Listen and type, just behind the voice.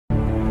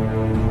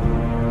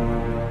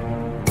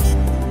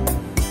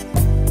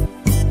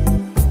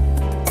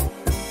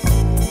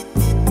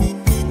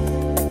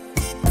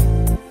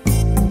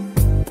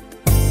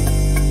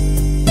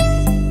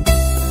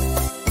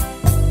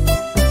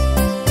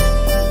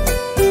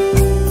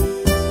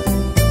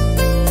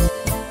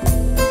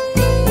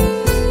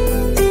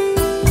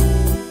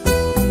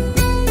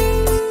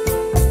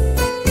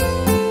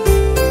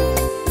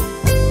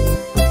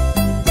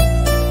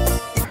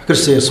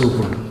கிறிஸ்து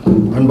இயேசுவுக்குள்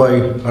அன்பாய்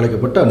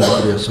அழைக்கப்பட்ட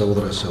அன்புக்குரிய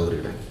சகோதர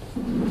சகோதரிகளே,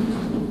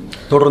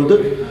 தொடர்ந்து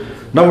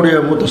நம்முடைய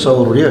மூத்த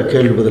சகோதரருடைய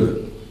கேள்வி பதில்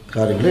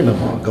காரியங்களை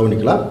நம்ம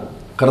கவனிக்கலாம்.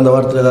 கடந்த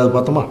வாரத்தில் ஏதாவது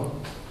பார்த்தோமா?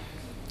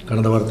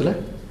 கடந்த வாரத்தில்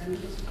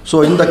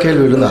இந்த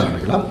கேள்வியிலிருந்து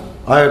ஆரம்பிக்கலாம்.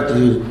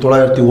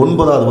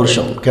 1909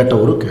 வருஷம் கேட்ட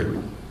ஒரு கேள்வி.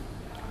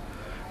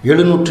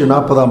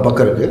 740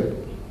 பக்கம் இருக்கு.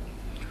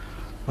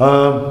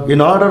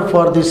 In order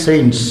for the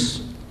saints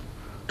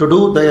to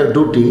do their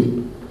duty,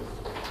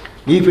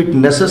 if it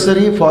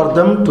necessary for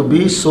them to be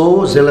so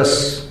zealous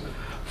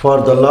for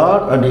the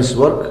Lord and His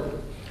work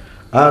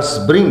as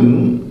bring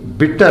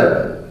bitter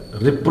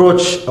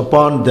reproach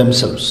upon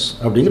themselves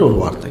அப்படிங்கிற ஒரு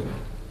வார்த்தை.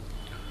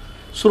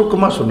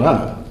 சுருக்கமாக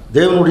சொன்னால்,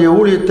 தேவனுடைய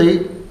ஊழியத்தை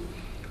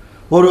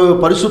ஒரு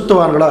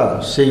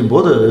பரிசுத்தவான்களாக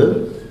செய்யும்போது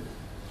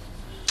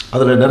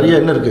அதில்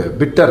நிறைய என்ன இருக்குது?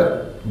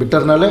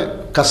 பிட்டர்னாலே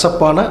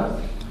கசப்பான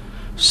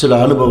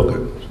சில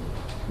அனுபவங்கள்,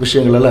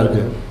 விஷயங்கள் எல்லாம்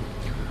இருக்குது.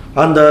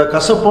 அந்த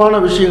கசப்பான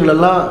விஷயங்கள்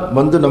எல்லாம்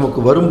நமக்கு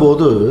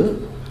வரும்போது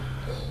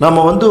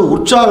நம்ம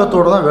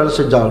உற்சாகத்தோடு தான் வேலை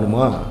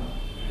செஞ்சாகணுமா?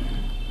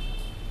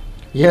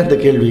 ஏன் இந்த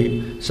கேள்வி?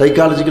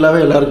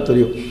 சைக்காலஜிக்கலாகவே எல்லாருக்கும்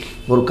தெரியும்.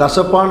 ஒரு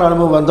கசப்பான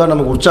அனுபவம் வந்தால்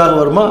நமக்கு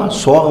உற்சாகம் வருமா,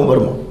 சோகம்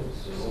வருமா?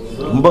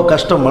 ரொம்ப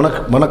கஷ்டம்,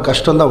 மன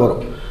கஷ்டம்தான்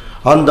வரும்.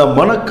 அந்த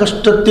மன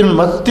கஷ்டத்தின்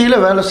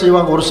மத்தியில் வேலை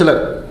செய்வாங்க ஒரு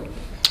சிலர்.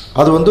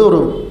 அது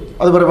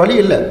அது வேறு வழி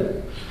இல்லை.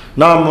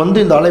 நாம்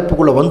இந்த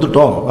அழைப்புக்குள்ளே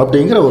வந்துட்டோம்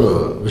அப்படிங்கிற ஒரு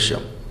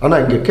விஷயம்.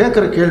 ஆனால் இங்கே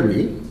கேட்குற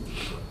கேள்வி,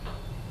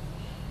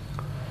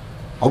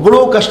 அவ்வளோ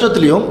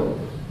கஷ்டத்துலேயும்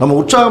நம்ம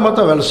உற்சாகமாக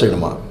தான் வேலை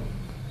செய்யணுமா?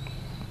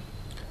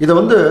 இதை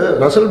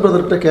ரசல்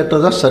பிரதர்கிட்ட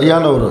கேட்டது தான்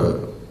சரியான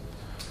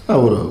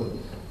ஒரு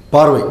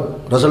பார்வை.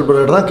 ரசல்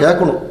பிரதர் தான்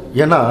கேட்கணும்.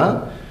 ஏன்னா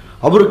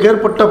அவருக்கு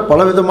ஏற்பட்ட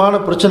பலவிதமான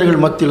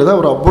பிரச்சனைகள் மத்தியில் தான்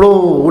அவர் அவ்வளோ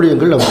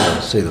ஊழியங்கள்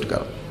அவர்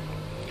செய்திருக்கார்.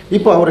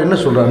 இப்போ அவர் என்ன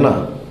சொல்கிறாருன்னா,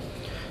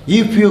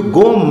 if you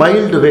go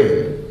mild way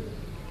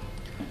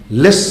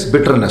less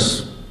bitterness,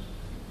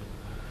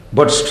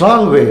 but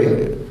strong way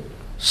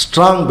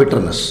strong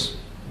bitterness.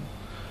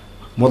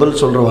 முதல்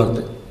சொல்கிற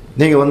வார்த்தை,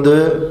 நீங்கள்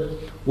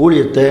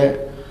ஊழியத்தை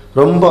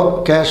ரொம்ப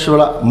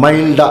கேஷுவலாக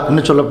மைல்டாக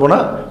இன்னும் சொல்ல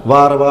போனால்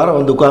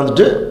வாரம்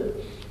உட்காந்துட்டு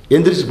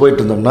எந்திரிச்சு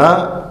போயிட்டு இருந்தோம்னா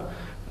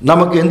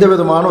நமக்கு எந்த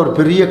விதமான ஒரு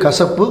பெரிய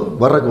கசப்பு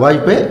வர்ற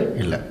வாய்ப்பே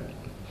இல்லை.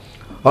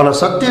 ஆனால்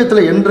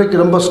சத்தியத்தில்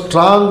என்றைக்கு ரொம்ப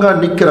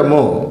ஸ்ட்ராங்காக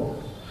நிற்கிறோமோ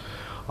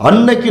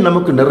அன்னைக்கு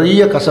நமக்கு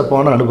நிறைய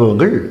கசப்பான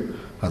அனுபவங்கள்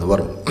அது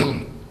வரும்.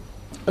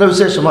 அதில்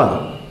விசேஷமாக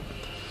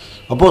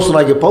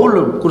அப்போஸ்தலனாகிய பவுல்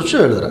குறித்து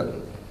எழுதுகிறார்.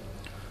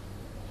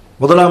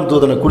 முதலாம்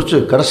தூதனை குறித்து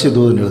கடைசி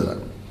தூதன் எழுதுகிறார்.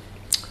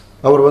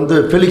 அவர்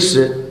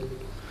ஃபெலிக்ஸு,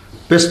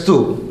 பெஸ்து,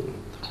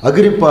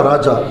 அகிரிப்பா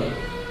ராஜா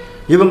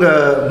இவங்க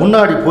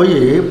முன்னாடி போய்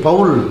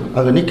பவுல்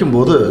அங்கே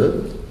நிற்கும்போது,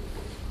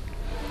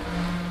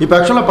 இப்போ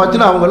ஆக்சுவலாக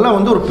பார்த்தீங்கன்னா அவங்கெல்லாம்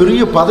ஒரு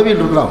பெரிய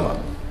பதவியில் இருக்கிறாங்க.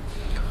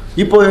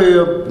 இப்போ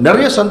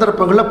நிறைய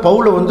சந்தர்ப்பங்களில்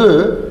பவுலை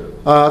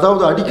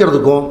அதாவது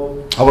அடிக்கிறதுக்கும்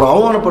அவர்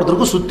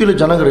அவமானப்படுத்துறதுக்கும்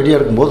சுற்றிலும் ஜனங்கள் ரெடியாக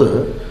இருக்கும்போது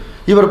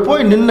இவர்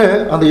போய் நின்று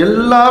அந்த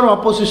எல்லாரும்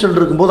அப்போசிஷன்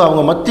இருக்கும்போது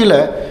அவங்க மத்தியில்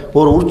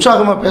ஒரு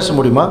உற்சாகமாக பேச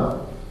முடியுமா?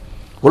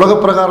 உலக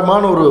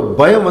பிரகாரமான ஒரு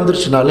பயம்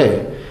வந்துருச்சுனாலே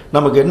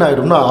நமக்கு என்ன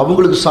ஆகிடும்னா,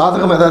 அவங்களுக்கு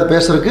சாதகம் ஏதாவது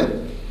பேசுறதுக்கு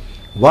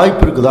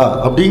வாய்ப்பு இருக்குதா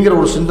அப்படிங்கிற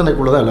ஒரு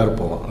சிந்தனைக்குள்ளே தான் எல்லோரும்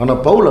போவோம்.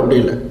 ஆனால் பவுல் அப்படி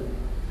இல்லை.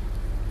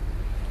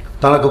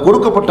 தனக்கு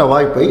கொடுக்கப்பட்ட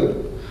வாய்ப்பை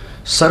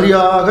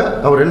சரியாக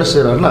அவர் என்ன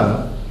செய்கிறாருன்னா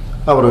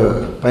அவர்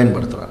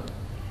பயன்படுத்துகிறார்.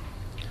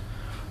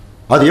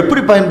 அது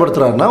எப்படி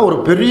பயன்படுத்துகிறாருன்னா, ஒரு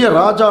பெரிய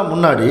ராஜா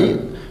முன்னாடி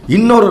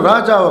இன்னொரு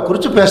ராஜாவை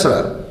குறித்து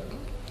பேசுகிறார்.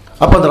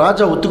 அப்போ அந்த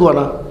ராஜா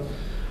ஒத்துக்குவானா?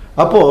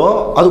 அப்போது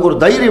அதுக்கு ஒரு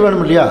தைரியம்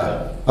வேணும் இல்லையா?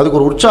 அதுக்கு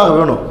ஒரு உற்சாகம்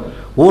வேணும்.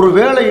 ஒரு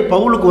வேளை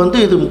பவுலுக்கு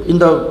இது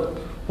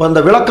இந்த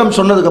விளக்கம்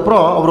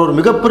சொன்னதுக்கப்புறம் அவர் ஒரு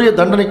மிகப்பெரிய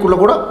தண்டனைக்குள்ளே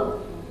கூட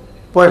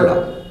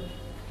போயிடலாம்.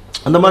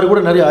 அந்த மாதிரி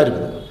கூட நிறைய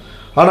ஆயிருக்குது.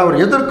 ஆனால்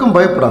அவர் எதற்கும்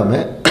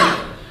பயப்படாமல்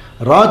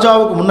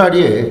ராஜாவுக்கு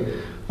முன்னாடியே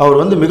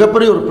அவர்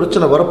மிகப்பெரிய ஒரு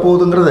பிரச்சனை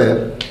வரப்போகுதுங்கிறத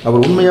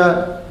அவர்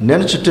உண்மையாக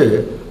நினச்சிட்டு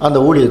அந்த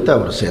ஊழியத்தை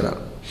அவர் செய்கிறார்.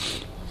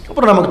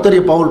 அப்புறம் நமக்கு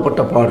தெரிய பவுல்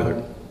பட்ட பாடுகள்.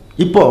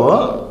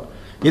 இப்போது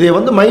இதை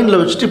மைண்டில்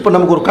வச்சுட்டு இப்போ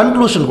நமக்கு ஒரு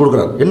கன்க்ளூஷன்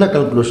கொடுக்குறார். என்ன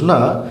கன்க்ளூஷன்னா,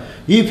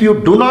 if you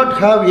to not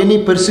have any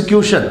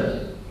persecution,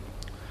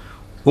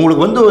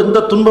 உங்களுக்கு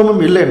எந்த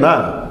துன்பமும் இல்லைன்னா,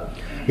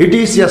 it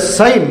is a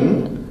sign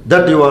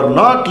that you are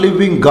not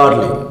living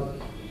காட்லி.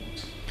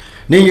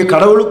 நீங்கள்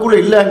கடவுளுக்குள்ளே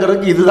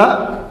இல்லைங்கிறதுக்கு இதுதான்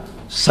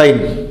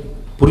சைன்.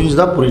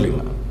 புரிஞ்சுதா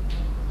புரியலைங்களா?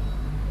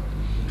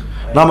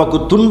 நமக்கு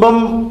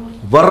துன்பம்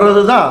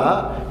வர்றது தான்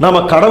நம்ம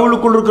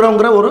கடவுளுக்குள்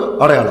இருக்கிறோங்கிற ஒரு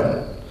அடையாளம்.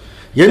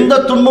 எந்த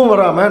துன்பமும்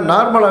வராமல்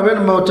நார்மலாகவே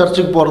நம்ம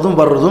சர்ச்சுக்கு போகிறதும்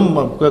வர்றதும்,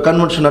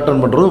 கன்வென்ஷன்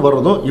அட்டன் பண்ணுறதும்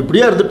வர்றதும்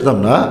இப்படியே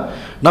இருந்துட்டோம்னா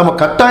நம்ம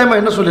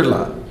கட்டாயமாக என்ன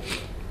சொல்லிடலாம்,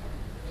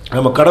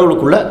 நம்ம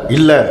கடவுளுக்குள்ளே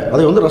இல்லை.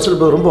 அதை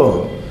ரசல் ரொம்ப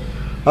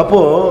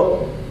அப்போது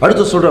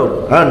அடுத்து சொல்கிறவர்,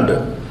 and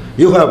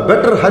you have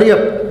better Hari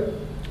up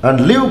and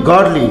live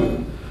godly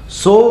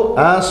so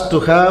as to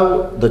have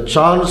the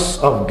chance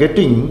of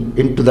getting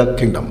into the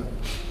kingdom.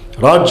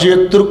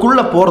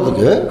 ராஜ்யத்திற்குள்ளே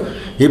போகிறதுக்கு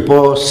இப்போ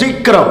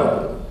சீக்கிரம்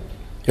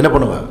என்ன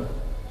பண்ணுங்க?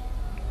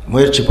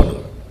 முயற்சி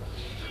பண்ணுங்க.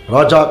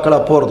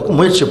 ராஜாக்களாக போகிறதுக்கு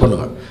முயற்சி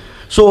பண்ணுங்க.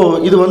 ஸோ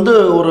இது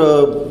ஒரு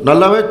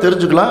நல்லாவே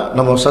தெரிஞ்சுக்கலாம்.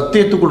 நம்ம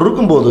சத்தியத்துக்குள்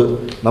இருக்கும்போது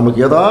நமக்கு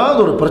ஏதாவது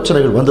ஒரு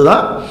பிரச்சனைகள் வந்து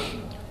தான்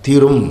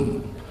தீரும்.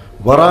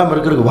 வராமல்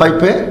இருக்கிறதுக்கு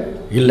வாய்ப்பே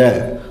இல்லை.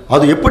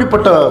 அது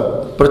எப்படிப்பட்ட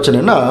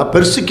பிரச்சனைனா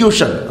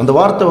பெர்சிக்யூஷன். அந்த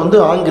வார்த்தை வந்து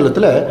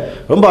ஆங்கிலத்தில்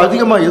ரொம்ப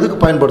அதிகமாக எதுக்கு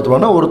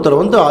பயன்படுத்துவாங்கன்னா, ஒருத்தரை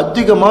வந்து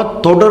அதிகமாக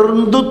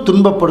தொடர்ந்து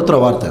துன்பப்படுத்துகிற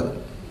வார்த்தை அது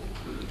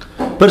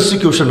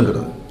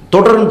பெர்சிக்யூஷனுங்கிறது.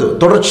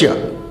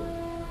 தொடர்ச்சியாக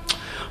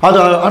அது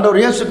ஆண்டவர்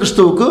இயேசு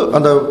கிறிஸ்துவுக்கு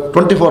அந்த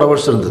 24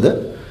 hours இருந்தது,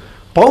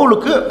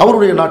 பவுலுக்கு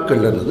அவருடைய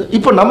நாட்களில் இருந்தது.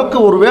 இப்போ நமக்கு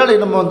ஒரு வேளை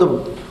நம்ம வந்து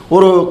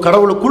ஒரு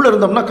கடவுளுக்குள்ளே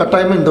இருந்தோம்னா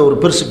கட்டாயமாக இந்த ஒரு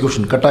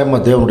பெர்சிக்யூஷன்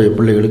கட்டாயமாக தேவனுடைய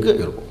பிள்ளைகளுக்கு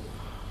இருக்கும்.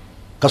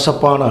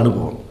 கசப்பான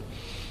அனுபவம்,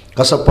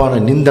 கசப்பான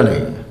நிந்தனை,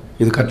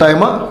 இது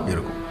கட்டாயமாக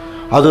இருக்கும்.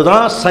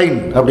 அதுதான்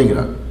சைன்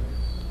அப்படிங்கிறார்.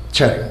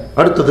 சரி,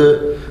 அடுத்தது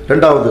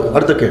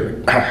அடுத்த கேள்வி.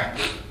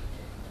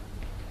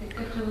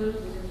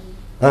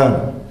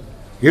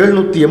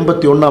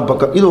 781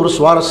 பக்கம். இது ஒரு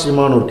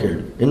சுவாரஸ்யமான ஒரு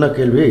கேள்வி. என்ன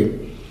கேள்வி?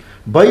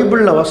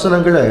 பைபிளில்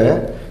வசனங்களை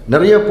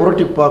நிறைய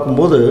புரட்டி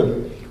பார்க்கும்போது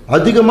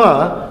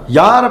அதிகமாக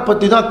யாரை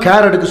பற்றி தான்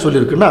கேர் எடுக்க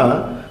சொல்லியிருக்குன்னா,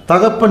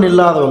 தகப்பன்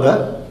இல்லாதவங்க,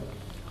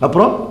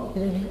 அப்புறம்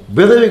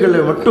விதவைகளை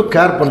மட்டும்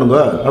கேர் பண்ணுங்க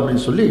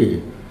அப்படின்னு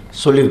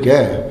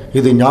சொல்லியிருக்கேன்.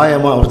 இது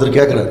நியாயமாக ஒருத்தர்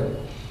கேட்குறாரு.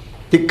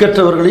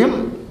 திக்கற்றவர்களையும்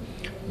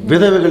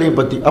விதவைகளையும்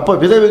பற்றி. அப்போ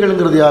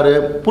விதவைகள்ங்கிறது யார்?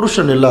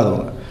 புருஷன்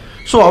இல்லாதவங்க.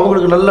 ஸோ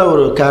அவங்களுக்கு நல்ல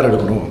ஒரு கேர்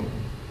எடுக்கணும்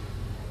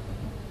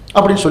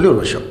அப்படின்னு சொல்லி ஒரு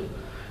விஷயம்.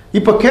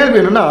 இப்போ கேள்வி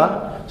என்னென்னா,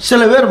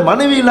 சில பேர்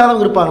மனைவி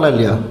இல்லாதவங்க இருப்பாங்களா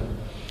இல்லையா?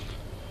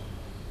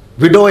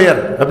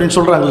 விடோயர் அப்படின்னு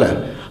சொல்கிறாங்கல்ல.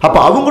 அப்போ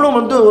அவங்களும்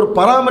வந்து ஒரு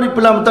பராமரிப்பு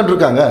இல்லாமல் தான்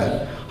இருக்காங்க.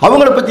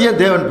 அவங்கள பற்றி ஏன்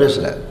தேவன்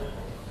பேசலை?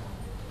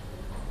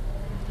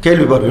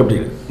 கேள்வி பாருங்க. அப்படி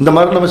இந்த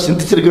மாதிரி நம்ம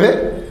சிந்திச்சிருக்கவே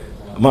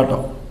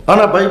மாட்டோம்.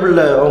 ஆனால்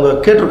பைபிளில் அவங்க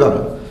கேட்டிருக்காங்க.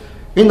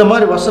 இந்த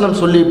மாதிரி வசனம்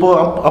சொல்லி,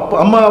 இப்போது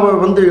அம்மாவை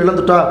வந்து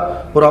இழந்துட்டா,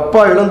 ஒரு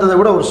அப்பா இழந்ததை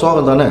விட ஒரு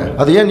சோகம் தானே,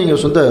 அது ஏன்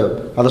நீங்கள்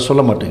அதை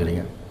சொல்ல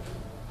மாட்டேங்கிறீங்க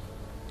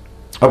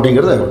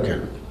அப்படிங்கிறது ஒரு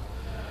கேள்வி.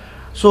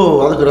 ஸோ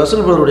அதுக்கு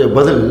ரசல் பிரதருடைய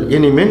பதில்,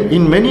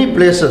 in many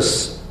places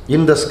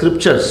in the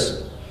scriptures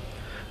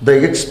the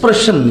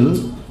expression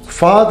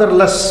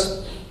fatherless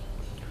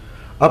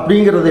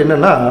அப்படிங்கிறது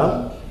என்னென்னா,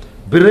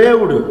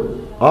 பிரேவ்டு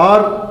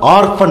ஆர்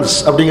ஆர்ஃபன்ஸ்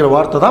அப்படிங்கிற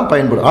வார்த்தை தான்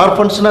பயன்படும்.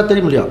 ஆர்ஃபன்ஸ்னால்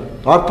தெரியும் இல்லையா?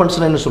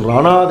 ஆர்ஃபன்ஸ்னால் என்ன சொல்கிறோம்?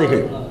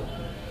 அனாதைகள்.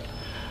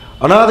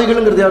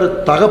 அனாதைகள்ங்கிறது யார்?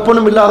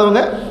 தகப்பனும்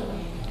இல்லாதவங்க,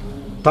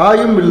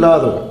 தாயும்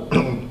இல்லாதவங்க.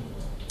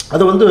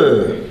 அது வந்து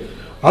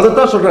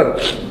அதைத்தான் சொல்கிறார்.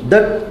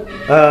 That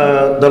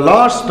the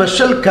Lord's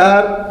special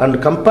care and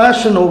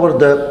compassion over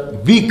the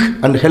weak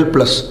and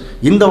helpless.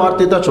 இந்த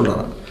வார்த்தை தான்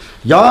சொல்கிறார்.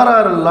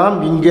 யாரெல்லாம்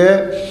இங்கே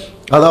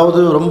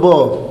அதாவது ரொம்ப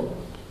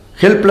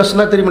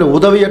ஹெல்ப்லெஸ்னால் தெரியுமில்ல,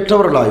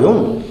 உதவியற்றவர்களாயும்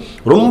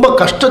ரொம்ப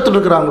கஷ்டத்தில்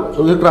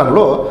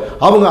இருக்கிறாங்களோ,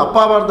 அவங்க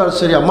அப்பாவாக இருந்தாலும்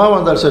சரி, அம்மாவாக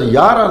இருந்தாலும் சரி,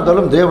 யாராக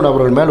இருந்தாலும் தேவன்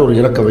அவர்கள் மேலே ஒரு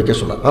இறக்க வைக்க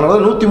சொல்கிறார். அதனால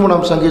தான்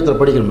 103ஆம் சங்கீதத்தில்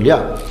படிக்கிறோம் இல்லையா?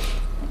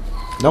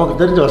 நமக்கு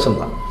தெரிஞ்ச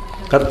வசனம் தான்.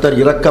 கர்த்தர்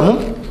இரக்கமும்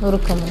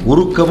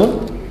உருக்கமும்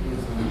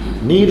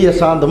நீடிய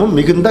சாந்தமும்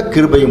மிகுந்த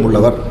கிருபையும்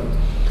உள்ளவர்,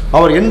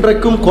 அவர்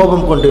என்றைக்கும்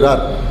கோபம்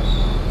கொண்டிறார்.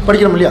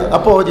 படிக்கிறோம் இல்லையா?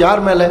 அப்போது அது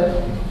யார் மேலே?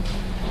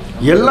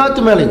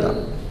 எல்லாத்து மேலேயும் தான்.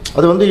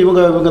 அது வந்து இவங்க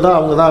தான்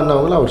அவங்க தான்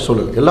என்னவங்களும் அவர்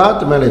சொல்லலை,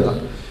 எல்லாத்து மேலேயும் தான்.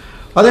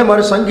 அதே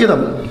மாதிரி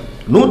சங்கீதம்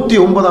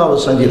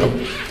 109வது சங்கீதம்,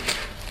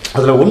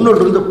 அதில்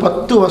 1 to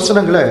 10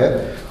 வசனங்களை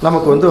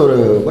நமக்கு வந்து ஒரு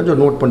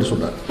கொஞ்சம் நோட் பண்ணி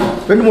சொல்கிறார்.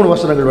 2-3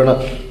 வசனங்கள்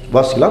வேணால்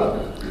வாசிக்கலாம்.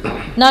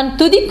 நான்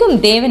துதிக்கும்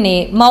தேவனே,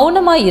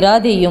 மௌனமாய்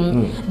இராதேயும்,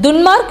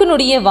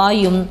 துன்மார்க்கனுடைய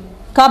வாயும்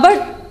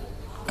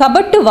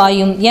கபட்டு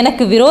வாயும்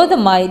எனக்கு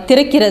விரோதமாய்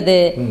திறக்கிறது.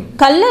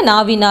 கள்ள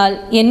நாவினால்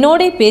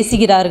என்னோடே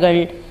பேசுகிறார்கள்,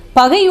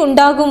 பகை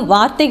உண்டாகும்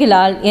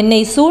வார்த்தைகளால்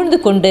என்னை சூழ்ந்து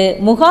கொண்டு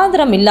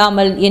முகாந்திரம்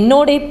இல்லாமல்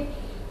என்னோடே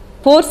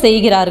போர்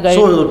செய்கிறார்கள்.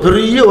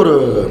 பெரிய ஒரு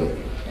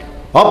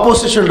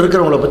ஆப்போசிஷன்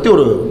இருக்கிறவங்கள பற்றி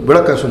ஒரு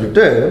விளக்கம்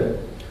சொல்லிட்டு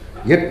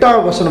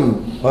 8ஆம் வசனம்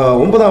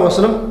 9ஆம்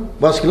வசனம்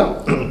வாசிக்கலாம்.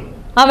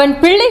 அவன்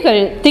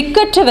பிள்ளைகள்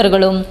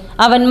திக்கற்றவர்களும்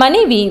அவன்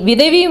மனைவி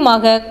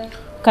விதவியுமாக.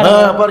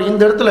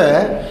 இந்த இடத்துல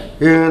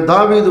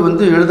தாவீது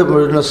வந்து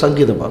எழுத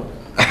சங்கீதமா,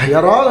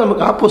 யாராவது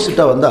நமக்கு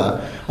ஆப்போசிட்டாக வந்தால்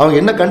அவங்க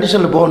என்ன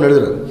கண்டிஷனில் போகணும்னு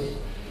எழுதுறாரு.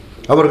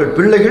 அவர்கள்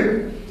பிள்ளைகள்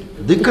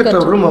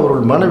திக்கற்றவர்களும்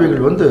அவர்கள்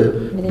மனைவிகள் வந்து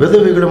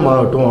விதவைகளும்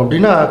ஆகட்டும்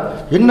அப்படின்னா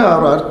என்ன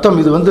ஒரு அர்த்தம்?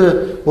 இது வந்து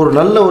ஒரு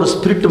நல்ல ஒரு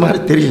ஸ்பிரிட் மாதிரி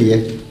தெரியலையே.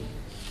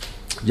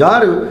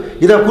 யார்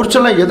இதை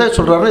குறிச்செல்லாம் எதை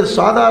சொல்கிறாருன்னா, இது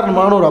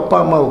சாதாரணமான ஒரு அப்பா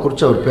அம்மாவை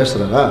குறித்து அவர்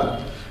பேசுகிறாரா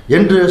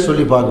என்று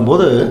சொல்லி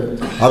பார்க்கும்போது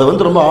அதை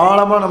வந்து ரொம்ப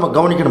ஆழமாக நம்ம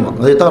கவனிக்கணுமா.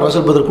 அதைத்தான்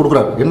ரசல் பிரதர்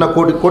கொடுக்குறாரு. என்ன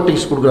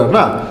கோட்டிங்ஸ்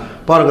கொடுக்குறாருன்னா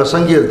பாருங்கள்,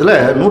 சங்கீதத்தில்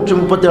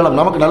 137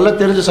 நமக்கு நல்லா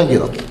தெரிஞ்ச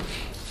சங்கீதம்,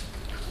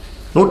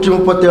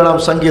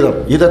 137ஆம் சங்கீதம்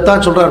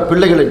இதைத்தான் சொல்கிறார்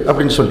பிள்ளைகளை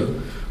அப்படின்னு சொல்லி.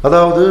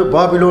 அதாவது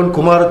பாபிலோன்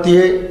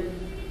குமாரத்தியே,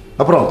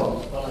 அப்புறம்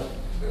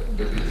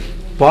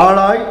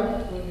பாழாய்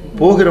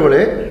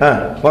போகிறவளே,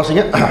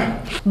 வாசிங்க.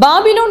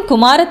 பாபிலோன்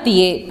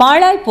குமாரத்தியே,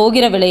 பாழாய்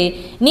போகிறவளே,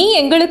 நீ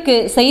எங்களுக்கு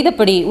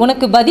செய்தபடி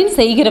உனக்கு பதில்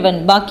செய்கிறவன்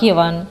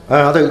பாக்கியவான்.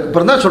 அதை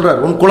அப்புறம் தான் சொல்றார்,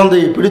 உன்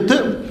குழந்தையை பிடித்து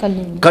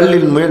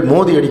கல்லின் மேல்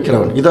மோதி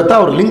அடிக்கிறவன். இதைத்தான்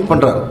அவர் லிங்க்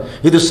பண்றார்.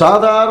 இது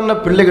சாதாரண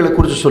பிள்ளைகளை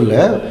குறித்து சொல்ல.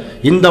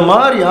 இந்த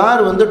மாதிரி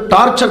யார் வந்து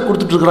டார்ச்சர்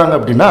கொடுத்துட்டு இருக்கிறாங்க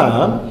அப்படின்னா,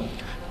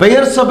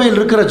 பெயர் சபையில்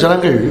இருக்கிற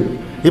ஜனங்கள்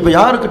இப்போ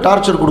யாருக்கு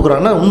டார்ச்சர்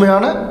கொடுக்குறாங்கன்னா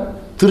உண்மையான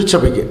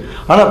திருச்சபைக்கு.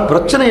 ஆனால்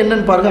பிரச்சனை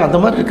என்னன்னு பாருங்கள், அந்த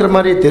மாதிரி இருக்கிற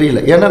மாதிரியே தெரியல.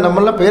 ஏன்னா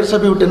நம்மளாம் பெயர்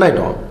சபை விட்டு என்ன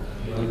ஆகிட்டோம்,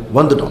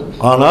 வந்துட்டோம்.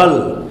 ஆனால்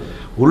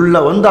உள்ளே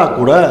வந்தால்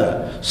கூட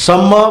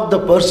some of the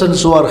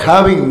persons who are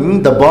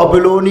having the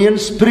Babylonian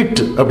spirit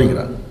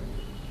அப்படிங்கிறார்.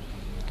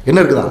 என்ன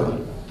இருக்குதா?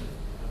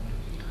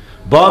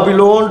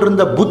 பாபிலோன்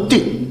இருந்த புத்தி,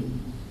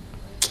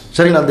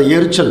 சரிங்களா, அந்த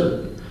எரிச்சல்,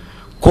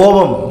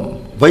 கோபம்,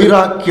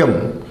 வைராக்கியம்,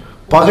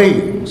 பகை,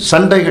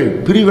 சண்டைகள்,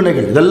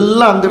 பிரிவினைகள்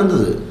இதெல்லாம் அங்க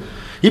இருந்தது.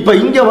 இப்ப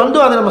இங்க வந்து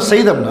அதை நம்ம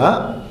செய்தோம்னா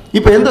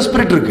இப்ப எந்த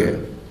ஸ்பிரிட் இருக்கு?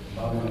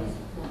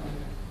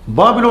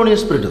 பாபிலோனிய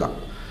ஸ்பிரிட் தான்.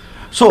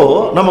 ஸோ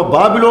நம்ம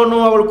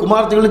பாபிலோனும் அவள்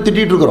குமாரத்திகளும்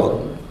திட்டிட்டு இருக்கிறோம்.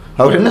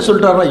 அவர் என்ன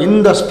சொல்றாருன்னா,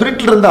 இந்த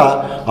ஸ்பிரிட்ல இருந்தா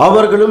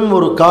அவர்களும்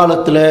ஒரு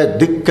காலத்தில்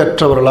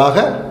திக்கற்றவர்களாக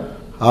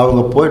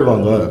அவங்க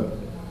போயிடுவாங்க.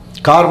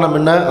 காரணம்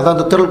என்ன? அதான்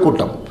அந்த திரள்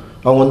கூட்டம்,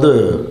 அவங்க வந்து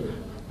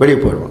வெளியே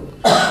போயிடுவாங்க.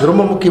 இது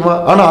ரொம்ப முக்கியமா.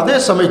 ஆனால் அதே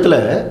சமயத்தில்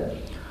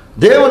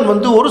தேவன்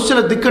வந்து ஒரு சில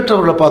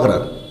திக்கற்றவர்களை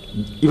பார்க்குறாரு.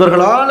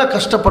 இவர்களால்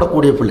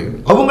கஷ்டப்படக்கூடிய பிள்ளைகள்,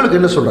 அவங்களுக்கு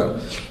என்ன சொல்றாரு?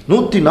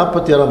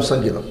 146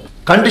 சங்கீதம்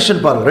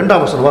கண்டிஷன் பாருங்க,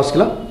 2ஆம் வசனம்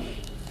வாசிக்கலாம்.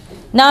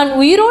 நான்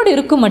உயிரோடு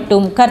இருக்கும்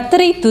மட்டும்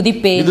கர்த்தரை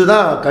துதிப்பேன்.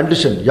 இதுதான்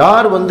கண்டிஷன்.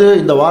 யார் வந்து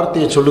இந்த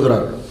வார்த்தையை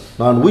சொல்லுகிறார்?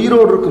 நான்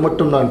உயிரோடு இருக்கும்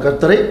மட்டும் நான்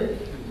கர்த்தரை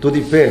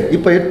துதிப்பேன்.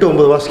 இப்ப 8,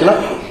 9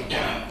 வாசிக்கலாம்.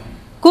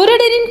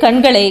 குருடரின்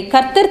கண்களை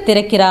கர்த்தர்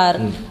திறக்கிறார்,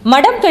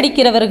 மடம்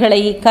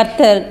கடிக்கிறவர்களை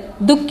கர்த்தர்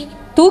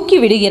தூக்கி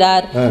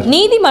விடுகிறார்,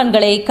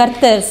 நீதிமான்களை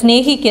கர்த்தர்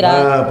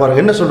சிநேகிக்கிறார்.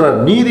 பாருங்க என்ன சொல்றார்?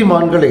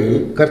 நீதிமான்களை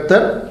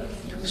கர்த்தர்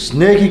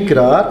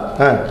சிநேகிக்கிறார்,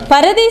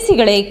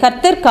 பரதேசிகளை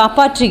கர்த்தர்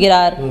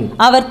காப்பாற்றுகிறார்,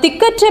 அவர்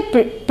திக்கற்ற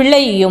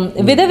பிள்ளையையும்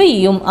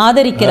விதவையையும்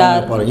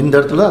ஆதரிக்கிறார். இந்த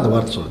இடத்துல அந்த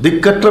வார்த்தை சொல்ற,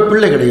 திக்கற்ற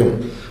பிள்ளைகளையும்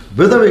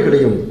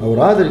விதவைகளையும்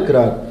அவர்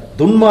ஆதரிக்கிறார்,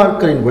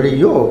 துன்மார்க்கரின்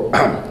வழியோ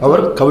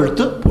அவர்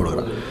கவிழ்த்து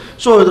போடுகிறார்.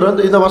 ஸோ இதில்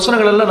வந்து இந்த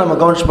வசனங்கள் எல்லாம் நம்ம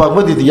கவனிச்சு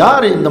பார்க்கும்போது இது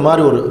யார் இந்த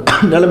மாதிரி ஒரு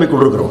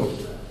நிலைமைக்குள் இருக்கிறோம்?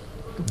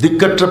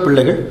 திக்கற்ற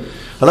பிள்ளைகள்,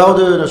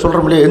 அதாவது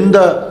சொல்கிறோம் இல்லையா, எந்த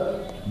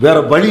வேற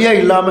வழியே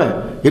இல்லாமல்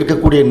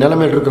இருக்கக்கூடிய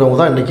நிலைமையில் இருக்கிறவங்க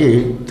தான் இன்னைக்கு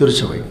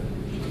திருச்சபை.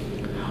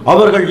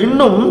 அவர்கள்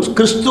இன்னும்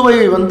கிறிஸ்துவை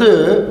வந்து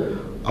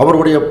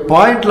அவருடைய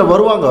பாயிண்ட்ல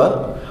வருவாங்க,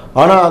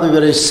 ஆனால் அது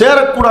வேற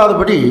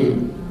சேரக்கூடாதபடி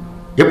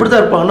எப்படி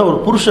தான் இருப்பாங்கன்னா, ஒரு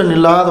புருஷன்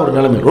இல்லாத ஒரு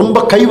நிலைமை, ரொம்ப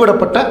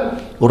கைவிடப்பட்ட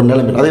ஒரு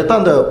நிலைமை.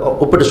 அதைத்தான் அந்த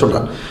ஒப்பிட்டு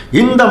சொல்றார்.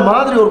 இந்த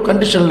மாதிரி ஒரு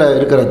கண்டிஷன்ல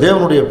இருக்கிற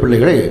தேவனுடைய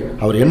பிள்ளைகளை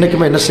அவர்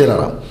என்னைக்குமே என்ன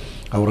செய்யறாராம்?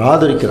 அவர்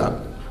ஆதரிக்கிறார்.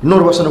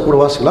 இன்னொரு வசனம் கூட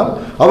வாசிக்கலாம்.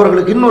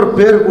 அவர்களுக்கு இன்னொரு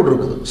பேர் கூட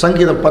இருக்குது.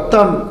 சங்கீதம்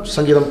 10ஆம்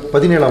சங்கீதம்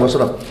 17ஆம்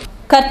வசனம்.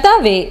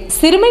 கர்த்தாவே,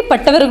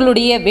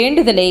 சிறுமைப்பட்டவர்களுடைய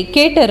வேண்டுதலை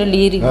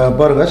கேட்டருளீர்.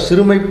 பாருங்க,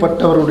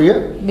 சிறுமைப்பட்டவருடைய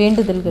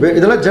வேண்டுதல்கள்,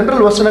 இதெல்லாம்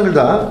ஜெனரல் வசனங்கள்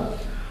தான்.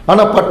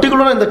 ஆனா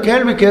பர்டிகுலரா இந்த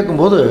கேள்வி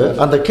கேட்கும்போது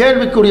அந்த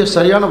கேள்விக்குரிய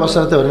சரியான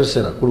வசனத்தை அவர் என்ன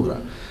செய்யறார்?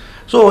 கொடுக்குறார்.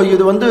 ஸோ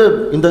இது வந்து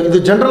இது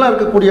ஜெனரலா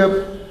இருக்கக்கூடிய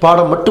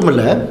பாடம்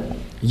மட்டுமில்லை.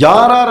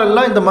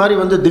 யாரெல்லாம் இந்த மாதிரி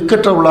வந்து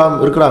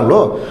திக்கற்றவர்களாக இருக்கிறாங்களோ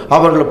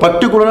அவர்கள்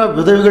பர்டிகுலராக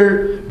விதவைகள்,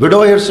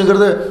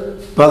 விடோயர்ஸுங்கிறது,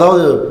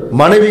 அதாவது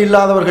மனைவி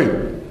இல்லாதவர்கள்,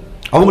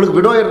 அவங்களுக்கு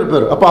விடோயர்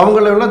பேர். அப்போ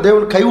அவங்களெல்லாம்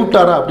தேவன்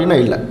கைவிட்டாரா அப்படின்னா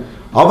இல்லை,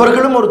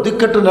 அவர்களும் ஒரு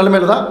திக்கற்ற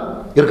நிலைமையில தான்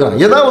இருக்கிறாங்க,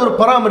 ஏதாவது ஒரு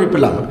பராமரிப்பு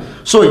இல்லாமல்.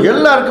 ஸோ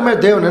எல்லாருக்குமே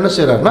தேவன் என்ன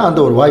செய்கிறாருன்னா அந்த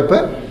ஒரு வாய்ப்பை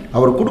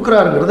அவர்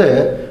கொடுக்குறாருங்கிறத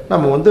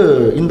நம்ம வந்து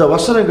இந்த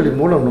வசனங்களின்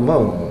மூலம் நம்ம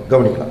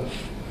கவனிக்கலாம்.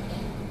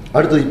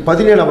 அடுத்தது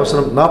 17ஆம்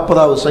வசனம்,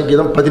 40வது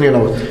சங்கீதம்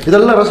 17ஆம் வசனம்.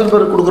 இதெல்லாம் ரசல்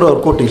பேர் கொடுக்குற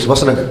ஒரு கோட்டிங்ஸ்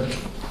வசனங்கள்.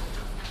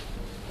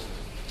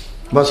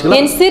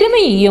 என்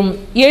சிறுமையையும்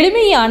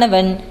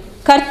எளிமையானவன்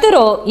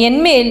கர்த்தரோ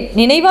என்மேல்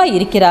நினைவாய்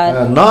இருக்கிறார்.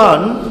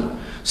 நான்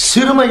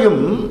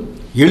சிறுமையும்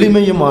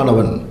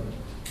எளிமையுமானவன்,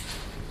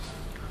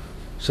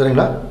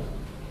 சரிங்களா,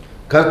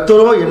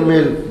 கர்த்தரோ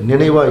என்மேல்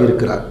நினைவாய்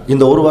இருக்கிறார்.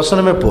 இந்த ஒரு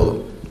வசனமே போதும்.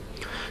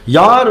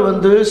 யார்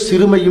வந்து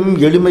சிறுமையும்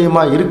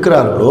எளிமையுமா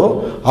இருக்கிறார்களோ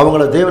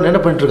அவங்கள தேவன் என்ன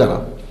பண்ணிட்டு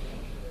இருக்காராம்?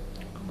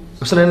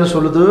 வசனம் என்ன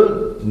சொல்லுது?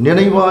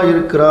 நினைவாய்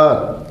இருக்கிறார்.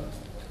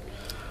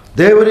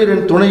 தேவரீர்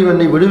என் துணை,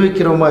 என்னை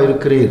விடுவிக்கிறவமா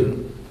இருக்கிறீர்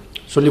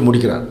சொல்லி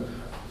முடிக்கிறார்.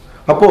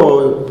 அப்போ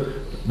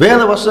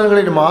வேத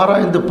வசனங்களை நம்ம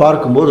ஆராய்ந்து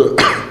பார்க்கும்போது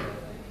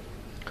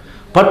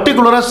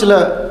பர்டிகுலராக சில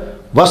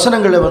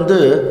வசனங்களை வந்து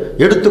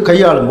எடுத்து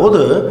கையாளும்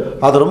போது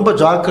அதை ரொம்ப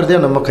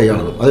ஜாக்கிரதையாக நம்ம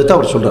கையாளணும். அதைத்தான்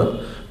அவர் சொல்கிறார்.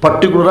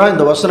 பர்டிகுலராக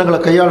இந்த வசனங்களை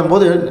கையாளும்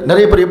போது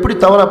நிறைய பேர் எப்படி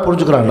தவறாக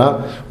புரிஞ்சுக்கிறாங்கன்னா,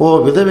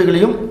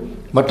 விதவைகளையும்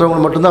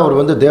மற்றவங்களை மட்டும்தான் அவர்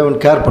வந்து தேவன்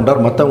கேர்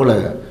பண்ணுறார், மற்றவங்களை,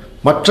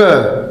 மற்ற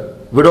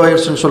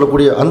விடோயர்ஸ்ன்னு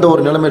சொல்லக்கூடிய அந்த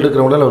ஒரு நிலைமையில்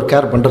இருக்கிறவங்களால அவர்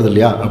கேர் பண்ணுறது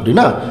இல்லையா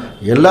அப்படின்னா,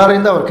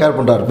 எல்லாரையும் தான் அவர் கேர்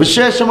பண்ணுறார்.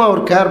 விசேஷமாக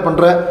அவர் கேர்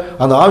பண்ணுற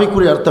அந்த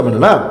ஆவிக்குரிய அர்த்தம்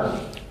என்னென்னா,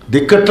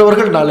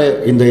 திக்கற்றவர்கள்னாலே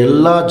இந்த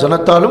எல்லா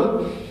ஜனத்தாலும்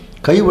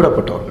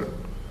கைவிடப்பட்டவர்கள்,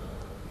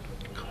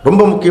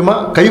 ரொம்ப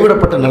முக்கியமாக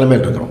கைவிடப்பட்ட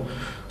நிலைமையில் இருக்கிறோம்.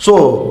 ஸோ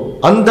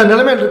அந்த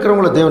நிலைமையில்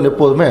இருக்கிறவங்கள தேவன்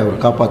எப்போதுமே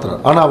அவர்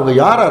காப்பாற்றுறார். ஆனால் அவங்க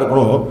யாராக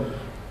இருக்கணும்?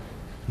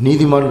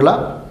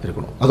 நீதிமான்களாக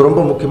இருக்கணும். அது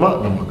ரொம்ப முக்கியமாக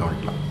நம்ம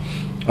கவனிக்கலாம்.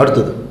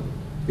 அடுத்தது,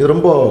 இது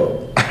ரொம்ப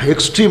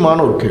எக்ஸ்ட்ரீமான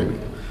ஒரு கேள்வி.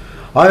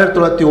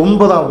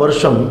 1909ஆம்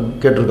வருஷம்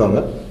கேட்டிருக்காங்க,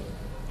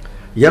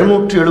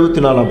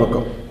 274ஆம்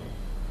பக்கம்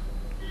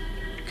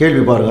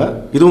கேள்வி பாருங்க.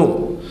 இதுவும்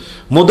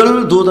முதல்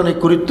தூதனை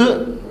குறித்து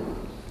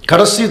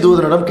கடைசி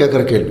தூதனிடம்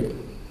கேட்குற கேள்வி.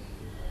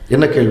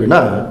 என்ன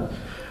கேள்வினா,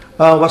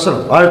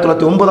 வசனம்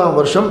 1909ஆம்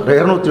வருஷம்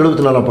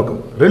 274ஆம்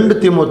பக்கம், 2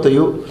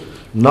 தீமோத்தேயு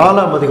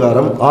 4ஆம்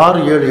அதிகாரம்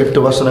 6, 7, 8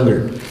 வசனங்கள்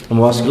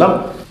நம்ம வாசிக்கலாம்.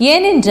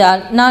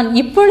 ஏனென்றால் நான்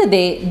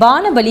இப்பொழுதே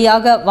பான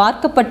பலியாக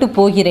வார்க்கப்பட்டு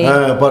போகிறேன்.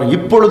 பாருங்க,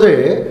 இப்பொழுதே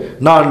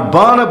நான்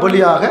பான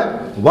பலியாக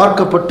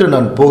வார்க்கப்பட்டு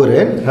நான்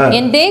போகிறேன்.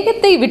 என்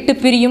தேகத்தை விட்டு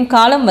பிரியும்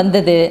காலம்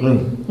வந்தது.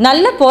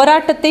 நல்ல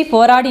போராட்டத்தை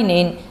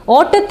போராடினேன்,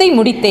 ஓட்டத்தை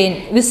முடித்தேன்,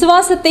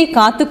 விசுவாசத்தை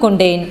காத்து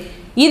கொண்டேன்.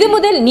 இது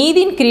முதல்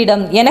நீதியின்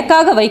கிரீடம்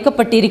எனக்காக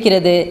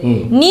வைக்கப்பட்டிருக்கிறது.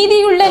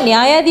 நீதியுள்ள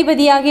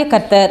நியாயாதிபதியாகிய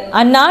கர்த்தர்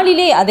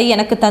அந்நாளிலே அதை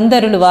எனக்கு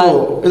தந்தருளுவார்.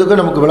 இதுக்கு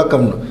நமக்கு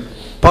விளக்கம்.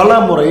 பல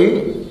முறை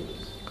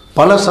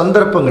பல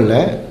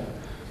சந்தர்ப்பங்களில்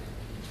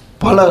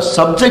பல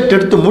சப்ஜெக்ட்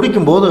எடுத்து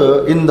முடிக்கும் போது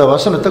இந்த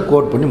வசனத்தை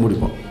கோட் பண்ணி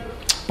முடிப்போம்.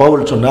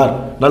 பவுல் சொன்னார்,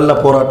 நல்ல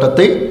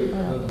போராட்டத்தை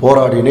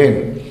போராடினேன்,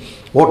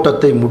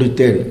 ஓட்டத்தை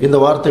முடித்தேன், இந்த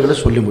வார்த்தைகளை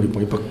சொல்லி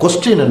முடிப்போம். இப்போ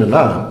கொஸ்டின்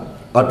என்னன்னா,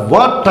 at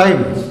what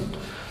time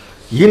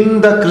in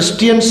the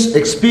Christian's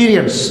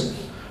experience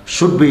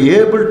should be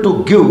able to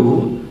give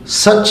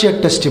such a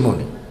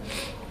testimony?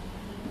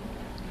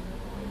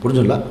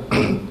 புரிஞ்சுங்களா?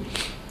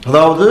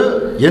 அதாவது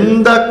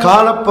எந்த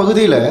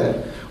காலப்பகுதியில்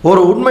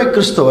ஒரு உண்மை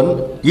கிறிஸ்தவன்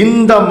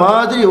இந்த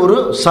மாதிரி ஒரு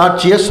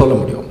சாட்சியை சொல்ல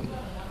முடியும்?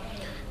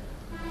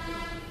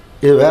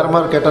 இது வேற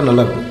மாதிரி கேட்டால்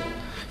நல்லா இருக்கும்.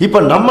 இப்போ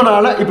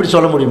நம்மளால இப்படி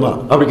சொல்ல முடியுமா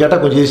அப்படி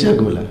கேட்டால் கொஞ்சம் ஈஸியாக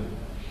இருக்கும். இல்லை,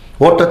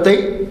 ஓட்டத்தை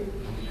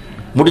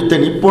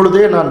முடித்தேன்,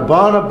 இப்பொழுதே நான்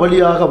பான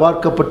பலியாக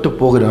வார்க்கப்பட்டு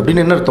போகிறேன்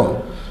அப்படின்னு என்ன அர்த்தம்?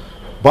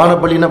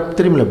 பானபலினா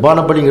தெரியுமில்ல?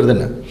 பானபலிங்கிறது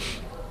என்ன?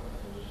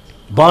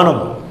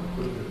 பானம்,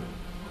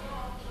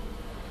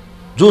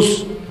 ஜூஸ்,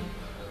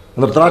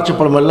 அந்த திராட்சை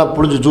பழம் எல்லாம்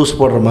புழிஞ்சு ஜூஸ்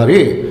போடுற மாதிரி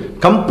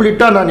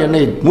கம்ப்ளீட்டாக நான்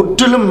என்னை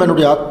முற்றிலும்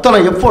என்னுடைய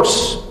அத்தனை efforts,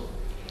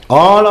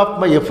 all of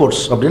my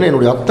efforts அப்படின்னு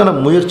என்னுடைய அத்தனை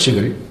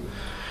முயற்சிகள்,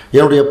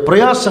 என்னுடைய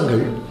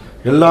பிரயாசங்கள்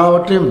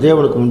எல்லாவற்றையும்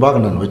தேவனுக்கு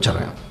முன்பாக நான்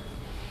வச்சுறேன்.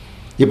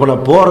 இப்போ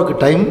நான்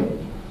போகிறதுக்கு டைம்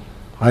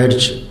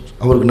ஆயிடுச்சு.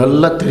 அவருக்கு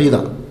நல்லா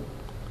தெரியுதான்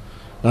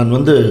நான்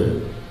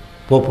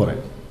போகிறேன்.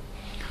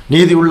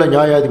 நீதி உள்ள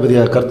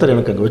நியாயாதிபதியாக கர்த்தர்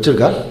எனக்கு அங்கே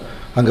வச்சுருக்கார்,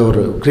 அங்கே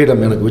ஒரு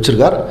கிரீடம் எனக்கு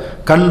வச்சுருக்கார்,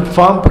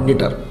 கன்ஃபார்ம்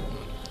பண்ணிட்டார்.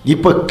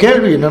 இப்போ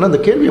கேள்வி என்னென்னா, அந்த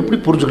கேள்வி எப்படி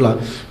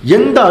புரிஞ்சுக்கலாம்?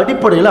 எந்த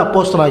அடிப்படையில்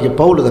அப்போஸ்தலனாகிய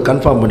பவுல் இதை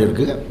கன்ஃபார்ம்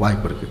பண்ணியிருக்கு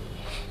வாய்ப்பு இருக்குது?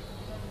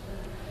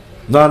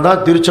 நான்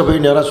தான்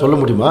திருச்சபைன்னு யாராவது சொல்ல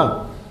முடியுமா?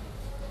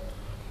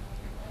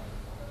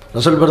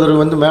 ரசல்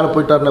பிரதர் மேலே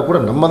போயிட்டார்னா கூட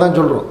நம்ம தான்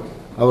சொல்கிறோம்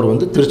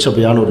அவர்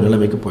திருச்சபையான ஒரு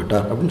நிலைமைக்கு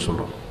போயிட்டார் அப்படின்னு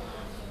சொல்கிறோம்.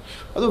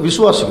 அதுவும்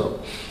விசுவாசிக்கிறோம்.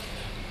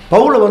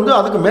 பவுலை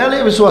அதுக்கு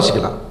மேலேயே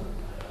விசுவாசிக்கலாம்.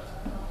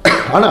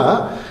 ஆனால்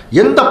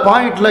எந்த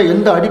பாயிண்டில்,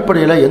 எந்த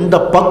அடிப்படையில், எந்த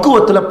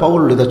பக்குவத்தில்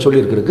பவுல் இதை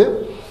சொல்லியிருக்கிறதுக்கு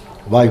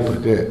வாய்ப்பு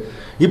இருக்குது?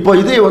 இப்போ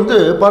இதே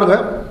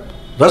பாருங்கள்,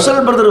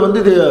 ரசல் பிரதர்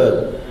இது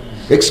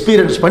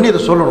எக்ஸ்பீரியன்ஸ் பண்ணி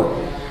இதை சொல்லணும்.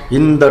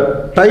 இந்த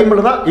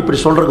டைமில் தான் இப்படி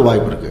சொல்கிறதுக்கு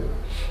வாய்ப்பு இருக்குது.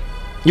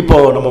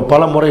 இப்போது நம்ம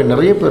பல முறை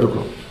நிறைய பேர்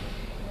இருக்கிறோம்,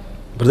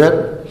 பிரதர்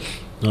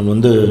நான்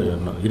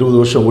 20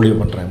 வருஷம்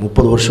ஊழியம் பண்ணுறேன்,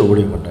 30 வருஷம்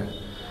ஊழியம் பண்ணுறேன்,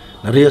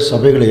 நிறைய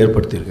சபைகளை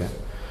ஏற்படுத்தியிருக்கேன்,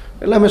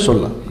 எல்லாமே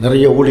சொல்லலாம்.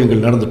 நிறைய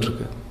ஊழியங்கள்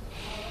நடந்துகிட்ருக்கு,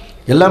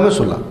 எல்லாமே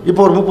சொல்லலாம்.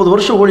 இப்போ ஒரு 30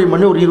 வருஷம் ஊழியம்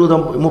பண்ணி ஒரு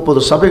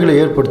 20-30 சபைகளை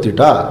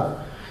ஏற்படுத்திட்டா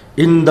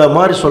இந்த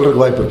மாதிரி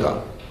சொல்கிறதுக்கு வாய்ப்பு இருக்கா?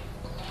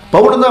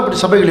 பவுல் தான்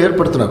அப்படி சபைகளை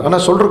ஏற்படுத்தினார்,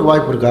 ஆனால் சொல்கிறதுக்கு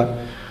வாய்ப்பு இருக்கா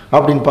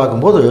அப்படின்னு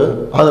பார்க்கும்போது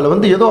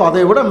அதில் ஏதோ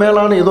அதை விட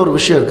மேலான ஏதோ ஒரு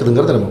விஷயம்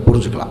இருக்குதுங்கிறத நம்ம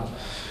புரிஞ்சுக்கலாம்.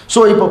 ஸோ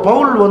இப்போ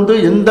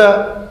பவுல் எந்த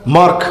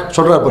மார்க்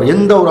சொல்கிறார் பாரு,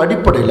 எந்த ஒரு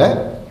அடிப்படையில்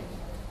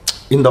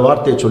இந்த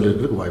வார்த்தையை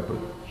சொல்லியிருக்கிறதுக்கு வாய்ப்பு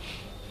இருக்கு.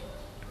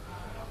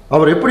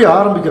 அவர் எப்படி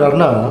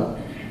ஆரம்பிக்கிறார்னா,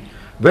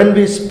 when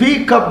we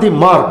speak of the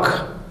mark,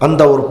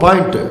 அந்த ஒரு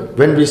point,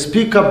 when we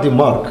speak of the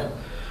mark,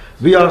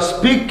 we are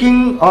speaking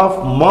of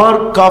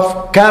mark of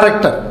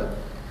character.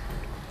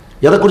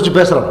 எதை குறித்து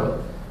பேசுகிறோம்?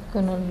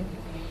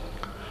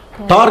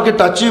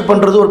 டார்கெட் அச்சீவ்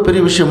பண்ணுறது ஒரு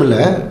பெரிய விஷயம்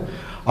இல்லை,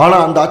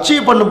 ஆனால் அந்த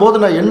அச்சீவ்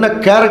பண்ணும்போது நான் என்ன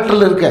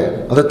கேரக்டரில் இருக்கேன்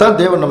அதைத்தான்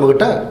தேவன்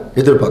நம்மக்கிட்ட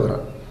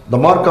எதிர்பார்க்குறார். The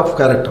mark of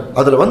character.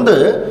 அதில்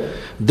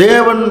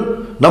தேவன்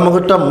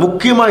நம்மகிட்ட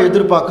முக்கியமாக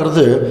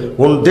எதிர்பார்க்கறது,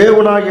 உன்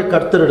தேவனாகிய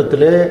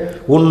கர்த்தரிடத்திலே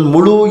உன்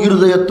முழு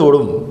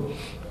இருதயத்தோடும்,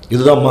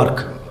 இதுதான்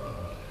மார்க்,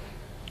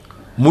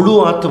 முழு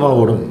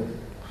ஆத்மாவோடும்,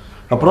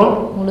 அப்புறம்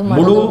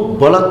முழு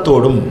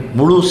பலத்தோடும்,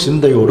 முழு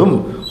சிந்தையோடும்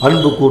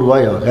அன்பு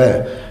கூர்வாயாக.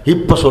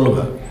 இப்போ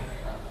சொல்லுங்க,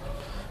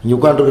 இங்கே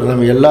உட்காந்துருக்கிற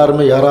நம்ம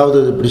எல்லாருமே யாராவது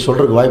இப்படி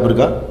சொல்கிறதுக்கு வாய்ப்பு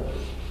இருக்கா?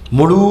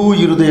 முழு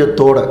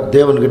இருதயத்தோட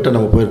தேவன்கிட்ட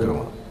நம்ம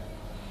போயிருக்கிறோம்?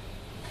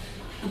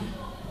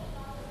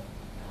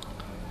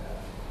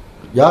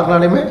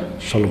 யாருனாலையுமே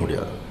சொல்ல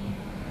முடியாது,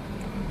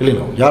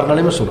 இல்லைங்களா?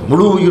 யாருனாலையுமே சொல்ல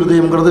முழு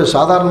இருதயம்ங்கிறது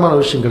சாதாரணமான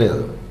விஷயம்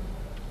கிடையாது.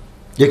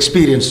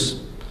 எக்ஸ்பீரியன்ஸ்,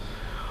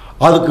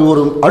 அதுக்கு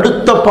ஒரு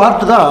அடுத்த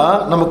பார்ட் தான்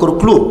நமக்கு ஒரு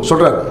க்ளூ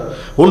சொல்கிறார்.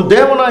 உன்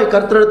தேவனாய்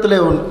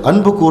கர்த்தரிடத்திலே உன்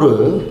அன்பு கூறு,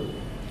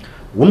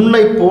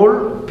 உன்னை போல்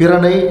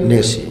பிறனை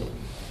நேசி.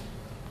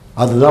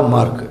 அதுதான்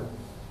மார்க்கு.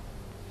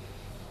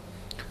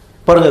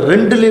 பாருங்கள்,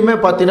 ரெண்டுலேயுமே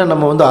பார்த்தீங்கன்னா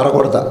நம்ம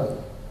அறகுறை தான்,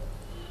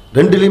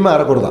 ரெண்டுலேயுமே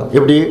அறகுறை தான்.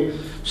 எப்படி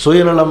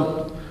சுயநலம்,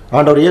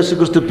 ஆண்டவர் இயேசு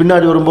கிறிஸ்து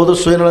பின்னாடி வரும்போது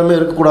சுயநலமே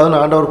இருக்கக்கூடாதுன்னு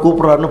ஆண்டவர்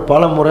கூப்பிட்றாருன்னு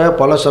பல முறை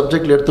பல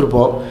சப்ஜெக்டில்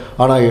எடுத்துருப்போம்.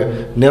 ஆனால்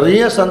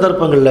நிறைய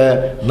சந்தர்ப்பங்களில்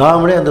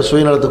நாமளே அந்த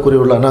சுயநலத்தை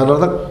குறிவிடலாம். நான்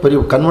அதனால தான் பெரிய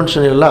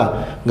கன்வென்ஷன் எல்லாம்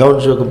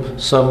கவனிச்சுக்கும்.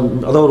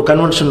 அதாவது ஒரு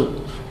கன்வென்ஷன்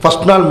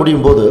ஃபஸ்ட் நாள்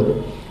முடியும் போது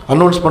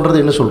அனௌன்ஸ்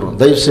பண்ணுறது என்ன சொல்கிறோம்?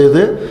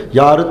 தயவுசெய்து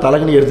யாரும்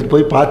தலைகணி எடுத்துகிட்டு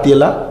போய்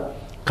பாத்தியெல்லாம்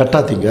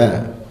கட்டாதீங்க.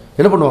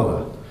 என்ன பண்ணுவாங்க?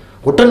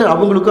 உடனே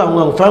அவங்களுக்கு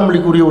அவங்க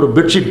ஃபேமிலிக்குரிய ஒரு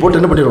பெட்ஷீட் போட்டு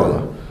என்ன பண்ணிடுவாங்க,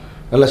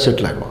 நல்லா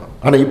செட்டில் ஆகிடுவாங்க.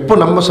 ஆனால் இப்போ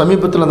நம்ம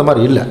சமீபத்தில் அந்த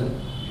மாதிரி இல்லை.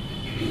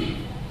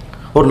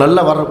 ஒரு நல்ல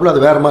வர்றதுக்குள்ளே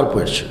அது வேறு மாதிரி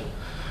போயிடுச்சு.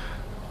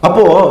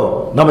 அப்போது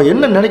நம்ம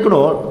என்ன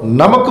நினைக்கணும்,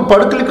 நமக்கு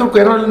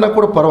படுக்கலுக்கு இடம் இல்லைன்னா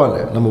கூட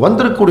பரவாயில்ல, நம்ம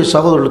வந்திருக்கக்கூடிய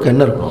சகோதரர்களுக்கு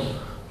என்ன இருக்கணும்,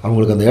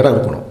 அவங்களுக்கு அந்த இடம்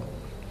இருக்கணும்.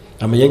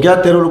 நம்ம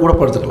எங்கேயாவது தெருவில் கூட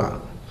படுத்துக்கலாம்.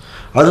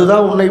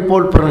 அதுதான் உன்னை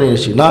போல் பிறனை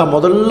நேசி. நான்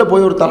முதல்ல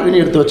போய் ஒரு தரகணி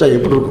எடுத்து வச்சா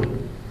எப்படி இருக்கும்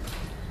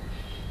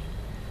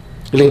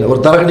இல்லைங்களா?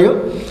 ஒரு தரகணியும்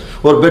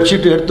ஒரு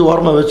பெட்ஷீட்டு எடுத்து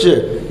ஓரமாக வச்சு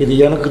இது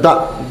எனக்கு தான்,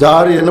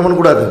 யாரும் என்ன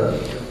பண்ணக்கூடாது,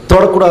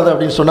 தொடக்கூடாது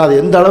அப்படின்னு சொன்னால்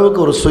அது எந்த அளவுக்கு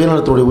ஒரு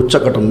சுயநலத்தினுடைய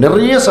உச்சக்கட்டம்.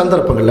 நிறைய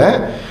சந்தர்ப்பங்களில்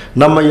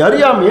நம்ம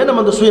அறியாமையே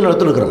நம்ம அந்த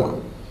சுயநலத்தில் இருக்கிறோமா,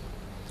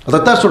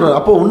 அதைத்தான் சொல்கிறார்.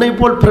 அப்போ உன்னை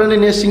போல் பிறனை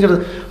நேசிங்கிறது,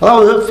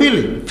 அதாவது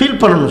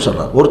ஃபீல் பண்ணணும்னு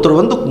சொல்கிறார். ஒருத்தர்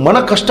வந்து மன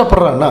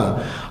கஷ்டப்படுறாங்கன்னா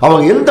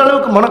அவங்க எந்த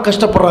அளவுக்கு மன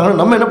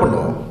கஷ்டப்படுறாங்கன்னு நம்ம என்ன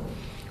பண்ணுவோம்,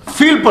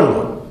 ஃபீல்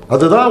பண்ணுவோம்.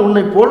 அதுதான்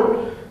உன்னை போல்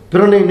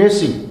பிறனை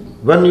நேசி.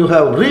 when you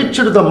have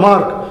reached the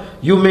mark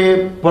you may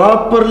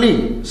properly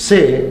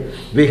say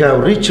we have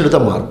reached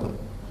the mark.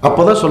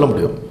 அப்போ தான் சொல்ல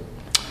முடியும்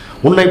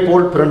உன்னை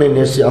போல் பிறனை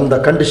நேசி அந்த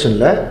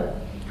கண்டிஷனில்.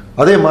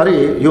 அதே மாதிரி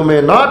you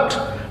may not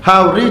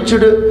have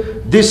reached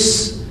this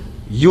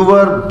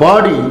your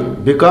body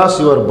because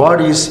your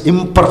body is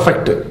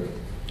imperfect.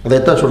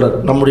 அதைத்தான் சொல்கிறார்.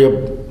 நம்முடைய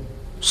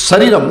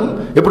சரீரம்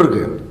எப்படி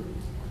இருக்கு,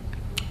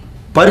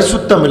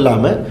 பரிசுத்தம்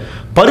இல்லாமல்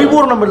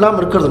பரிபூர்ணம்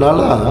இல்லாமல்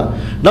இருக்கிறதுனால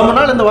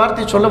நம்மளால் இந்த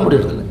வார்த்தையை சொல்ல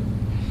முடியறதில்லை.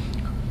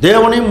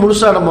 தேவனையும்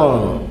முழுசாக நம்ம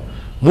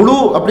முழு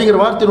அப்படிங்கிற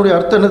வார்த்தையினுடைய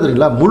அர்த்தம் என்ன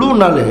தெரியுங்களா,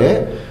 முழுனாலே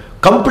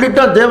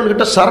கம்ப்ளீட்டாக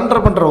தேவன்கிட்ட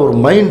சரண்டர் பண்ணுற ஒரு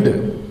மைண்டு,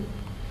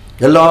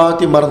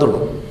 எல்லாத்தையும்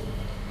மறந்துடணும்,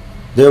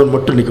 தேவன்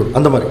மட்டும் நிற்கணும்.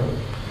 அந்த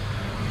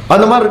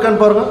மாதிரி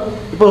இருக்கான்னு பாருங்கள்.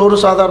 இப்போ ஒரு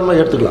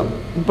சாதாரணமாக எடுத்துக்கலாம்.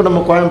 இப்போ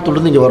நம்ம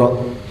கோயம்புத்தூர்லேருந்து இங்கே வரோம்,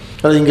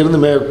 அது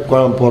இங்கேருந்து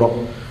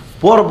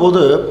போகிற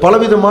போது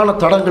பலவிதமான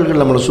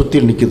தடங்கல்கள் நம்மளை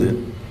சுற்றி நிற்குது.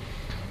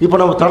 இப்போ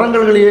நம்ம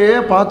தடங்கல்களையே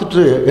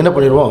பார்த்துட்டு என்ன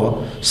பண்ணிடுவோம்,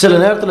 சில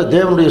நேரத்தில்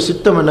தேவனுடைய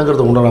சித்தம்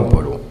என்னங்கிறத உணராமல்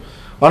போயிடுவோம்.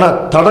 ஆனால்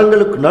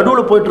தடங்களுக்கு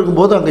நடுவில் போயிட்டு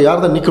இருக்கும்போது அங்கே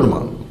யார் தான் நிற்கணுமா,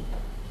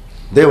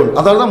 தேவன்.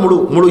 அதால் தான்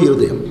முழு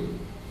இருதயம்.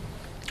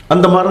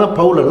 அந்த மாதிரி தான்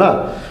பவுலெல்லாம்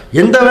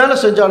எந்த வேலை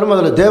செஞ்சாலும்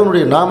அதில்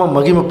தேவனுடைய நாமம்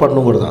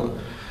மகிமைப்படணுங்கிறது தான்.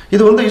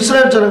 இது வந்து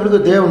இஸ்ரேல் ஜனங்களுக்கு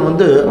தேவன்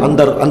வந்து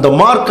அந்த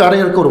மார்க்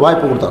அடையிறதுக்கு ஒரு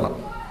வாய்ப்பு கொடுத்தாராம்.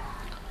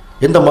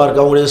 எந்த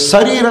மார்க், அவங்களுடைய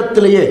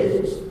சரீரத்திலேயே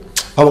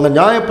அவங்க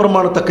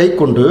நியாயப்பிரமாணத்தை கை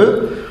கொண்டு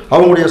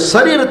அவங்களுடைய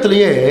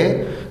சரீரத்திலேயே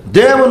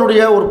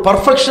தேவனுடைய ஒரு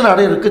பர்ஃபெக்ஷன்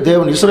அடையிறதுக்கு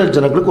தேவன் இஸ்ரேல்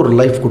ஜனங்களுக்கு ஒரு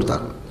லைஃப்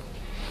கொடுத்தாங்க.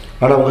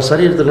 ஆனால் அவங்க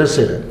சரீரத்தில்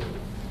செய்யல,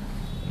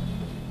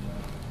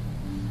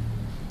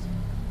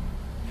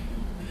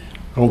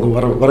 அவங்க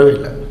வரவே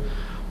இல்லை.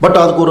 பட்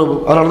அதுக்கு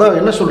அதனால தான்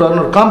என்ன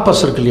சொல்கிறாருன்னு, ஒரு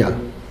காம்பஸ் இருக்கு இல்லையா,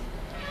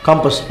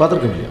 காம்பஸ்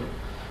பார்த்துருக்கேன் இல்லையா,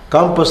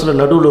 காம்பஸில்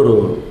நடுவில் ஒரு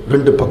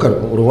 2 பக்கம்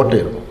இருக்கும், ஒரு ஓட்டை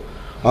இருக்கும்.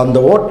 அந்த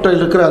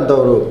ஓட்டையில் இருக்கிற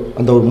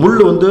அந்த ஒரு முள்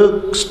வந்து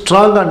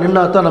ஸ்ட்ராங்காக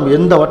நின்னா தான் நம்ம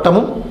எந்த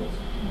வட்டமும்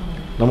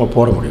நம்ம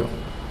போட முடியும்.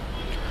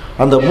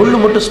 அந்த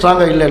முள் மட்டும்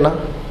ஸ்ட்ராங்காக இல்லைன்னா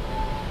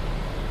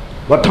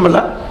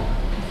வட்டமெல்லாம்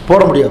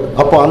போட முடியாது.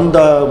 அப்போ அந்த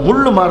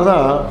முள் மாதிரி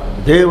தான்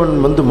தேவன்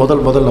வந்து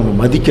முதல் நம்ம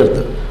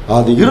மதிக்கிறது.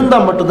 அது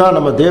இருந்தால் மட்டும்தான்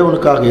நம்ம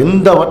தேவனுக்காக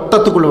எந்த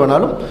வட்டத்துக்குள்ளே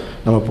வேணாலும்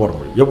நம்ம போட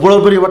முடியும். எவ்வளோ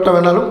பெரிய வட்டம்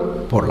வேணாலும்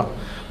போடலாம்.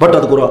 பட்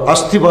அதுக்கு ஒரு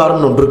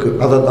அஸ்திபாரம்னு ஒன்று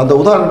இருக்குது. அந்த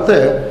உதாரணத்தை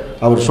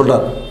அவர்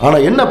சொல்கிறார்.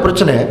 ஆனால் என்ன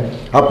பிரச்சனை,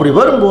 அப்படி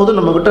வரும்போது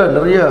நம்மக்கிட்ட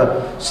நிறைய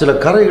சில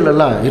கரைகள்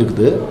எல்லாம்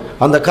இருக்குது.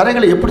 அந்த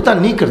கரைகளை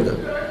எப்படித்தான் நீக்கிறது?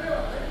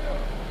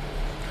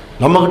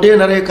 நம்மகிட்டே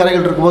நிறைய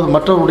கரைகள் இருக்கும்போது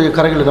மற்றவருடைய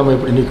கரைகளை நம்ம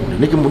எப்படி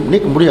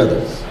நீக்க முடியாது.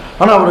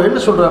 ஆனால் அவர் என்ன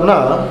சொல்கிறாருன்னா,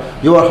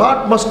 your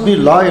heart must be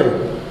loyal.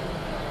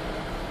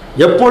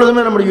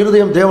 எப்பொழுதுமே நம்முடைய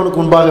இருதயம் தேவனுக்கு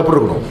முன்பாக எப்படி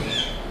இருக்கணும்,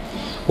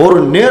 ஒரு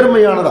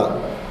நேர்மையானதா,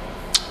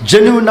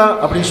 ஜெனுவினா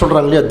அப்படின்னு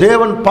சொல்கிறாங்க இல்லையா.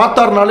 தேவன்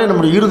பார்த்தார்னாலே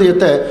நம்முடைய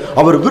இருதயத்தை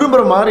அவர்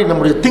விரும்புகிற மாதிரி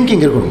நம்முடைய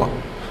திங்கிங் இருக்கணுமா,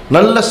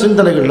 நல்ல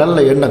சிந்தனைகள், நல்ல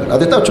எண்ணங்கள்.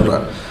 அதை தான்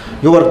சொல்கிறார்.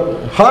 Your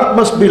heart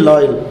must be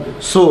loyal.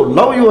 So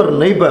love your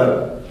neighbour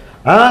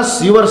as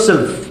your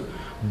self.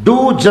 Two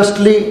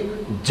justly,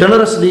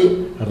 generously,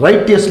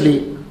 ரைட்டியஸ்லி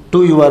to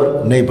your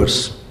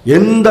neighbours.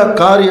 எந்த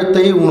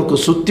காரியத்தை உனக்கு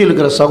சுற்றி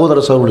இருக்கிற சகோதர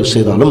சகோதரி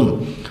செய்தாலும்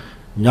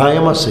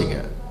நியாயமாக செய்யுங்க,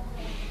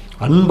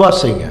 அன்பாக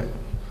செய்யுங்க,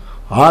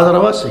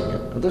 ஆதரவாக செய்யுங்க.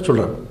 அதான்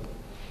சொல்கிறார்.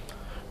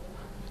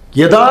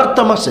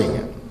 யதார்த்தமாக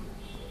செய்யுங்க.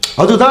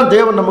 அதுதான்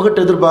தேவன் நம்மகிட்ட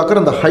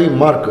எதிர்பார்க்குற அந்த ஹை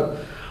மார்க்.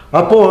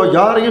 அப்போது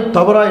யாரையும்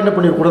தவறாக என்ன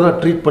பண்ணிடக்கூடாது,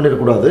 ட்ரீட்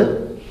பண்ணிடக்கூடாது.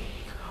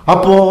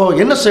 அப்போது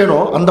என்ன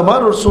செய்யணும், அந்த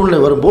மாதிரி ஒரு சூழ்நிலை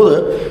வரும்போது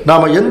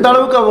நாம் எந்த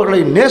அளவுக்கு அவர்களை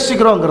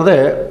நேசிக்கிறோங்கிறத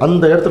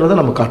அந்த இடத்துல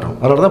தான் நம்ம காட்டணும்.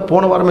 அதனால தான்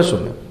போன வாரமே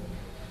சொன்னேன்,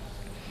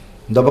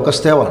 இந்த பக்கம்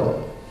ஸ்தேவான்,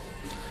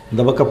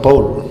 இந்த பக்கம்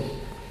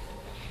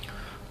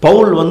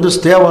பவுல் வந்து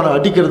ஸ்தேவானை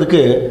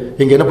அடிக்கிறதுக்கு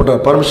இங்கே என்ன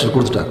பண்ணுறார், பர்மிஷன்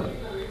கொடுத்துட்டார்.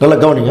 நல்லா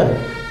கவனிங்க,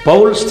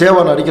 பவுல்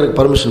ஸ்தேவானை அடிக்கிறதுக்கு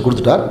பர்மிஷன்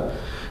கொடுத்துட்டார்.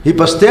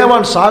 இப்போ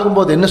ஸ்தேவான்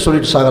சாகும்போது என்ன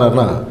சொல்லிட்டு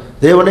சாகிறார்னா,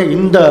 தேவனே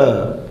இந்த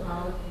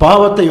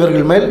பாவத்தை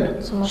இவர்கள் மேல்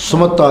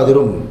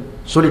சுமத்தாதிரும்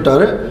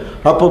சொல்லிட்டாரு.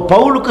 அப்போ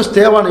பவுலுக்கு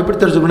ஸ்தேவான் எப்படி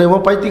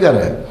தெரிஞ்சுக்கணும், பைத்தியக்கார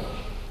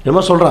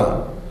என்னமோ சொல்கிறான்,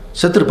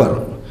 செத்துருப்பார்.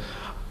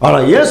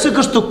 ஆனால் இயேசு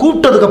கிறிஸ்து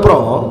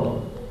கூப்பிட்டதுக்கப்புறம்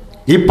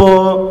இப்போ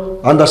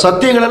அந்த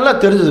சத்தியங்கள்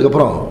எல்லாம்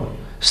தெரிஞ்சதுக்கப்புறம்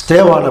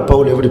ஸ்தேவானை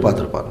பவுல் எப்படி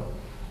பார்த்துருப்பார்?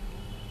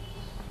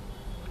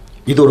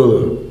 இது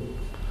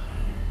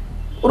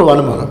ஒரு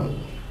அனுமானம்.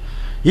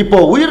 இப்போ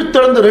உயிர்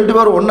திறந்து 2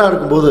 பேரும் ஒன்றா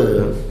இருக்கும்போது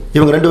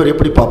இவங்க 2 பேரும்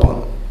எப்படி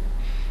பார்ப்பாங்க?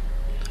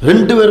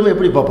 2 பேருமே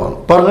எப்படி பார்ப்பாங்க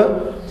பாருங்க.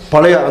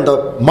 பழைய அந்த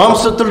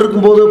மாம்சத்தில்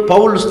இருக்கும்போது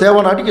பவுல்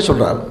ஸ்தேவான் அடிக்க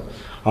சொல்கிறார்.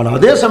 ஆனால்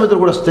அதே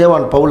சமயத்தில் கூட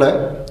ஸ்தேவான் பவுலை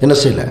என்ன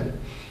செய்யலை,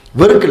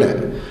 வெறுக்கலை.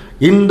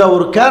 இந்த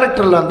ஒரு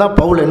கேரக்டர்லாம் தான்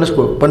பவுல் என்ன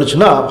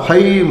பண்ணுச்சுன்னா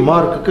ஹை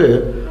மார்க்குக்கு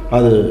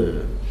அது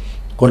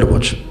கொண்டு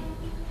போச்சு.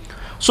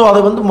 ஸோ அதை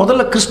வந்து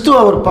முதல்ல கிறிஸ்துவ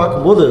அவர்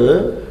பார்க்கும்போது,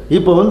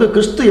 இப்போ வந்து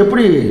கிறிஸ்து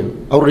எப்படி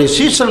அவருடைய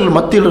சீஷர்கள்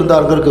மத்தியில்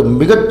இருந்தாருங்கிறதுக்கு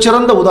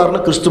மிகச்சிறந்த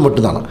உதாரணம் கிறிஸ்து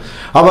மட்டும்தானா.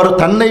 அவர்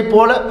தன்னை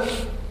போல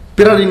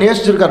பிறரை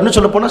நேசிச்சிருக்காருன்னு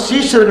சொல்ல போனால்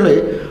சீஷர்களை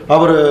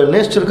அவர்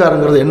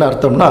நேசிச்சிருக்காருங்கிறது என்ன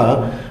அர்த்தம்னா,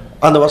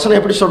 அந்த வசனம்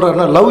எப்படி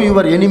சொல்கிறாருன்னா லவ்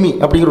யுவர் எனிமி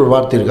அப்படிங்கிற ஒரு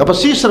வார்த்தை இருக்குது. அப்போ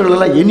சீஷர்கள்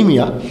எல்லாம்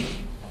எனிமியா?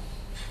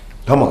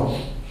 ஆமாம்.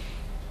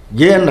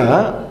 ஏன்னா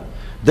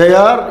they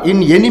are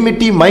in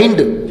enmity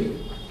mind.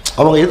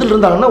 அவங்க எதில்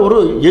இருந்தாங்கன்னா ஒரு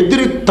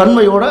எதிரி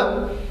தன்மையோடு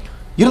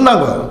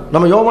இருந்தாங்க.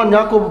 நம்ம யோவான்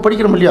யாக்கோபு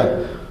படிக்கிறோம் இல்லையா,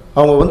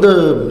 அவங்க வந்து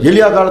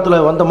எலியா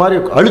காலத்தில் வந்த மாதிரி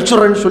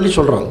அழிச்சுறன்னு சொல்லி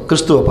சொல்கிறாங்க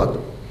கிறிஸ்துவை பார்த்து.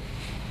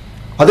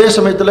 அதே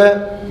சமயத்தில்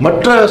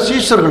மற்ற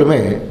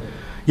சீஷர்களுமே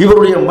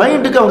இவருடைய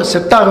மைண்டுக்கு அவங்க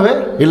செட் ஆகவே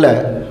இல்லை.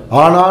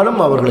 ஆனாலும்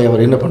அவர்களை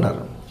அவர் என்ன பண்ணார்,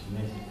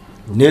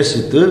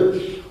 நேசித்து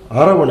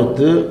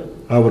அரவணைத்து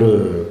அவர்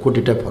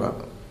கூட்டிகிட்டே போகிறார்.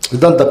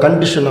 இதுதான் the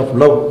condition of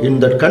love. In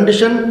that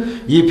condition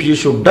if you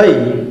should tie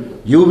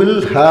you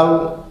will have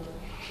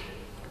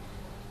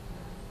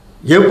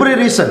every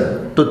reason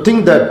to think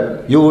that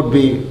you would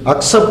be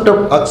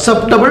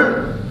acceptable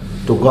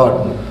to God.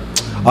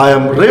 I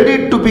am ready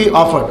to be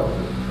offered.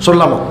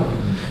 சொல்லலாமா?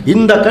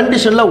 இந்த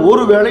கண்டிஷன்ல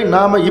ஒருவேளை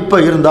நாம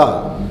இப்ப இருந்தா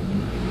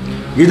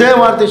இதே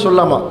வார்த்தை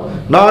சொல்லலாமா?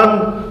 நான்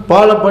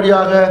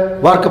பாலப்படியாக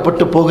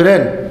வார்க்கப்பட்டு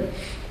போகிறேன்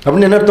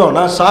அப்படின்னு என்ன அர்த்தம்?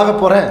 நான் சாக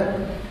போறேன்.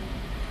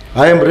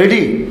 I am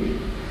ready.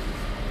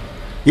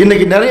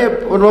 இன்னைக்கு நிறைய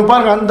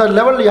பாருங்க, அந்த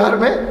லெவலில்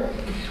யாருமே,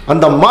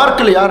 அந்த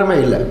மார்க்கில் யாருமே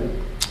இல்லை.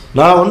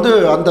 நான் வந்து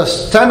அந்த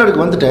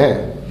ஸ்டாண்டர்டுக்கு வந்துட்டேன்,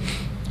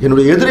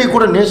 என்னுடைய எதிரை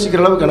கூட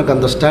நேசிக்கிற அளவுக்கு எனக்கு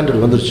அந்த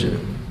ஸ்டாண்டர்டு வந்துருச்சு.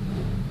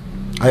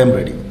 I am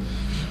ready.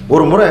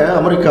 ஒரு முறை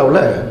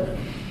அமெரிக்காவில்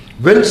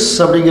வெல்ஸ்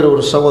அப்படிங்கிற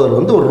ஒரு சகோதரர்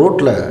வந்து ஒரு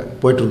ரோட்டில்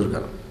போயிட்டு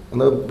இருந்திருக்காரு.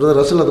 அந்த பிரதர்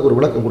ரசல் அதுக்கு ஒரு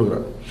விளக்கம்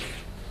கொடுக்குறாரு.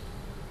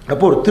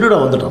 அப்போ ஒரு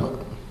திருடன் வந்துட்டான்.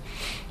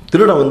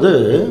 திருடன் வந்து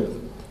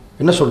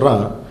என்ன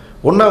சொல்கிறான்,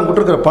 ஒன்றா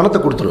அவங்ககிட்ட இருக்கிற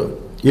பணத்தை கொடுத்துரு,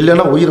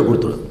 இல்லைன்னா உயிரை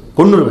கொடுத்துரு,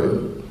 கொன்னுருவேன்.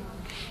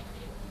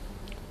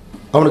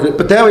 அவனுக்கு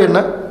இப்போ தேவை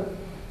என்ன?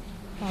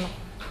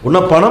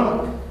 ஒன்றா பணம்,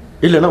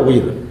 இல்லைன்னா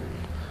உயிர்.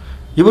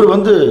 இவர்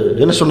வந்து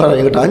என்ன சொன்னார்,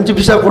 என்கிட்ட 5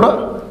 பைசா கூட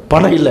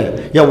பணம் இல்லை,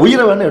 என்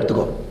உயிரை வேணா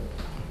எடுத்துக்கோ,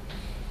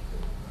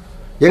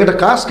 என்கிட்ட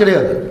காசு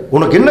கிடையாது,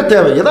 உனக்கு என்ன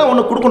தேவை, எதாவது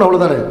உனக்கு கொடுக்கணும்,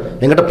 அவ்வளோதானே,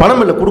 என்கிட்ட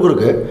பணம் இல்லை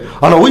கொடுக்குறக்கு,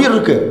 ஆனால் உயிர்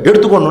இருக்கு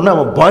எடுத்துக்கணுன்னு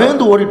அவன்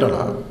பயந்து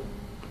ஓடிட்டானா.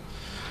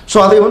 ஸோ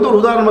அதை வந்து ஒரு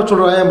உதாரணமாக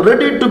சொல்கிறான், I am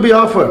ready to be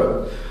offered.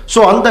 So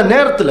அந்த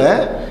நேரத்தில்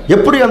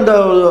எப்படி அந்த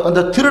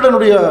அந்த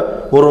திருடனுடைய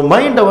ஒரு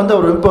மைண்டை வந்து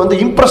அவர் இப்போ வந்து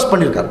இம்ப்ரெஸ்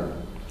பண்ணியிருக்காரு.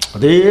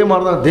 அதே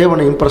மாதிரி தான்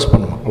தேவனை இம்ப்ரெஸ்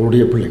பண்ணுவான்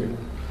அவருடைய பிள்ளைகள்.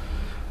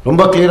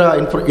 ரொம்ப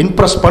கிளியராக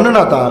இம்ப்ரெஸ்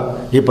பண்ணினா தான்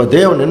இப்போ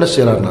தேவன் என்ன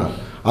செய்கிறாருன்னா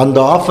அந்த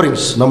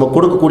ஆஃபரிங்ஸ் நம்ம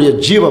கொடுக்கக்கூடிய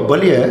ஜீவ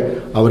பலியை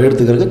அவர்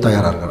எடுத்துக்கிறதுக்கு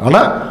தயாராக இருக்கார்.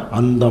 ஆனால்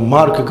அந்த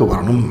மார்க்குக்கு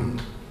வரணும்.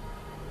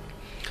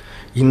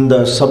 இந்த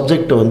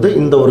சப்ஜெக்டை வந்து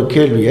இந்த ஒரு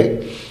கேள்வியை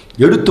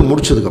எடுத்து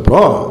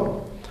முடிச்சதுக்கப்புறம்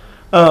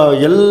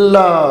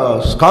எல்லா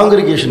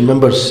காங்கிரிகேஷன்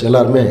மெம்பர்ஸ்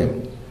எல்லாருமே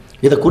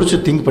இதை குறித்து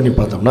திங்க் பண்ணி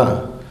பார்த்தோம்னா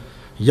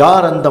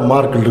யார் அந்த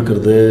மார்க்கில்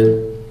இருக்கிறது.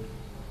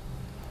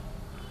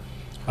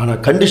 ஆனால்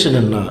கண்டிஷன்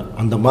என்ன,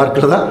 அந்த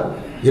மார்க்கில் தான்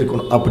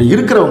இருக்கணும். அப்படி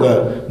இருக்கிறவங்க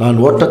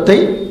நான் ஓட்டத்தை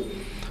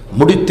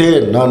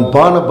முடித்தேன், நான்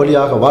பான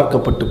பலியாக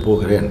வார்க்கப்பட்டு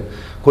போகிறேன்.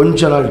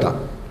 கொஞ்ச நாள் தான்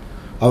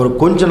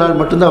அவருக்கு, கொஞ்ச நாள்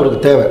மட்டும்தான்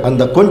அவருக்கு தேவை.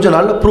 அந்த கொஞ்ச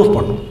நாளில் ப்ரூஃப்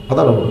பண்ணணும்,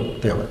 அதான்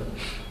அவருக்கு தேவை.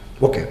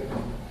 ஓகே,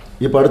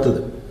 இப்போ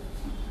அடுத்தது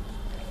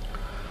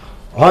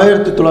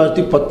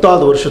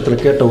 1910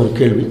 வருஷத்தில் கேட்ட ஒரு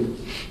கேள்வி,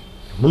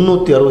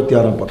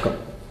 366 பக்கம்.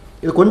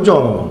 இது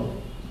கொஞ்சம்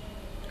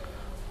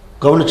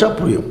கவனிச்சா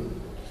புரியும்.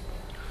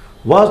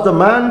 Was the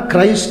man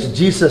Christ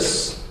Jesus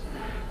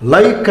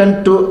like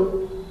unto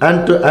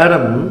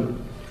Adam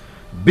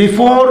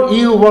before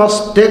Eve was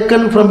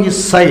taken from his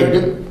side,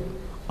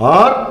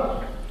 or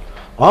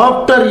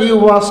after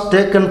Eve was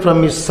taken from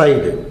his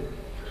side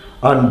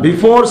and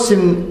before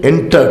sin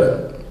entered?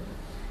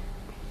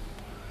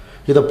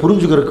 இதை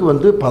புரிஞ்சுக்கிறதுக்கு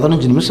வந்து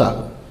 15 நிமிஷம்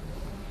ஆகும்.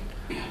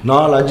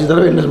 4-5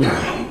 தடவை என்ன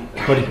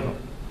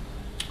படிக்கணும்.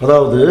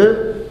 அதாவது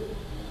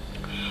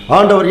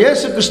ஆண்டவர்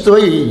இயேசு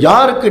கிறிஸ்துவை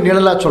யாருக்கு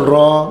நிழலா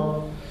சொல்றோம்?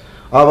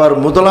 அவர்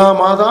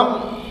முதலாம் ஆதாம்,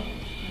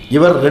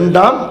 இவர்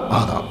 2ஆம்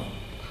ஆதாம்.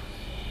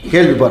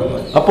 கேள்வி பாருங்க.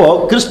 அப்போ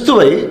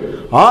கிறிஸ்துவை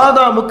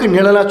ஆதாமுக்கு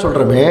நிழலா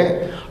சொல்றமே,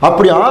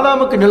 அப்படி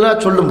ஆதாமுக்கு நிழலா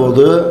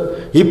சொல்லும்போது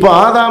இப்போ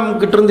ஆதாம்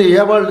கிட்ட இருந்து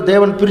ஏவாள்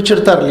தேவன்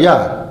பிரிச்செடுத்தார் இல்லையா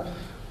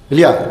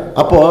இல்லையா?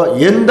 அப்போ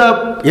எந்த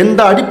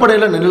எந்த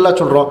அடிப்படையில் நிழலா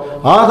சொல்றோம்?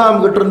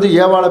 ஆதாம் கிட்ட இருந்து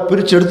ஏவாளை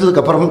பிரிச்சு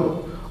எடுத்ததுக்கு அப்புறம்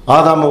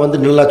ஆதாமை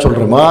வந்து நிழலா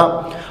சொல்றோமா,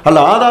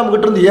 அல்ல ஆதாம்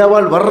கிட்ட இருந்து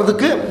ஏவாள்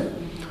வர்றதுக்கு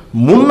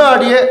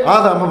முன்னாடியே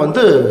ஆதாமை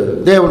வந்து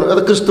தேவன்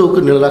அது கிறிஸ்துவுக்கு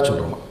நிழலா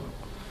சொல்றோமா?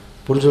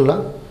 புரிஞ்சுங்களா?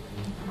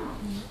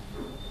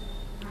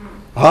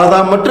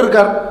 ஆதாம் மட்டும்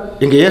இருக்கார்,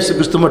 இங்க இயேசு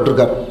கிறிஸ்து மட்டும்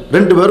இருக்கார்,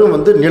 2 பேரும்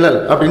வந்து நிழல்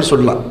அப்படின்னு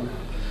சொல்லலாம்.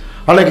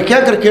 அன்னைக்கு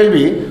கேட்குற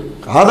கேள்வி,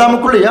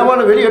 ஆதாமுக்குள்ள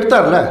ஏவாளை வெளியே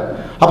எடுத்தார்ல,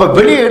 அப்ப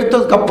வெளியே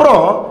எடுத்ததுக்கு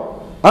அப்புறம்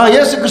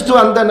இயேசு கிறிஸ்துவ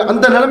அந்த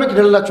அந்த நிலைமைக்கு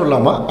நிழலாக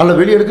சொல்லலாமா, அல்ல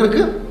வெளியே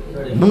எடுக்கிறதுக்கு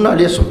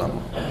முன்னாடியே சொல்லலாமா?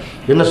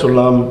 என்ன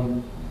சொல்லலாம்?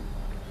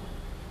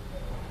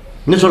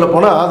 இன்னும் சொல்ல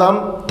போனால் ஆதாம்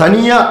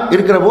தனியாக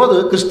இருக்கிற போது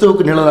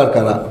கிறிஸ்துவுக்கு நிழலாக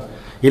இருக்காரா,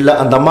 இல்லை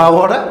அந்த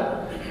அம்மாவோட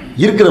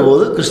இருக்கிற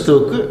போது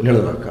கிறிஸ்துவுக்கு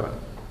நிழலாக இருக்காரா?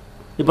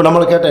 இப்போ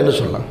நம்மளை கேட்டால் என்ன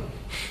சொல்லலாம்?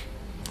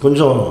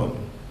 கொஞ்சம்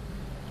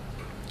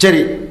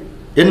சரி,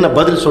 என்ன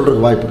பதில்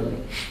சொல்றதுக்கு வாய்ப்பு இருக்கு?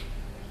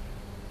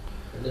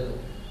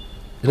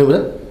 ரெண்டுமே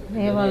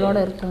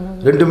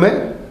ரெண்டுமே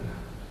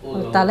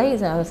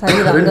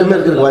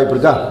இருக்கிறதுக்கு வாய்ப்பு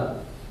இருக்கா?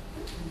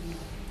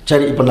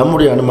 சரி, இப்போ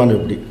நம்முடைய அனுமானம்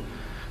எப்படி?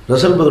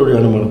 ரசல் பிரதருடைய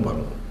அனுமானம்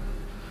பாருங்க,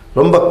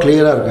 ரொம்ப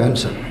கிளியராக இருக்கு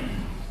answer.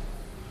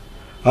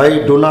 I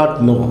to not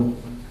know,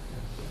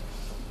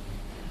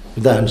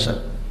 இதுதான் ஆன்சர்.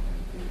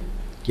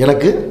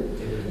 எனக்கு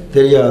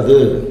தெரியாது.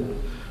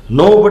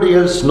 Nobody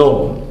else no.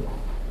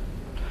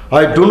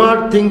 I to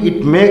not think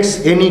it makes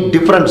any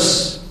difference.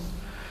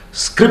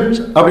 Script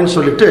அப்படின்னு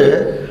சொல்லிட்டு,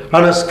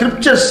 ஆனால்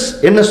ஸ்கிரிப்சர்ஸ்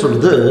என்ன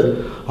சொல்லுது?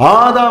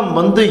 ஆதாம்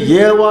வந்து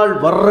ஏவாள்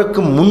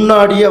வர்றதுக்கு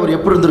முன்னாடியே அவர்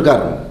எப்படி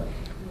இருந்திருக்கார்?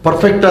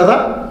 பர்ஃபெக்டாக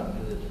தான்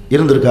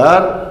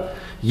இருந்திருக்கார்.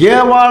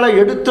 ஏவாளை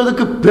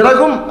எடுத்ததுக்கு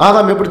பிறகும்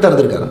ஆதாம் எப்படி தான்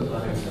இருந்திருக்கார்?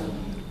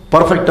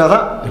 பர்ஃபெக்டாக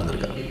தான்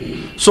இருந்திருக்கார்.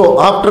 ஸோ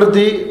ஆஃப்டர்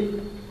தி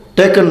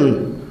டேக்கன்,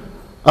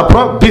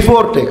 அப்புறம்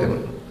பிஃபோர் டேக்கன்.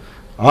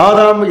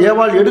 ஆதாம்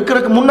ஏவாள்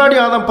எடுக்கிறதுக்கு முன்னாடி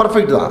ஆதாம்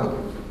பர்ஃபெக்ட் தான்,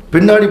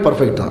 பின்னாடி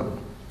பர்ஃபெக்ட் தான்.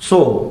 ஸோ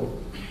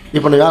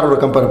இப்போ நான் யாரோட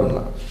கம்பேர்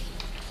பண்ணலாம்?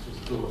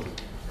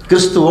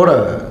 கிறிஸ்துவோட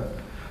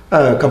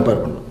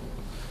கம்பேர் பண்ணலாம்.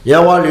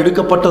 ஏவாள்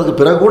எடுக்கப்பட்டதுக்கு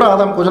பிறகு கூட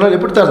ஆதாம் கொஞ்ச நாள்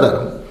எப்படித்தான் இருந்தார்?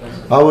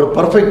 அவர்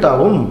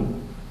பர்ஃபெக்டாகவும்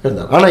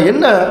இருந்தார். ஆனால்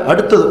என்ன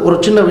அடுத்தது ஒரு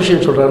சின்ன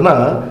விஷயம் சொல்கிறாருன்னா,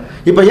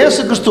 இப்போ இயேசு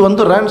கிறிஸ்து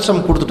வந்து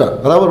ரேன்சம் கொடுத்துட்டார்,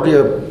 அதாவது அவருடைய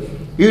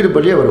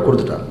ஈடுபடியை அவர்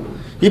கொடுத்துட்டார்.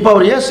 இப்போ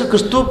அவர் இயேசு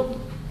கிறிஸ்து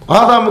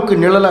ஆதாமுக்கு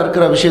நிழலாக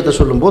இருக்கிற விஷயத்தை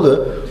சொல்லும்போது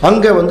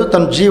அங்கே வந்து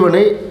தன்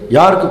ஜீவனை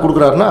யாருக்கு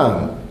கொடுக்குறாருன்னா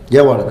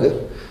ஏவாளுக்கு.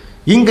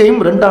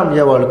 இங்கேயும் 2ஆம்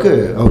ஏவாளுக்கு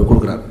அவர்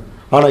கொடுக்குறார்.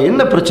 ஆனால்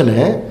என்ன பிரச்சனை?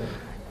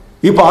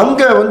 இப்போ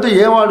அங்கே வந்து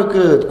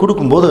ஏவாளுக்கு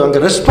கொடுக்கும்போது அங்கே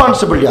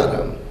ரெஸ்பான்சிபிள் யார்?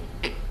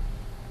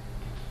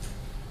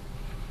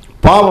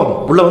 பாவம்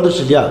உள்ள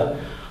வந்துருச்சு இல்லையா?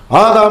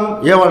 ஆதாம்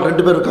ஏவாள்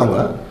 2 பேர் இருக்காங்க.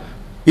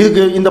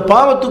 இதுக்கு இந்த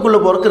பாவத்துக்குள்ள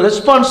போறதுக்கு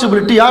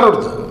ரெஸ்பான்சிபிலிட்டி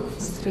யாரோடது?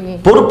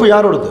 பொறுப்பு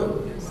யாரோடது?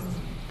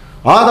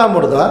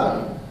 ஆதாமோடதா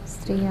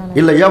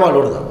இல்லை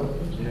ஏவாளோடதா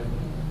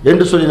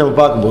என்று சொல்லி நம்ம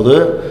பார்க்கும்போது,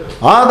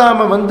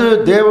 ஆதாமை வந்து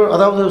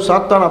அதாவது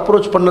சாத்தான்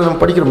அப்ரோச் பண்ண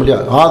நம்ம படிக்கிறோம் இல்லையா?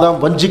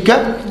 ஆதாம்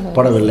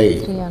வஞ்சிக்கப்படவில்லை,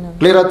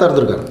 கிளியராக தான்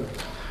இருந்திருக்காரு.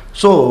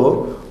 ஸோ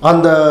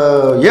அந்த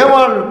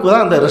ஏவாளுக்கு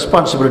தான் அந்த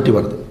ரெஸ்பான்சிபிலிட்டி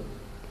வருது.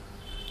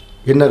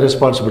 என்ன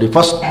ரெஸ்பான்சிபிலிட்டி?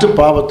 ஃபஸ்ட்டு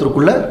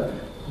பாவத்திற்குள்ளே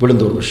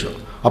விழுந்த ஒரு விஷயம்.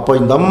 அப்போ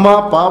இந்த அம்மா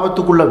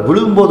பாவத்துக்குள்ளே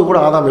விழும்போது கூட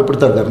ஆதாம் எப்படி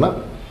தான் இருக்காருன்னா,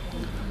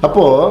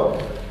 அப்போது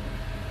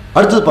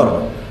அடுத்தது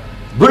பாருங்கள்,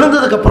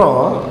 விழுந்ததுக்கப்புறம்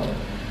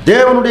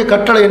தேவனுடைய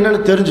கட்டளை என்னன்னு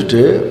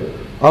தெரிஞ்சுட்டு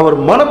அவர்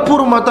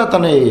மனப்பூர்வமாக தான்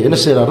தன்னை என்ன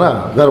செய்கிறாருன்னா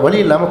வேறு வழி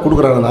இல்லாமல்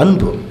கொடுக்குறாரு. அந்த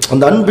அன்பு,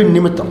 அந்த அன்பின்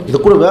நிமித்தம். இது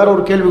கூட வேற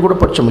ஒரு கேள்வி கூட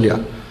படித்தோம் இல்லையா?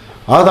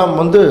 ஆதாம்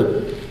வந்து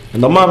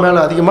இந்த அம்மா மேலே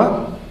அதிகமாக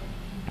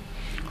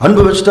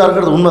அன்பு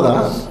வச்சுட்டாருங்கிறது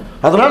உண்மைதான்.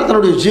 அதனால்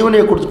தன்னுடைய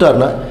ஜீவனையை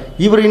கொடுத்துட்டாருன்னா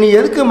இவர் இனி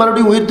எதுக்கு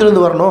மறுபடியும்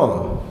உயிர்த்தெழுந்து வரணும்?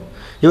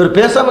 இவர்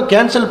பேசாமல்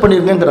கேன்சல்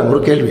பண்ணிருங்கிறாங்க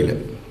ஒரு கேள்வியில்.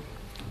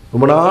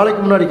 ரொம்ப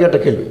நாளைக்கு முன்னாடி கேட்ட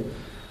கேள்வி.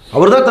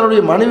 அவர் தான்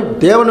தன்னுடைய மனைவி,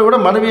 தேவனை விட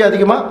மனைவியை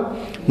அதிகமாக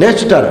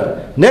நேசிச்சிட்டார்.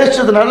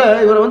 நேசிச்சதுனால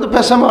இவரை வந்து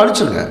பேசாமல்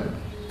அழிச்சிருங்க,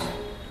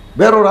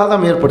 வேற ஒரு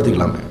ஆதாம்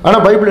ஏற்படுத்திக்கலாமே.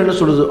 ஆனால் பைபிள் என்ன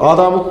சொல்லுது?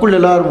 ஆதாமுக்குள்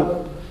எல்லாரும்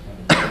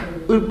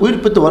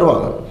உயிர்ப்பித்து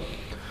வருவாங்க.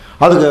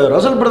 அதுக்கு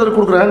ரசல் பிரதர்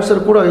கொடுக்குற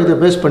ஆன்சர் கூட இதை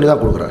பேஸ் பண்ணி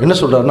தான் கொடுக்குறார். என்ன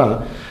சொல்கிறாருன்னா,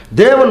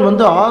 தேவன்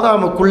வந்து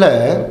ஆதாமுக்குள்ள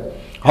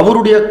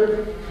அவருடைய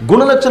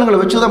குணலட்சணங்களை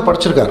வச்சு தான்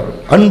படைச்சிருக்காரு,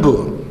 அன்பு.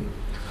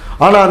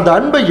 ஆனால் அந்த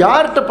அன்பை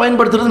யார்கிட்ட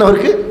பயன்படுத்துறதுன்னு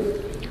அவருக்கு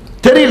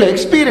தெரியல,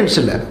 எக்ஸ்பீரியன்ஸ்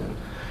இல்லை.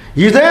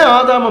 இதே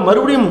ஆதாமை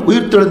மறுபடியும்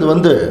உயிர் தெழுந்து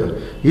வந்து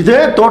இதே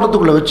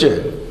தோட்டத்துக்குள்ளே வச்சு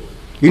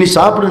இனி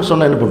சாப்பிடுன்னு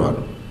சொன்னால் என்ன பண்ணுவார்?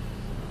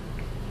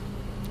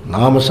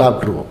 நாம்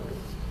சாப்பிட்ருவோம்.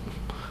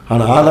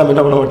 ஆனால் ஆதாம்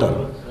என்ன பண்ண மாட்டார்?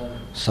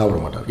 சாப்பிட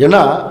மாட்டார்.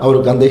 ஏன்னா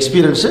அவருக்கு அந்த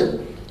எக்ஸ்பீரியன்ஸு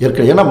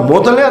இருக்கு. ஏன்னா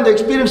முதல்ல அந்த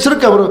எக்ஸ்பீரியன்ஸ்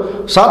இருக்கு. அவர்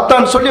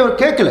சாத்தான்னு சொல்லி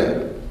அவர் கேட்கல.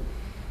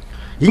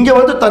 இங்கே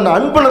வந்து தன்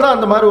அன்பில் தான்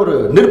அந்த மாதிரி ஒரு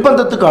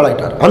நிர்பந்தத்துக்கு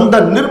ஆளாயிட்டார். அந்த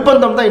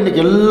நிர்பந்தம் தான் இன்றைக்கி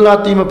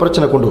எல்லாத்தையுமே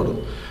பிரச்சனை கொண்டு வரும்.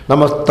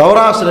 நம்ம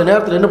தவறாக சில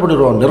நேரத்தில் என்ன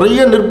பண்ணிடுவோம்? நிறைய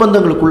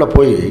நிர்பந்தங்களுக்குள்ளே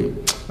போய்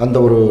அந்த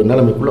ஒரு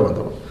நிலைமைக்குள்ளே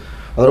வந்துடும்.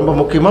 அது ரொம்ப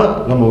முக்கியமாக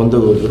நம்ம வந்து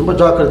ரொம்ப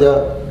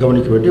ஜாக்கிரதையாக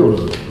கவனிக்க வேண்டிய ஒரு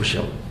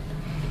விஷயம்.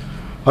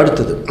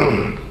 அடுத்தது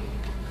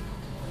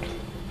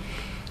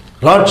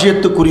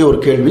ராஜ்யத்துக்குரிய ஒரு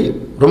கேள்வி,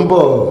 ரொம்ப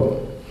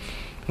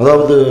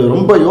அதாவது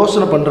ரொம்ப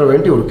யோசனை பண்ணுற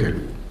வேண்டிய ஒரு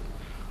கேள்வி.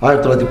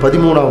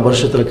 1913ஆம்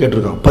வருஷத்தில்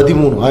கேட்டிருக்காங்க.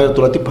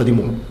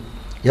 1913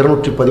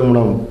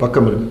 213ஆம்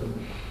பக்கம் இருக்கு.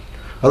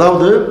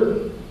 அதாவது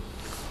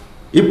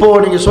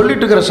இப்போது நீங்கள்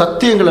சொல்லிட்டு இருக்கிற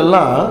சத்தியங்கள்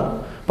எல்லாம்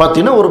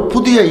பார்த்தீங்கன்னா ஒரு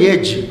புதிய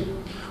ஏஜ்,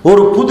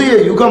 ஒரு புதிய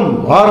யுகம்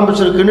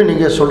ஆரம்பிச்சிருக்குன்னு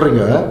நீங்கள்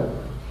சொல்கிறீங்க.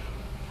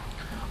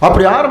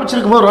 அப்படி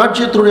ஆரம்பிச்சிருக்கும் போது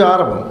ராஜ்யத்தினுடைய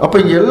ஆரம்பம். அப்போ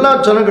இங்கே எல்லா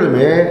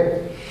ஜனங்களுமே,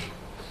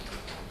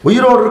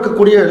 உயிரோடு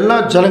இருக்கக்கூடிய எல்லா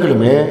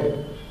ஜனங்களுமே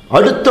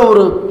அடுத்த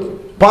ஒரு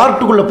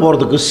பார்ட்டுக்குள்ளே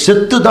போகிறதுக்கு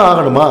செத்து தான்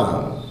ஆகணுமா?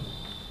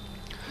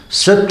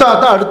 செத்தா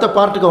தான் அடுத்த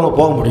பார்ட்டுக்கு அவங்க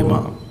போக முடியுமா?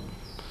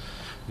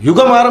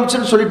 யுகம்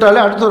ஆரம்பிச்சுன்னு சொல்லிட்டாலே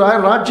அடுத்த ஒரு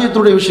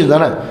ராஜ்யத்தினுடைய விஷயம்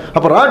தானே.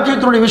 அப்போ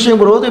ராஜ்யத்தினுடைய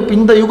விஷயம் வருவது இப்போ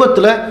இந்த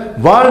யுகத்தில்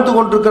வாழ்ந்து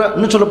கொண்டிருக்கிற,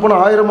 இன்னும்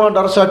சொல்லப்போனால் 1000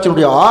 ஆண்டு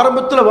அரசாட்சியினுடைய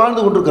ஆரம்பத்தில்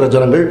வாழ்ந்து கொண்டிருக்கிற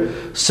ஜனங்கள்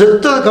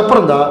செத்ததுக்கு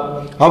அப்புறம் தான்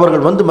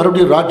அவர்கள் வந்து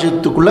மறுபடியும்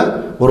ராஜ்யத்துக்குள்ளே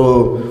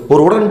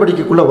ஒரு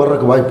உடன்படிக்கைக்குள்ளே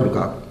வர்றதுக்கு வாய்ப்பு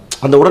இருக்கா.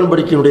 அந்த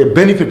உடன்படிக்கையினுடைய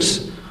பெனிஃபிட்ஸ்,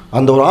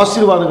 அந்த ஒரு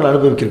ஆசீர்வாதங்களை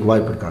அனுபவிக்கிறதுக்கு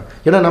வாய்ப்பு இருக்கா.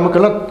 ஏன்னா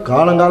நமக்கெல்லாம்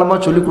காலங்காலமாக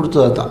சொல்லி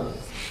கொடுத்தது தான்.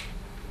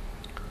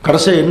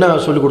 கடைசியாக என்ன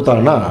சொல்லி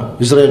கொடுத்தாங்கன்னா,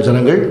 இஸ்ரேல்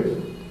ஜனங்கள்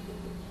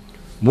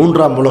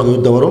 3ஆம் உலக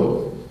யுத்தம் வரும்,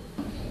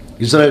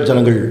 இஸ்ரேல்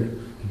ஜனங்கள்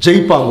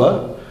ஜெயிப்பாங்க.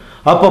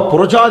 அப்போ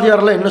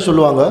புரஜாதியாரெல்லாம் என்ன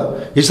சொல்லுவாங்க,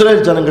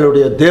 இஸ்ரேல்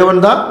ஜனங்களுடைய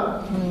தேவன் தான்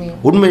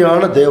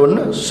உண்மையான தேவன்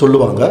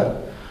சொல்லுவாங்க.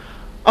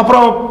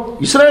 அப்புறம்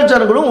இஸ்ரேல்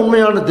ஜனங்களும்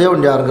உண்மையான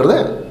தேவன் யாருங்கிறத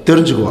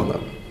தெரிஞ்சுக்குவாங்க.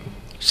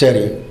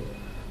 சரி,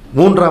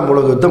 3ஆம்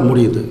உலக யுத்தம்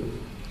முடியுது.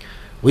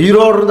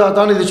 உயிரோடு இருந்தால்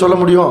தான் இது சொல்ல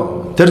முடியும்,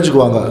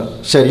 தெரிஞ்சுக்குவாங்க.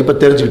 சரி, இப்போ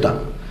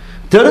தெரிஞ்சுக்கிட்டாங்க.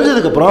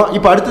 தெரிஞ்சதுக்கப்புறம்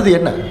இப்போ அடுத்தது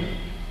என்ன?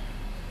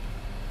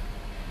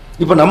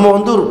 இப்போ நம்ம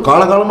வந்து ஒரு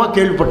காலகாலமாக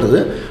கேள்விப்பட்டது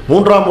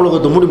 3ஆம்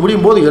உலகத்தை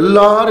முடியும் போது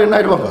எல்லாரும் என்ன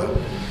ஆயிடுவாங்க,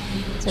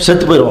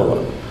 செத்து போயிடுவாங்க.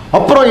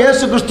 அப்புறம்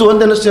இயேசு கிறிஸ்து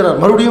வந்து என்ன செய்கிறார்,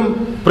 மறுபடியும்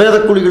பிரேத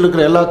குழிகள்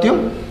இருக்கிற எல்லாத்தையும்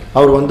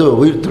அவர் வந்து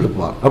உயிர்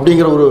தெழுப்பார்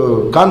அப்படிங்கிற ஒரு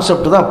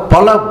கான்செப்ட் தான்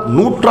பல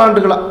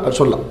நூற்றாண்டுகளாக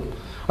சொல்லலாம்.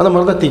 அந்த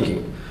மாதிரி தான்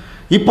திங்கிங்.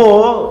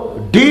 இப்போது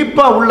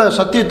டீப்பாக உள்ள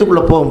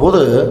சத்தியத்துக்குள்ளே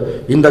போகும்போது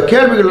இந்த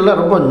கேள்விகள்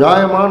எல்லாம் ரொம்ப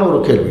நியாயமான ஒரு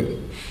கேள்வி.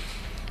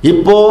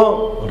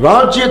 இப்போது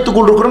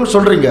ராஜ்யத்துக்குள் இருக்கிறோன்னு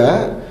சொல்கிறீங்க,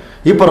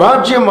 இப்போ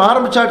ராஜ்யம்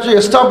ஆரம்பிச்சாச்சு,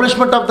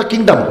 எஸ்டாப்ளிஷ்மெண்ட் ஆஃப் த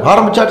கிங்டம்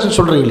ஆரம்பிச்சாச்சுன்னு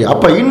சொல்கிறீங்க இல்லையா.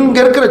 அப்போ இங்கே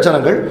இருக்கிற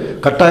ஜனங்கள்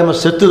கட்டாயமாக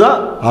செத்து தான்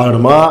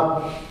ஆகணுமா,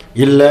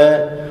 இல்லை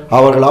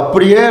அவர்கள்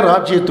அப்படியே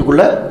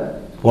ராஜ்யத்துக்குள்ளே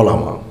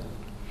போகலாமா?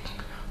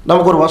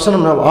 நமக்கு ஒரு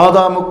வசனம்,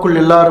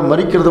 ஆதாமுக்குள் எல்லாரும்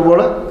மரிக்கிறது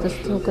போல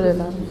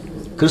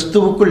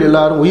கிறிஸ்துவுக்குள்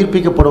எல்லாரும்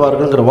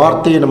உயிர்ப்பிக்கப்படுவார்கள்ங்கிற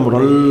வார்த்தையை நம்ம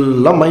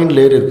நல்லா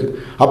மைண்டில் ஏறி இருக்கு.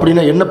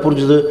 அப்படின்னா என்ன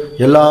புரிஞ்சுது,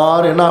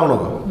 எல்லாரும் என்ன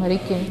ஆகணும்,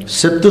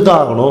 செத்து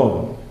தான் ஆகணும்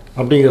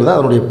அப்படிங்கிறது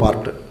அதனுடைய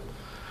பார்ட்டு.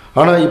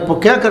 ஆனால் இப்போ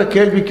கேட்குற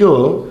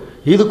கேள்விக்கும்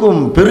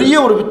இதுக்கும் பெரிய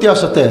ஒரு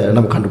வித்தியாசத்தை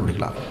நம்ம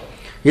கண்டுபிடிக்கலாம்.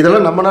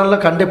 இதெல்லாம் நம்மளால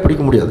கண்டே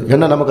பிடிக்க முடியாது,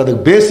 ஏன்னா நமக்கு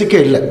அதுக்கு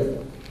பேசிக்கே இல்லை.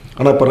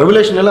 ஆனால் இப்போ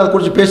ரெவலேஷன் எல்லாம் அதை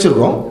குறித்து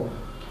பேசியிருக்கோம்.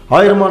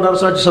 1000 ஆண்டு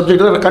அரசாட்சி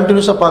சப்ஜெக்டில்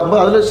கண்டினியூஸாக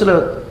பார்க்கும்போது அதில் சில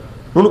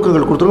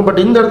நுணுக்கங்கள் கொடுத்துருக்கோம்.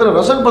 பட் இந்த இடத்துல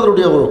ரசல்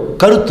பதருடைய ஒரு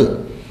கருத்து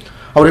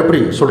அவர் எப்படி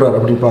சொல்கிறார்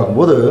அப்படின்னு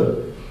பார்க்கும்போது,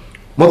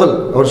 முதல்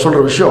அவர்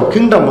சொல்கிற விஷயம்,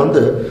 கிங்டம்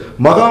வந்து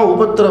மகா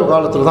உபத்திரவ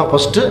காலத்தில் தான்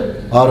ஃபஸ்ட்டு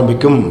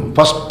ஆரம்பிக்கும்.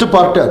 ஃபஸ்ட்டு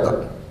பார்ட்டே அதுதான்,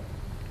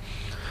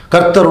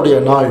 கர்த்தருடைய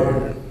நாள்.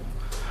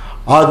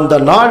 அந்த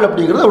நாள்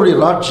அப்படிங்கிறது அவருடைய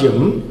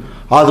ராஜ்யம்.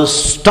 அது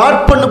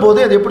ஸ்டார்ட் பண்ணும்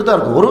போதே அது எப்படி தான்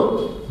இருக்கும், ஒரு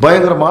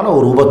பயங்கரமான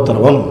ஒரு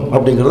உபத்திரவம்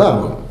அப்படிங்கிறது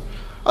ஆகும்.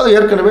 அது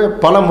ஏற்கனவே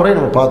பல முறை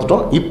நம்ம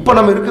பார்த்துட்டோம். இப்போ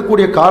நம்ம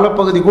இருக்கக்கூடிய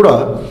காலப்பகுதி கூட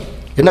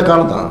என்ன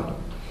காலம் தான்,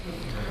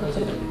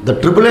 இந்த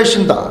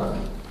ட்ரிபுலேஷன் தான்.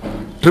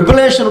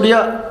 ட்ரிபுலேஷனுடைய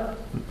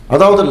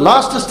அதாவது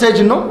லாஸ்ட் ஸ்டேஜ்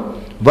இன்னும்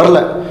வரல.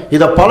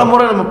 இதை பல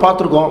முறை நம்ம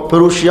பார்த்துருக்கோம்.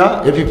 பெருஷியா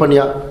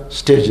எபிபனியா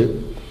ஸ்டேஜ்.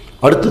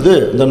 அடுத்தது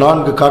இந்த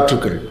 4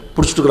 காற்றுக்கள்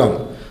பிடிச்சிட்டுக்கிறாங்க,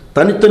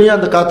 தனித்தனியாக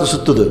அந்த காற்று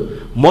சுற்றுது.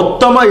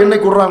 மொத்தமாக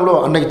என்னைக்கு விடுறாங்களோ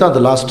அன்னைக்கு தான்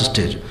அந்த லாஸ்ட்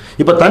ஸ்டேஜ்.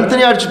 இப்போ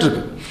தனித்தனியாக அடிச்சுட்டு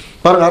இருக்கு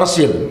பாருங்கள்.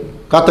 அரசியல்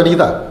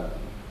காத்தடிக்குதா,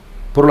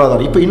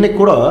 பொருளாதாரம். இப்போ இன்னைக்கு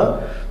கூட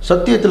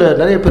சத்தியத்தில்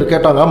நிறைய பேர்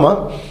கேட்டாங்க, ஆமாம்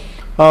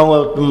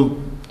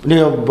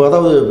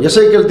அதாவது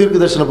எசேக்கியேல் தீர்க்க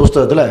தரிசன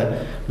புஸ்தகத்தில்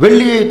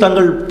வெள்ளியை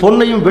தங்கள்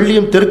பொன்னையும்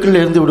வெள்ளியும் தெருக்கில்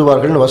இருந்து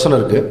விடுவார்கள்னு வசனம்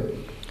இருக்குது.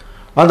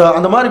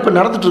 அந்த மாதிரி இப்போ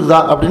நடந்துட்டு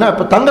இருக்குதா அப்படின்னா,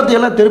 இப்போ தங்கத்தை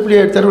எல்லாம்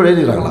தெருவில்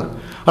எழுதிக்கிறாங்களா?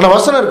 ஆனால்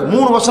வசனம் இருக்குது,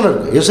 3 வசனம்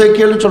இருக்குது.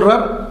 எசேக்கியேல்னு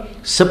சொல்கிறார்,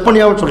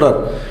 செப்பனியாவும் சொல்கிறார்.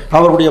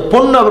 அவருடைய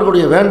பொண்ணு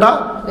அவர்களுடைய வேண்டாம்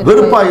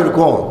வெறுப்பாக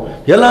இருக்கும்,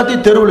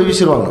 எல்லாத்தையும் தெருவில்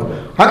வீசிடுவாங்க.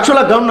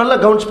 ஆக்சுவலாக நல்லா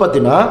கவனிச்சு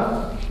பார்த்தீங்கன்னா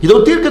இது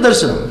ஒரு தீர்க்க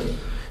தரிசனம்.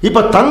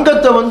 இப்போ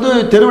தங்கத்தை வந்து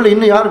தெருவில்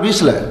இன்னும் யாரும்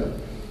வீசலை,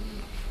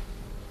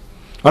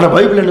 ஆனால்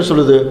பைபிள் என்ன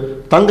சொல்லுது,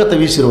 தங்கத்தை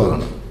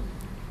வீசிடுவாங்க.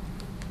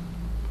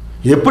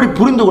 எப்படி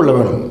புரிந்து கொள்ள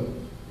வேணும்?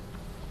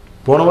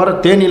 போன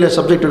வாரம் தேனியில்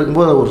சப்ஜெக்ட்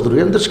எடுக்கும்போது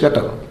ஒருத்தர் எந்திரிச்சு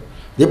கேட்டார்,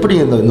 எப்படி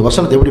இந்த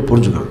வசனத்தை எப்படி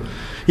புரிஞ்சுக்கணும்?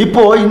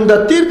 இப்போ இந்த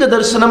தீர்க்க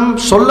தரிசனம்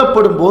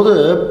சொல்லப்படும் போது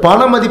பண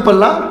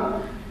மதிப்பெல்லாம்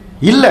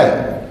இல்லை,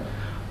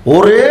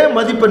 ஒரே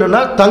மதிப்பு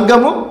என்னன்னா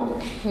தங்கமும்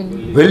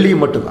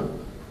வெள்ளியும் மட்டும்தான்.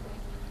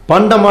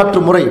 பண்ட மாற்று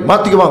முறை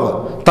மாற்றிக்குவாங்க,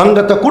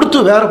 தங்கத்தை கொடுத்து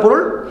வேற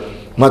பொருள்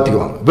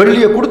மாற்றிக்குவாங்க,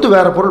 வெள்ளியை கொடுத்து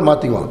வேற பொருள்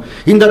மாற்றிக்குவாங்க.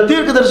 இந்த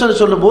தீர்க்க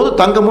தரிசனம் சொல்லும் போது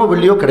தங்கமோ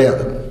வெள்ளியோ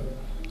கிடையாது.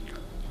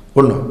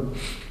 ஒன்று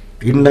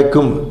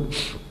இன்னைக்கும்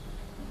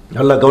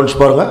நல்லா கவனிச்சு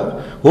பாருங்க.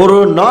 ஒரு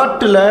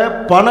நாட்டில்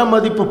பண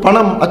மதிப்பு,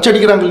 பணம்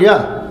அச்சடிக்கிறாங்க இல்லையா,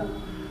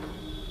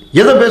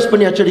 எதை பேஸ்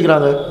பண்ணி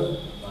அச்சடிக்கிறாங்க?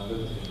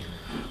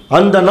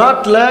 அந்த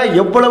நாட்டில்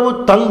எவ்வளவு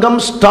தங்கம்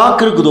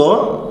ஸ்டாக் இருக்குதோ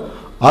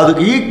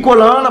அதுக்கு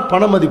ஈக்குவலான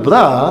பண மதிப்பு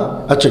தான்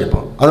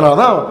அச்சடிப்போம். அதனால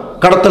தான்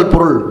கடத்தல்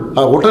பொருள்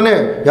உடனே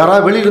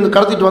யாராவது வெளியிலிருந்து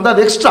கடத்திட்டு வந்தால்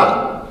அது எக்ஸ்ட்ரா,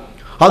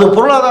 அது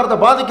பொருளாதாரத்தை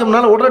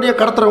பாதிக்கும்னால உடனடியாக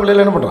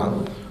கடத்துறவங்களை என்ன பண்ணுறாங்க,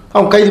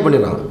 அவங்க கைது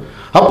பண்ணிடுறாங்க.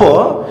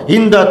 அப்போது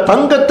இந்த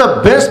தங்கத்தை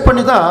பேஸ்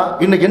பண்ணி தான்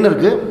இன்றைக்கி என்ன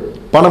இருக்குது,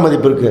 பண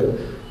மதிப்பு இருக்குது.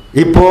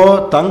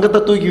 இப்போது தங்கத்தை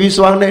தூக்கி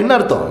வீசுவாங்கன்னா என்ன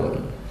அர்த்தம்?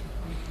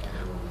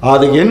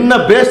 அது என்ன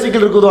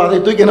பேசிக்கல் இருக்குதோ அதை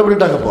தூக்கி என்ன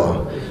பண்ணிட்டாங்க, இப்போ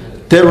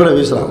தேர்வில்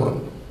வீசுகிறாங்க.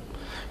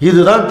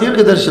 இதுதான்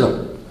தீர்க்க தரிசனம்.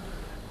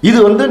 இது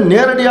வந்து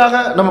நேரடியாக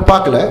நம்ம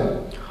பார்க்கல.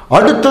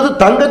 அடுத்தது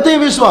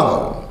தங்கத்தையும் வீசுவாங்க,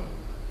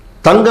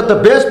 தங்கத்தை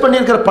பேஸ் பண்ணி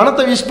இருக்கிற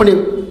பணத்தை வீஸ் பண்ணி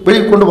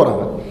வெளியே கொண்டு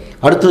போகிறாங்க.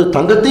 அடுத்து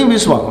தங்கத்தையும்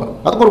வீசுவாங்க.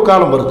 அதுக்கு ஒரு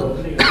காலம் வருது.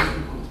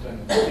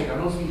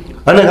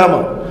 அன்னைக்கு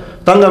ஆமாம்,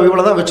 தங்கம்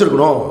இவ்வளோ தான்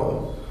வச்சுருக்கணும்,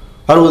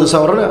 60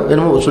 சவரன்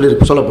என்னமோ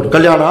சொல்லப்படும்.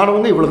 கல்யாணம்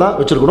ஆனவங்க இவ்வளோ தான்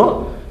வச்சுருக்கணும்.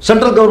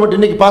 சென்ட்ரல் கவர்மெண்ட்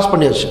இன்றைக்கி பாஸ்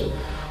பண்ணியாச்சு.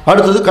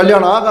 அடுத்தது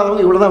கல்யாணம்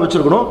ஆகாதவங்க இவ்வளோ தான்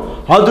வச்சுருக்கணும்.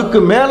 அதுக்கு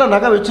மேலே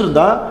நகை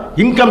வச்சுருந்தா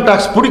இன்கம்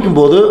டேக்ஸ்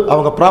பிடிக்கும்போது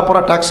அவங்க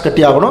ப்ராப்பராக டேக்ஸ்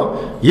கட்டி ஆகணும்.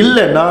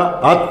 இல்லைன்னா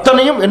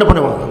அத்தனையும் என்ன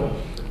பண்ணுவாங்க,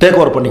 டேக்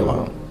ஓவர்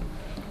பண்ணிக்குவாங்க.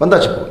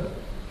 வந்தாச்சு.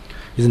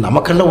 இது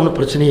நமக்கெல்லாம் ஒன்றும்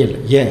பிரச்சனையே இல்லை.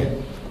 ஏன்,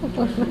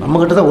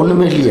 நம்மக்கிட்ட தான்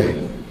ஒன்றுமே இல்லையே.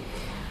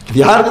 இது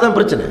யாருக்கு தான்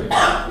பிரச்சனை?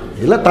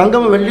 இதெல்லாம்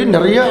தங்கம் வெள்ளி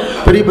நிறைய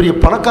பெரிய பெரிய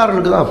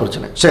பணக்காரர்களுக்கு தான்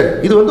பிரச்சனை. சரி,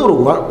 இது வந்து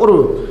ஒரு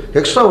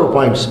எக்ஸ்ட்ரா ஒரு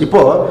பாயிண்ட்ஸ்.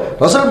 இப்போது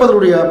ரசல்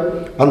பிரதருடைய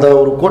அந்த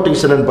ஒரு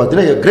கோட்டிங்ஸ் என்னன்னு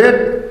பார்த்தீங்கன்னா,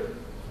 great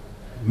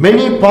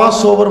many pass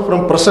over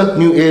from present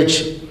new age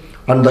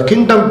and the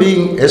kingdom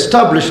being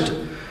established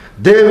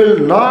they will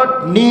not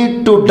need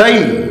to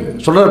die.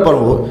 சொல்றாரு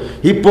பாருங்க.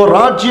 இப்போ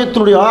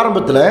ராஜ்யத்தினுடைய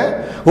ஆரம்பத்தில்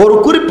ஒரு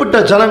குறிப்பிட்ட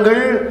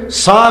ஜனங்கள்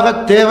சாக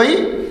தேவை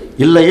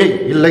இல்லை,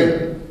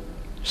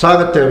 சாக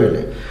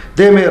தேவையில்லை.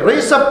 they may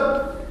rise up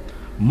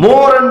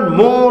more and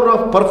more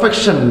of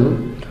perfection,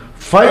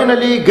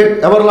 finally get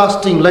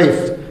everlasting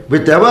life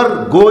with ever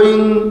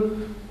going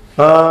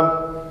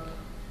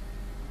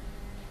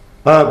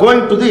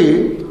to the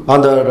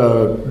அந்த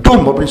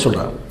டூம் அப்படின்னு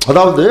சொல்கிறாங்க.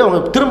 அதாவது அவங்க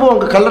திரும்ப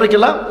அவங்க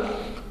கல்லறைக்கெல்லாம்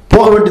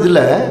போக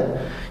வேண்டியதில்லை.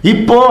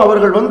 இப்போ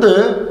அவர்கள் வந்து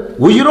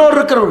உயிரோடு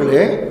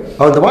இருக்கிறவர்களே,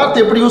 அந்த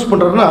வார்த்தை எப்படி யூஸ்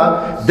பண்ணுறாருன்னா,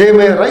 they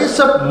may rise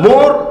up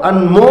more and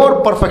more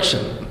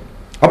perfection.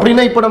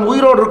 அப்படின்னா இப்போ நம்ம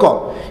உயிரோடு இருக்கோம்,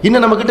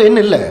 இன்னும் நம்மக்கிட்ட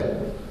என்ன இல்லை,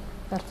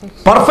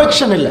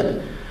 பர்ஃபெக்ஷன் இல்லை.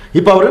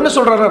 இப்போ அவர் என்ன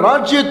சொல்கிறாரு,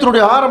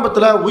 ராஜ்யத்தினுடைய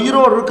ஆரம்பத்தில்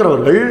உயிரோடு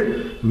இருக்கிறவர்கள்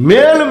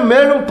மேலும்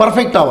மேலும்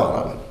பர்ஃபெக்ட் ஆவாங்க.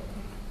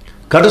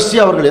 கடைசி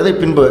அவர்கள்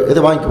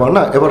எதை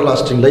வாங்கிக்குவாங்கன்னா எவர்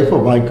லாஸ்டிங் லைஃப்பை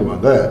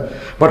வாங்கிக்குவாங்க.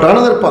 But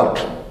another part,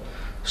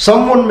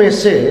 someone may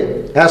say,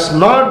 as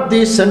not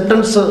the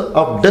sentence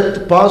of death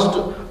passed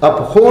up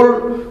whole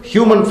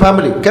human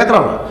family.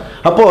 கேட்குறாங்க.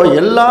 அப்போ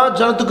எல்லா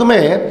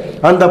ஜனத்துக்குமே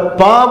அந்த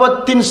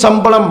பாவத்தின்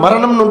சம்பளம்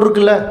மரணம்னு ஒன்று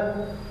இருக்குல்ல.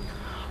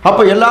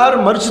 அப்போ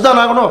எல்லாரும் மறிச்சு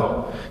தான் ஆகணும்.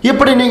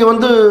 எப்படி நீங்கள்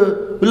வந்து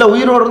இல்லை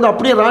உயிரோடு இருந்து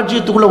அப்படியே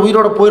ராஜ்யத்துக்குள்ளே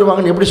உயிரோடு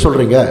போயிடுவாங்கன்னு எப்படி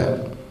சொல்கிறீங்க?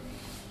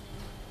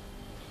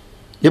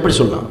 எப்படி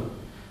சொல்லலாம்?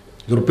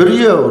 இது ஒரு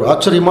பெரிய ஒரு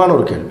ஆச்சரியமான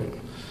ஒரு கேள்வி.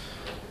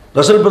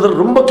 ரசல்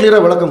பிரதர் ரொம்ப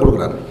கிளியராக விளக்கம்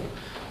கொடுக்குறாரு.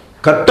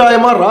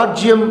 கட்டாயமாக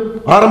ராஜ்யம்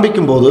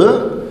ஆரம்பிக்கும் போது,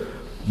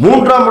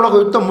 3ஆம் உலக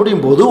யுத்தம்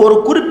முடியும் போது ஒரு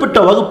குறிப்பிட்ட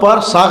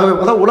வகுப்பார் சாகவே,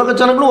 அதாவது உலக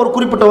ஜனங்களும் ஒரு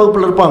குறிப்பிட்ட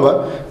வகுப்பில் இருப்பாங்க,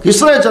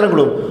 இஸ்ரேல்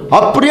ஜனங்களும்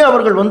அப்படியே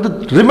அவர்கள் வந்து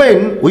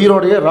ரிமைன்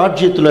உயிரோடைய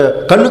ராஜ்யத்தில்,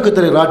 கண்ணுக்கு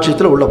தெரிய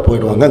ராஜ்யத்தில் உள்ளே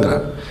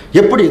போயிடுவாங்கங்கிறார்.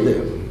 எப்படி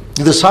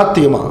இது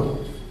சாத்தியமா?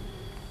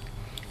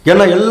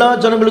 ஏன்னா எல்லா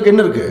ஜனங்களுக்கும்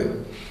என்ன இருக்கு,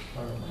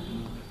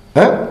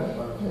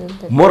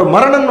 ஒரு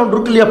மரணம் ஒன்று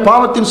இருக்கு இல்லையா,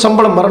 பாவத்தின்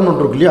சம்பளம் மரணம்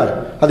ஒன்று இருக்கு இல்லையா.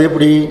 அது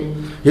எப்படி?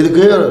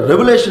 இதுக்கு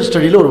ரெவலேஷன்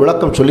ஸ்டடியில் ஒரு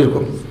விளக்கம்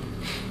சொல்லியிருக்கோம்.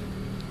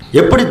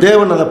 எப்படி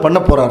தேவன் அதை பண்ண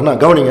போறாருன்னா,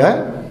 கவனிங்க.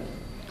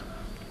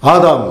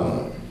 ஆதாம்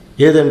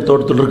ஏதேன்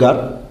தோட்டத்தில் இருக்கார்.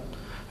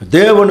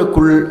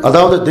 தேவனுக்குள்,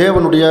 அதாவது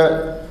தேவனுடைய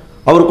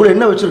அவருக்குள்ள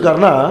என்ன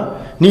வச்சிருக்காருன்னா,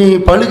 நீ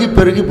பழுகி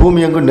பெருகி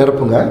பூமி எங்கும்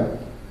நிரப்புங்க,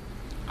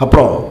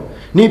 அப்புறம்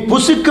நீ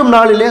புசிக்கும்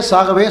நாளிலே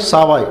சாகவே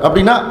சாவாய்.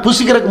 அப்படின்னா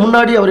புசிக்கிறதுக்கு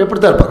முன்னாடி அவர்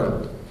எப்படி தான் இருப்பார்?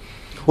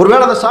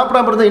 ஒருவேளை அதை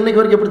சாப்பிடாம இருந்தால்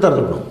இன்னைக்கு வரைக்கும் எப்படி தான்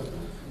இருக்கணும்?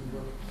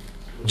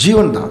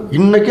 ஜீவன் தான்.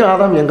 இன்னைக்கு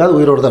ஆதாம் எங்காவது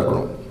உயிரோடு தான்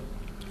இருக்கணும்,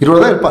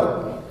 உயிரோடு தான் இருப்பார்.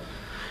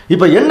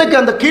 இப்போ என்னைக்கு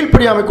அந்த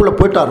கீழ்ப்படியாமைக்குள்ளே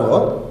போயிட்டாரோ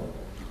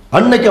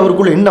அன்னைக்கு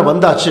அவருக்குள்ள என்ன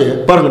வந்தாச்சு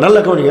பாருங்க, நல்ல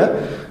கவனிங்க.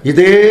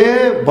 இதே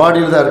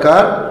பாடியில் தான்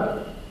இருக்கார்,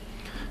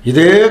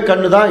 இதே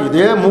கண்ணு தான்,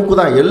 இதே மூக்கு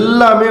தான்,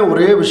 எல்லாமே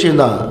ஒரே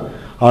விஷயம்தான்.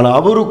 ஆனால்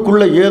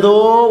அவருக்குள்ள ஏதோ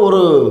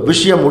ஒரு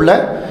விஷயம் உள்ள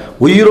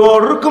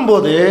உயிரோடு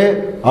இருக்கும்போது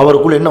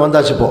அவருக்குள்ள என்ன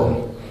வந்தாச்சு? இப்போ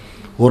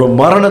ஒரு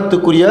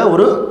மரணத்துக்குரிய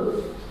ஒரு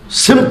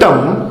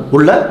சிம்டம்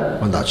உள்ள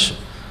வந்தாச்சு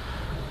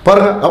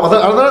பாருங்க.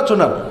 அதான்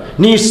சொன்னார்,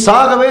 நீ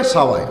சாகவே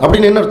சாவாய்.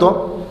 அப்படின்னு என்ன அர்த்தம்?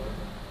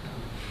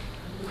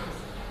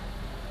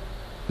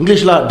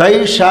 இங்கிலீஷ்ல டை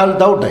ஷால்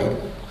தௌ டை,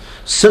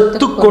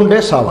 செத்துக்கொண்டே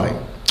சாவாய்.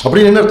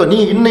 அப்படின்னு என்ன அர்த்தம்? நீ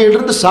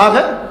இன்னையிலிருந்து சாக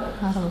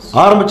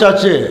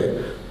ஆரம்பிச்சாச்சு.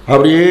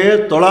 அப்படியே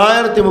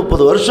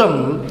 930 வருஷம்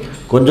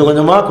கொஞ்சம்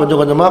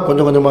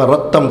கொஞ்சமாக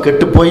ரத்தம்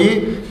கெட்டு போய்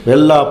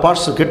எல்லா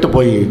பார்ட்ஸும் கெட்டு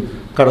போய்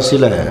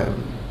கடைசியில்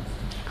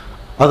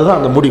அதுதான்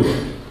அந்த முடிவு.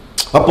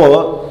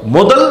 அப்போது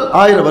முதல்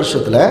 1000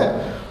 வருஷத்தில்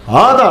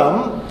ஆதாம்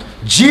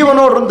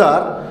ஜீவனோடு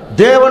இருந்தார்.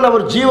 தேவன்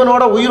அவர்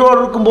ஜீவனோட உயிரோடு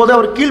இருக்கும்போது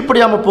அவர்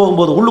கீழ்ப்படியாமல்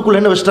போகும்போது உள்ளுக்குள்ள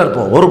என்ன வச்சுட்டா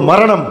இருப்போம்? ஒரு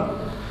மரணம்.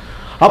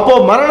 அப்போ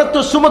மரணத்தை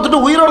சுமத்துட்டு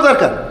உயிரோடு தான்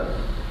இருக்கார்.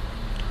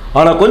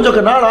 ஆனால் கொஞ்சம்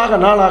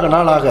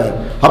நாளாக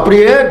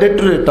அப்படியே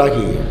டெட்ரேட்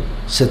ஆகி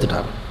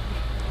செத்துட்டார்.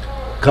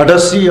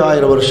 கடைசி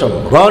 1000 வருஷம்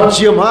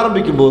ராஜ்யம்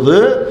ஆரம்பிக்கும் போது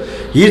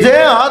இதே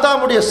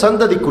ஆதாமுடைய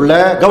சந்ததிக்குள்ள,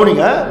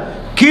 கவனிங்க,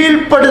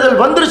 கீழ்ப்படிதல்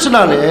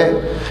வந்துருச்சுனாலே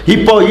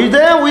இப்போ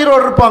இதே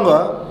உயிரோடு இருப்பாங்க.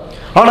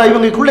 ஆனால்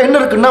இவங்களுக்குள்ள என்ன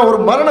இருக்குன்னா ஒரு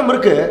மரணம்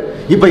இருக்கு.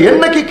 இப்போ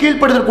என்னைக்கு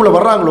கீழ்ப்படிதலுக்குள்ள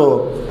வர்றாங்களோ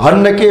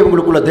அன்னைக்கே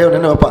இவங்களுக்குள்ள தேவன்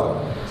என்ன வைப்பார்?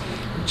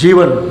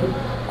 ஜீவன்.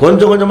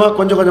 கொஞ்சம்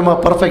கொஞ்சமாக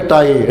பர்ஃபெக்ட்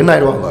ஆகி என்ன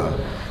ஆயிடுவாங்க?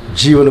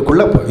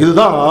 ஜீவனுக்குள்ள.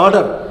 இதுதான்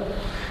ஆர்டர்.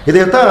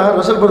 இதைத்தான்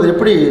ரசல் பிரதர்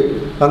எப்படி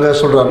அங்கே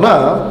சொல்றாருன்னா,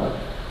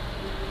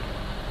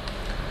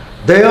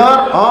 they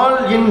are all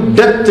in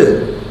death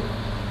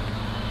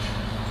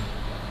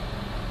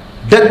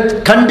death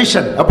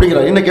condition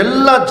அப்படிங்கிறார். இன்னைக்கு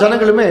எல்லா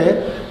ஜனங்களுமே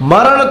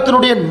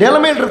மரணத்தினுடைய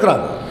நிலைமையில்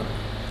இருக்கிறாங்க.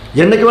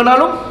 என்னைக்கு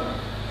வேணாலும்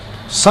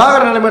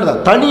சாகிற நிலைமையில்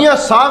தான்.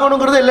 தனியாக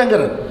சாகணுங்கிறது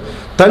இல்லைங்கிற,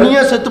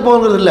 தனியாக செத்து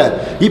போகுங்கிறது இல்லை.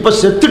 இப்போ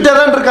செத்துட்டே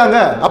தான் இருக்காங்க.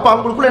 அப்போ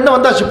அவங்களுக்குள்ள என்ன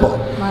வந்தாச்சு? இப்போ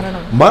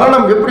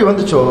மரணம் எப்படி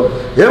வந்துச்சோ,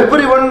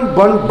 every one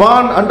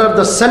born under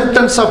the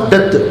sentence of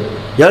death,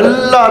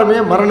 எல்லாருமே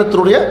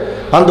மரணத்தினுடைய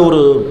அந்த ஒரு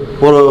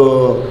ஒரு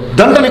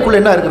தண்டனைக்குள்ள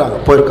என்ன இருக்கிறாங்க,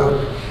 போயிருக்காங்க.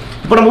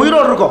 இப்போ நம்ம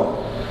உயிரோடு இருக்கோம்.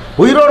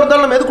 உயிரோடு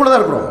இருந்தாலும் நம்ம எதுக்குள்ள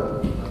தான் இருக்கிறோம்?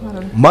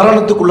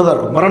 மரணத்துக்குள்ள தான்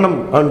இருக்கும். மரணம்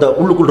அந்த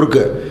உள்ளுக்குள்ள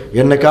இருக்கு.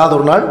 என்னைக்காவது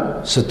ஒரு நாள்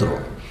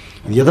செத்துருவோம்.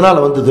 இது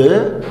எதனால் வந்தது?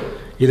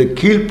 இது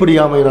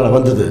கீழ்ப்படியாமையினால்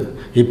வந்தது.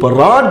 இப்போ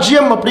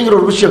ராஜ்யம் அப்படிங்கிற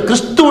ஒரு விஷயம்,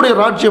 கிறிஸ்துவுடைய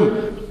ராஜ்யம்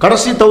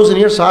கடைசி 1000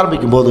 years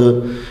ஆரம்பிக்கும் போது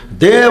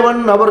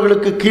தேவன்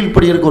அவர்களுக்கு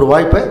கீழ்ப்படியறதுக்கு ஒரு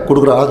வாய்ப்பை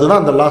கொடுக்குறார்.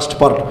 அதுதான் அந்த லாஸ்ட்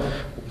பார்ட்.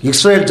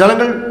 இஸ்ரேல்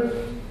ஜனங்கள்,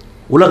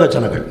 உலக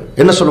ஜனங்கள்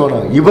என்ன சொல்லுவாங்க?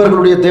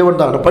 இவர்களுடைய தேவன்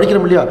தான்.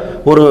 படிக்கிறோம் இல்லையா?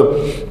 ஒரு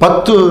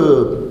 10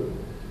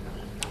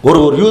 ஒரு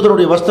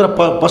யூதனுடைய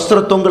வஸ்திர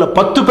தொங்கலை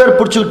 10 பேர்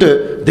பிடிச்சிக்கிட்டு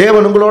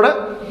தேவன் உங்களோட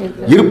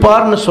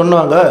இருப்பார்னு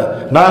சொன்னாங்க.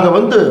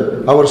 நாங்கள்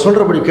அவர்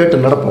சொல்றபடி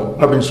கேட்டு நடப்போம்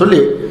அப்படின்னு சொல்லி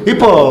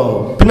இப்போ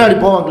பின்னாடி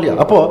போவாங்க இல்லையா?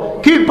 அப்போ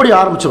கீழ்ப்படி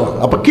ஆரம்பிச்சிருவாங்க.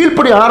 அப்போ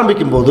கீழ்ப்படி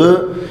ஆரம்பிக்கும் போது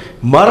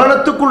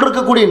மரணத்துக்குள்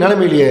இருக்கக்கூடிய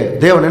நிலைமையிலேயே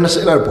தேவன் என்ன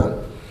செய்யறார்? இப்போ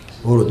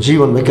ஒரு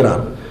ஜீவன்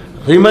வைக்கிறார்.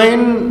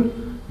 ரிமைன்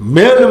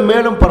மேலும்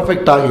மேலும்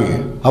பர்ஃபெக்ட் ஆகி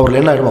அவர்கள்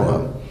என்ன ஆயிடுவாங்க?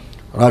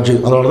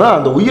 ராஜ்யம். அதனால தான்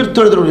அந்த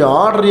உயிர்த்தெழுதலுடைய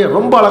ஆர்டரையே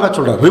ரொம்ப அழகாக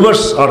சொல்கிறார்,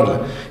 ரிவர்ஸ்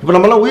ஆர்டரில். இப்போ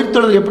நம்மளாம்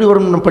உயிர்த்தெழுதல் எப்படி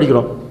வரும்னு நம்ம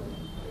படிக்கிறோம்.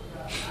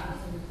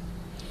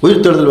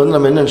 உயிர்த்தெழுதல்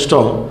நம்ம என்ன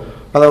நினச்சிட்டோம்?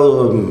 அதாவது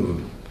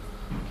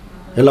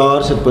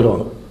எல்லாரும் செத்து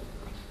போயிடுவாங்க.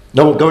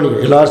 நம்ம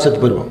கவனிக்க, எல்லாரும்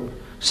செத்து போயிடுவாங்க.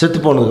 செத்து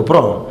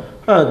போனதுக்கப்புறம்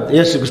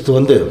இயேசு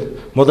கிறிஸ்து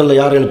முதல்ல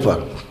யார்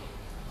எழுப்பார்?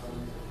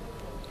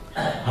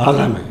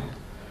 ஆதாமே.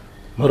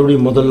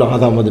 மறுபடியும் முதல்ல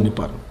ஆதாம்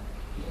நிற்பார்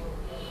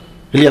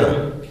இல்லையா?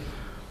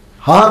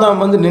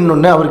 ஆதாம்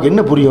நின்னொன்னே அவருக்கு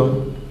என்ன புரியும்?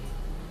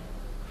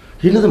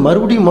 என்னது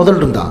மறுபடியும் முதல்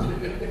இருந்தான்?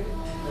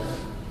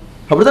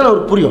 அப்படிதான்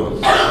அவருக்கு புரியும்.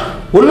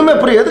 ஒன்றுமே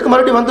புரியும். எதுக்கு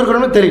மறுபடியும்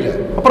வந்திருக்கணும்னு தெரியல.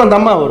 அப்புறம் அந்த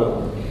அம்மா வரும்.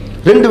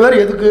 2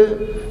 பேர் எதுக்கு?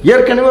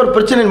 ஏற்கனவே ஒரு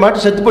பிரச்சனையை மாட்டி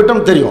செத்து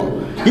போயிட்டோம்னு தெரியும்.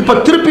 இப்போ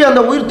திருப்பி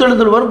அந்த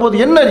உயிர்த்தெழுதல் வரும்போது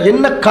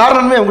என்ன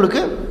காரணமே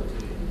அவங்களுக்கு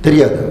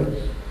தெரியாது.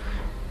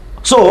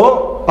 ஸோ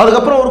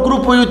அதுக்கப்புறம் ஒரு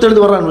குரூப்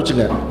உயிர்த்தெழுந்து வர்றான்னு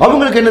வச்சுங்க,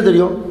 அவங்களுக்கு என்ன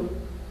தெரியும்?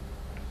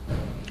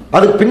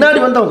 அதுக்கு பின்னாடி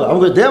வந்தவங்க,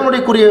 அவங்க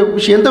தேவனுடையக்குரிய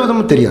விஷயம் எந்த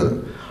விதமும் தெரியாது.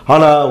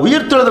 ஆனால்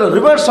உயிர்த்தெழுதல்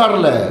ரிவர்ஸ்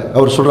ஆர்டரில்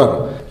அவர் சொல்கிறார்.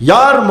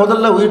 யார்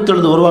முதல்ல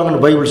உயிர்த்தெழுந்து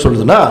வருவாங்கன்னு பைபிள்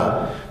சொல்லுதுன்னா,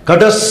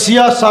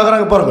 கடைசியாக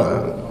சாகிறாங்க பாருங்க,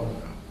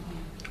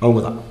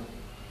 அவங்க தான்.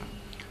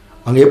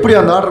 அங்கே எப்படி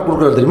அந்த ஆர்டர்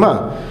கொடுக்குறாரு தெரியுமா?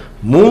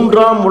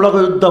 3ஆம்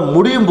உலக யுத்தம்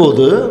முடியும்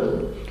போது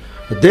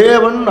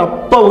தேவன்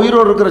அப்போ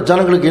உயிரோடு இருக்கிற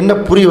ஜனங்களுக்கு என்ன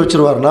புரிய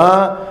வச்சிருவார்னா,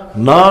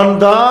 நான்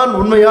தான்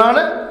உண்மையான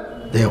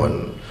தேவன்.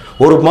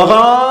 ஒரு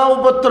மகா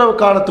உபத்திரவ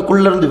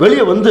காலத்துக்குள்ளேருந்து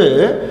வெளியே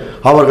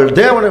அவர்கள்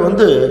தேவனை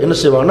என்ன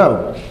செய்வாங்கன்னா,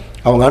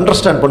 அவங்க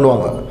அண்டர்ஸ்டாண்ட்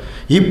பண்ணுவாங்க.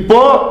 இப்போ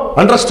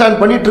அண்டர்ஸ்டாண்ட்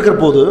பண்ணிட்டு இருக்கிற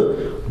போது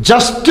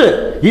ஜஸ்ட்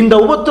இந்த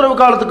உபத்திரவ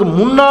காலத்துக்கு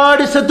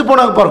முன்னாடி செத்து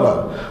போனாங்க பாருங்க,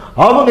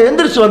 அவங்க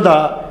எந்திரிச்சு வந்தா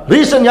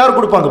ரீசன் யார்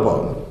கொடுப்பாங்க? இப்போ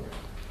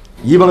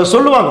இவங்க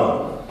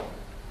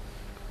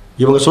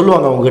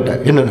சொல்லுவாங்க அவங்க கிட்ட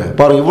என்னன்னு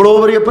பாருங்க, இவ்வளோ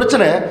பெரிய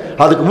பிரச்சனை,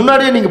 அதுக்கு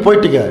முன்னாடியே நீங்க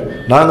போயிட்டீங்க,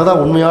 நாங்கள்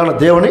தான் உண்மையான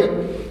தேவனை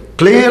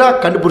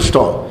கிளியராக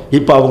கண்டுபிடிச்சிட்டோம்.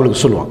 இப்போ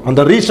அவங்களுக்கு சொல்லுவோம்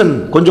அந்த ரீசன்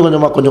கொஞ்சம்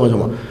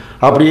கொஞ்சமாக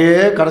அப்படியே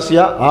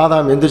கடைசியாக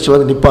ஆதாம்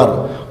எந்திரிச்சு நிற்பார்.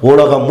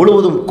 உலகம்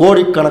முழுவதும்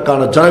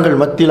கோடிக்கணக்கான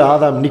ஜனங்கள் மத்தியில்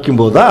ஆதாம் நிற்கும்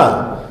போது தான்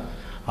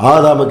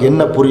ஆதாமுக்கு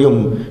என்ன புரியும்?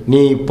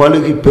 நீ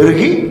பலுகி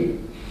பெருகி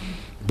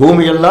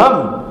பூமியெல்லாம்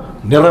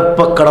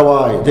நிரப்ப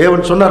கடவாய்.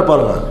 தேவன் சொன்னார்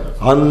பாருங்க,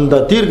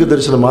 அந்த தீர்க்க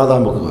தரிசனம்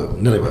ஆதாமுக்கு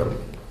நிறைவேறும்.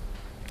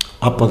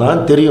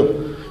 அப்போதான் தெரியும்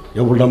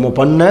எவ்வளோ நம்ம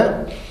பண்ண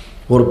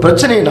ஒரு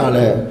பிரச்சனையினால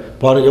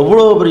பாருங்க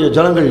எவ்வளோ பெரிய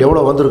ஜனங்கள்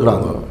எவ்வளோ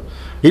வந்திருக்கிறாங்க.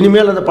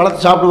 இனிமேல் அந்த பழத்தை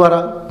சாப்பிடுவாரா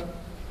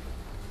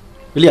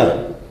இல்லையா?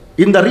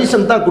 இந்த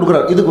ரீசன் தான்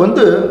கொடுக்குறாரு.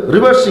 இதுக்கு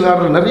ரிவர்சிங்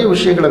ஆர்டர் நிறைய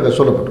விஷயங்கள் அங்கே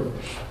சொல்லப்படும்.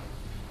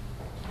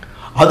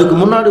 அதுக்கு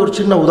முன்னாடி ஒரு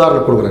சின்ன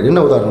உதாரணம் கொடுக்குறாரு. என்ன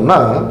உதாரணம்னா,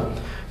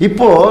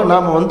 இப்போ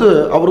நாம்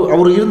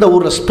அவர் இருந்த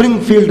ஊரில் ஸ்ப்ரிங்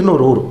ஃபீல்டுன்னு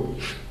ஒரு ஊர்.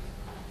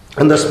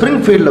 அந்த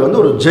ஸ்ப்ரிங் ஃபீல்டில்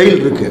ஒரு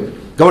ஜெயில் இருக்கு.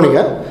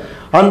 கவனிங்க,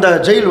 அந்த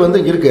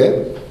ஜெயில் இருக்கு.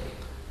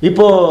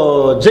 இப்போ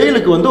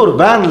ஜெயிலுக்கு ஒரு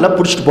வேனில்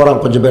பிடிச்சிட்டு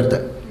போகிறாங்க கொஞ்சம் பேர்த்த.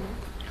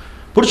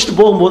 பிடிச்சிட்டு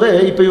போகும்போது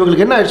இப்போ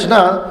இவங்களுக்கு என்ன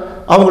ஆயிடுச்சுன்னா,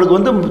 அவங்களுக்கு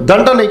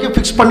தண்டனைக்கு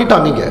ஃபிக்ஸ்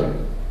பண்ணிட்டாங்க. இங்கே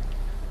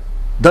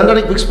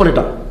தண்டனைக்கு ஃபிக்ஸ்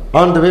பண்ணிட்டான்.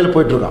 அந்த வேலை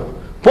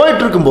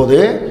போயிட்டு இருக்கும்போது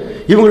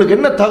இவங்களுக்கு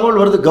என்ன தகவல்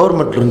வருது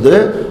கவர்மெண்ட்லேருந்து?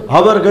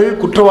 அவர்கள்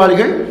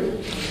குற்றவாளிகள்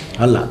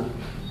அல்ல.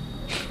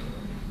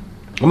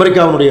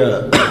 அமெரிக்காவுடைய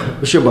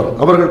விஷயம் பாருங்க,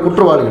 அவர்கள்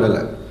குற்றவாளிகள் அல்ல.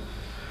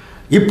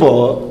 இப்போ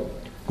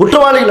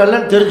குற்றவாளிகள்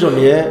அல்லன்னு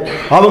தெரிஞ்சோடனே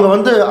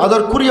அவங்க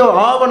அதற்குரிய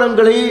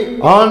ஆவணங்களை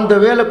ஆண்ட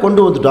வேலை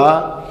கொண்டு வந்துட்டா,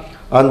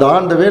 அந்த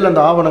ஆண்ட வேலை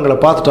அந்த ஆவணங்களை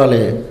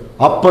பார்த்துட்டாலே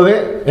அப்போவே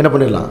என்ன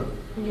பண்ணிடலாம்?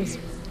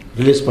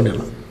 ரிலீஸ்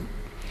பண்ணிடலாம்.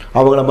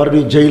 அவங்கள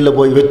மறுபடியும் ஜெயிலில்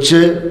போய் வச்சு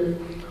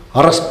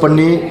அரெஸ்ட்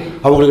பண்ணி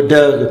அவங்களுக்கு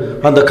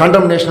அந்த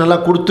கண்டம்னேஷன்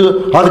எல்லாம் கொடுத்து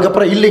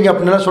அதுக்கப்புறம் இல்லைங்க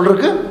அப்படின்லாம்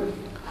சொல்கிறதுக்கு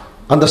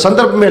அந்த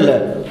சந்தர்ப்பமே இல்லை.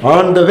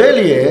 அந்த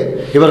வேலையே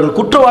இவர்கள்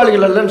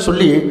குற்றவாளிகள் அல்லன்னு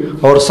சொல்லி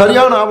அவர்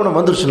சரியான ஆவணம்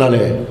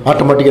வந்துருச்சுனாலே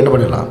ஆட்டோமேட்டிக்காக என்ன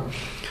பண்ணிடலாம்.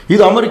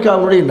 இது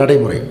அமெரிக்காவுடைய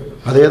நடைமுறை.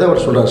 அதே தான்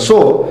அவர் சொல்றார். So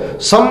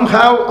some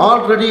have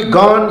already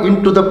Khan in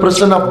to the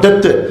prison of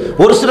death.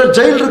 ஒரு சிலர்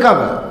ஜெயில்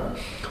இருக்காங்க,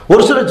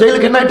 ஒரு சிலர்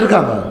ஜெயிலுக்கு என்ன ஆயிட்டு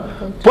இருக்காங்க,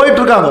 போயிட்டு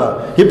இருக்காங்க.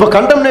 இப்போ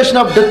கண்டம்னேஷன்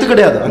ஆஃப் டெத்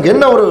கிடையாது. அங்கே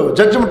என்ன ஒரு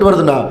ஜட்ஜ்மெண்ட்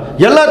வருதுன்னா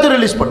எல்லாத்தையும்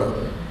ரிலீஸ் பண்ண.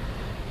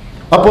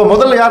 அப்போ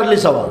முதல்ல யார்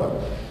ரிலீஸ் ஆவாங்க?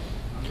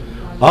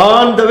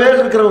 ஆன் த வேல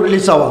இருக்கிறவங்க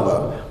ரிலீஸ் ஆவாங்க.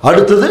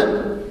 அடுத்தது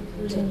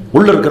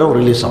உள்ள இருக்கிறவங்க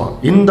ரிலீஸ் ஆவாங்க.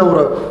 இந்த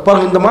ஒரு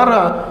பாருங்க, இந்த மாதிரி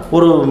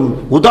ஒரு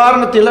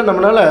உதாரணத்தையெல்லாம்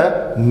நம்மளால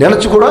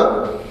நினைச்சு கூட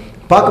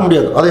பார்க்க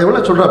முடியாது. அதை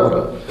எவ்வளோ சொல்றா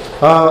பாருங்க.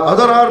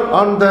 Other R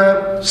on the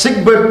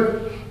sick bed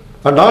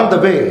and on the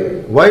way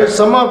while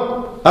some of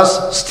us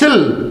still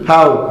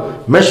have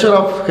measure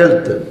of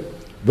health.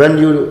 When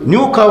your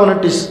new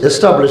covenant is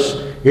established,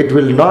 it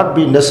will not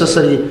be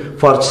necessary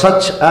for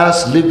such as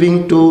living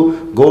to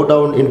go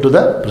down into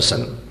the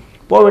prison.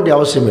 போக வேண்டிய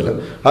அவசியம் இல்லை.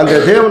 அங்கே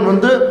தேவன்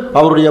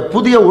அவருடைய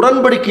புதிய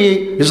உடன்படிக்கை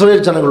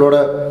Israel ஜனங்களோட,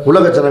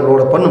 உலக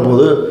ஜனங்களோட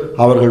பண்ணும்போது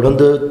அவர்கள்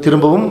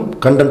திரும்பவும்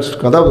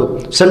அதாவது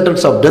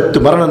சென்டென்ஸ் ஆஃப் டெத்,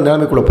 மரண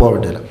நிலைமைக்குள்ளே போக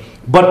வேண்டியதில்லை.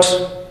 பட்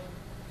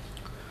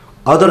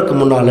அதற்கு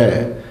முன்னாலே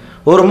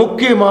ஒரு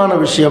முக்கியமான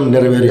விஷயம்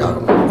நிறைவேறி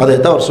ஆகும். அதை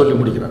தான் அவர் சொல்லி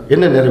முடிக்கிறார்.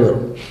 என்ன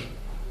நிறைவேறும்,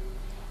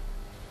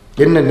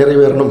 என்ன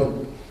நிறைவேறணும்?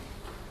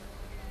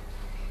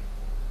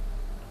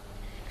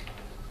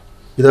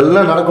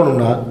 இதெல்லாம்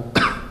நடக்கணும்னா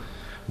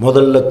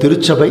முதல்ல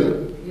திருச்சபை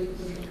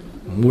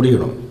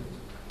முடியணும்.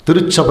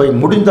 திருச்சபை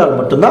முடிந்தால்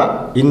மட்டும்தான்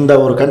இந்த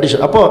ஒரு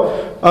கண்டிஷன். அப்போ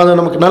அது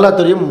நமக்கு நல்லா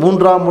தெரியும்.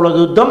 3ஆம் உலக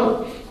யுத்தம்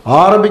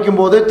ஆரம்பிக்கும்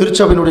போதே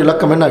திருச்சபையினுடைய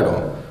இலக்கம் என்ன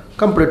ஆகிடும்,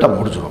 கம்ப்ளீட்டாக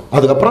முடிச்சிடும்.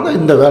 அதுக்கப்புறம் தான்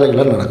இந்த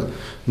வேலைகள்லாம் நடக்குது.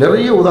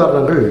 நிறைய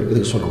உதாரணங்கள்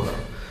இதுக்கு சொல்லுவாங்க.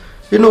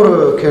 இன்னொரு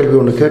கேள்வி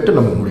ஒன்று கேட்டு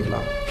நம்ம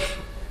முடிக்கலாம்.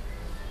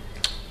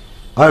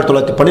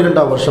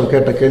 1912ஆம் வருஷம்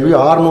கேட்ட கேள்வி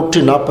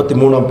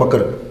 643ஆம் பக்கம்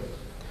இருக்கு.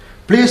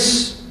 Please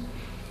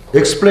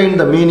explain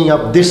the meaning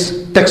of this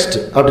text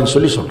அப்படின்னு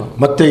சொல்கிறோம்.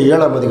 மத்தேயு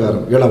 7ஆம்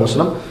அதிகாரம் 7ஆம்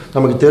வசனம்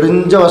நமக்கு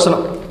தெரிஞ்ச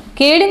வசனம்.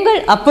 கேளுங்கள்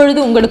அப்பொழுது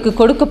உங்களுக்கு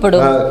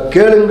கொடுக்கப்படும்.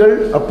 கேளுங்கள்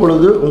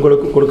அப்பொழுது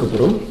உங்களுக்கு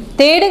கொடுக்கப்படும்.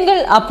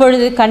 தேடுங்கள்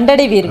அப்பொழுது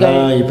கண்டடைவீர்கள்.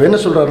 இப்போ என்ன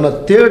சொல்றாருன்னா,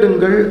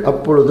 தேடுங்கள்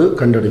அப்பொழுது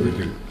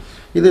கண்டடைவீர்கள்.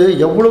 இது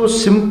எவ்வளவு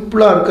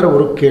சிம்பிளாக இருக்கிற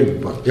ஒரு கேள்வி,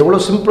 எவ்வளோ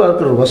சிம்பிளாக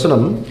இருக்கிற ஒரு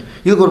வசனம்.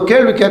 இதுக்கு ஒரு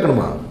கேள்வி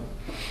கேட்கணுமா?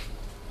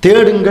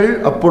 தேடுங்கள்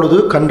அப்பொழுது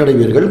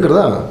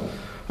கண்டடைவீர்கள்ங்கிறதா.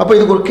 அப்போ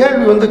இதுக்கு ஒரு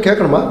கேள்வி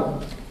கேட்கணுமா?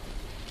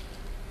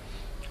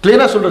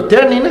 கிளியராக சொல்கிற,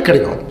 தேடினீங்கன்னா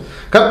கிடைக்கும்.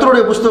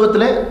 கர்த்தருடைய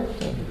புஸ்தகத்திலே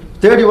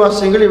தேடி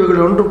வாசியுங்கள்,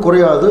 இவைகள் ஒன்றும்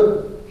குறையாது,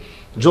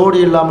 ஜோடி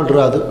இல்லாமல்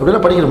இராது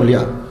அப்படின்னா படிக்கிறோம்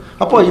இல்லையா?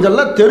 அப்போ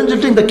இதெல்லாம்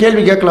தெரிஞ்சுட்டு இந்த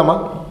கேள்வி கேட்கலாமா?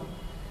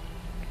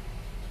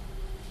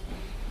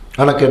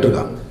 ஆனால்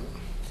கேட்டிருக்காங்க.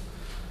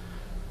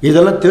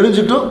 இதெல்லாம்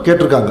தெரிஞ்சுட்டும்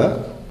கேட்டிருக்காங்க.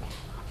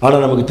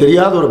 ஆனால் நமக்கு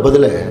தெரியாத ஒரு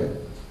பதிலை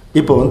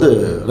இப்போ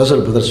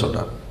ரசல் பிரதர்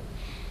சொல்கிறார்.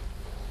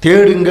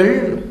 தேடுங்கள்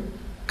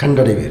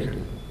கண்டடைவீர்கள்.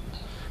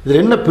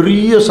 இதில் என்ன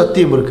பெரிய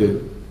சத்தியம் இருக்கு,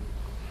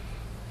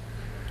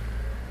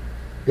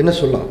 என்ன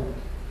சொல்லலாம்?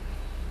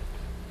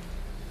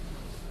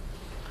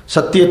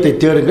 சத்தியத்தை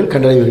தேடுங்கள்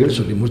கண்டடைவீர்கள்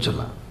சொல்லி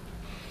முடிச்சிடலாம்.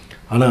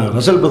 ஆனால்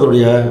ரசல்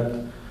பிரதருடைய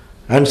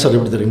ஆன்சர்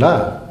எப்படி தெரியுங்களா?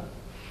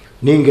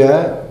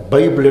 நீங்கள்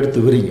பைபிள் எடுத்து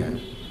விரிங்க,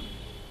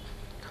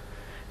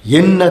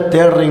 என்ன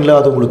தேடுறீங்களோ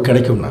அது உங்களுக்கு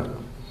கிடைக்கும்னா.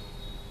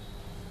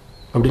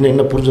 அப்படின்னு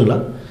என்ன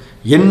புரிஞ்சுக்கலாம்?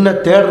 என்ன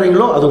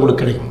தேடுறீங்களோ அது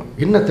உங்களுக்கு கிடைக்கும்.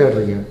 என்ன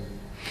தேடுறீங்க?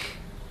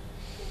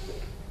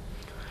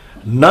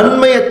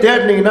 நன்மையை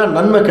தேடினீங்கன்னா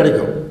நன்மை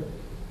கிடைக்கும்,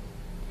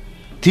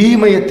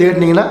 தீமையை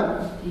தேடினீங்கன்னா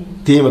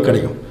தீமை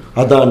கிடைக்கும்.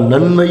 அதான்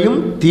நன்மையும்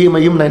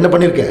தீமையும் நான் என்ன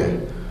பண்ணியிருக்கேன்,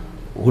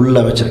 உள்ள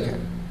வச்சிருக்கேன்.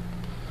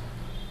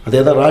 அதே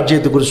தான்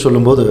ராஜ்யத்தை குறித்து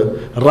சொல்லும்போது,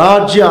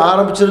 ராஜ்யம்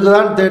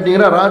ஆரம்பிச்சிருக்குதான்னு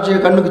தேடினீங்கன்னா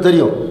ராஜ்யம் கண்ணுக்கு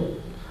தெரியும்,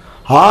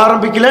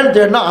 ஆரம்பிக்கலன்னு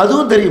தேடினா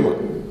அதுவும் தெரியுமா?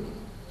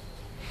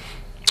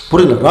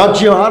 புரியல?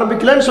 ராஜ்யம்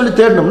ஆரம்பிக்கலன்னு சொல்லி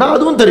தேடினோம்னா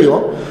அதுவும்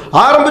தெரியும்,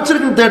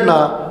 ஆரம்பிச்சிருக்குன்னு தேடினா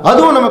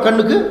அதுவும் நம்ம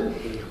கண்ணுக்கு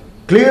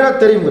கிளியராக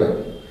தெரியுங்கிறார்.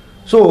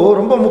 ஸோ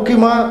ரொம்ப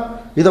முக்கியமாக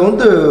இதை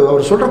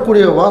அவர்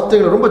சொல்கிறக்கூடிய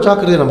வார்த்தைகளை ரொம்ப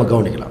ஜாக்கிரதையாக நம்ம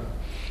கவனிக்கலாம்.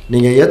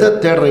 நீங்கள் எதை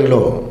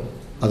தேடுறீங்களோ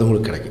அது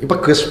உங்களுக்கு கிடைக்கும். இப்போ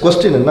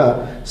கொஸ்டின் என்ன,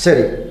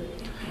 சரி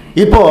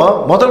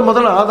இப்போது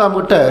முதல்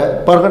ஆதாம்கிட்ட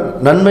பாருங்கள்,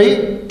 நன்மை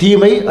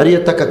தீமை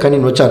அறியத்தக்க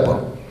கனின்னு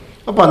வச்சாப்போம்.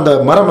 அப்போ அந்த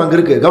மரம் அங்கே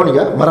இருக்குது,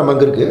 கவனிங்க, மரம்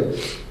அங்கே இருக்குது,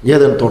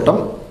 ஏதேன்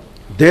தோட்டம்.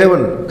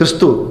 தேவன்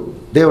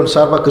தேவன்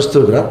சார்பாக கிறிஸ்து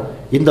இருக்கிறார்,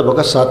 இந்த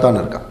பக்கம் சாத்தான்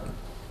இருக்கான்.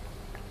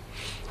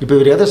 இப்போ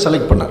இவர் எதை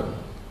செலக்ட் பண்ணார்?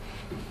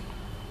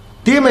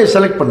 தீமையை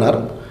செலக்ட் பண்ணார்.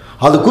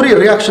 அதுக்குரிய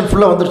ரியாக்ஷன்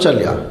ஃபுல்லாக வந்துருச்சா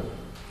இல்லையா?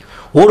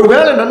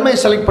 ஒருவேளை நன்மையை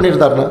செலக்ட்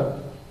பண்ணியிருந்தாருன்னா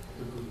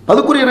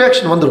அதுக்குரிய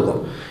ரியாக்ஷன் வந்திருக்கும்.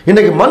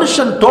 இன்றைக்கி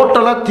மனுஷன்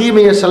டோட்டலாக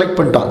தீமையை செலக்ட்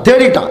பண்ணிட்டான்,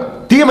 தேடிட்டான்.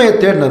 தீமையை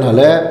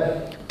தேடினதுனால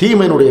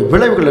தீமையினுடைய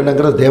விளைவுகள்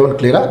என்னங்கிறத தேவன்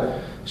கிளியராக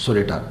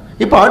சொல்லிட்டார்.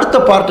 இப்போ அடுத்த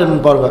பார்ட்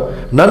என்னன்னு பாருங்கள்,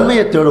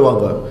 நன்மையை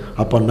தேடுவாங்க.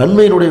 அப்போ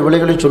நன்மையினுடைய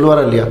விளைவுகளையும்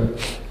சொல்லுவாரா இல்லையா?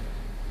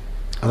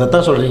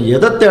 அதைத்தான் சொல்கிறீங்க,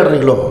 எதை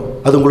தேடுறீங்களோ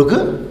அது உங்களுக்கு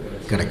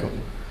கிடைக்கும்.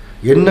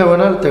 என்ன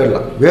வேணாலும்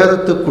தேடலாம்.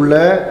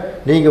 வேதத்துக்குள்ளே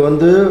நீங்கள்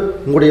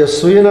உங்களுடைய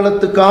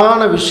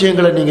சுயநலத்துக்கான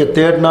விஷயங்களை நீங்கள்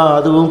தேடினா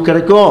அதுவும்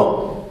கிடைக்கும்,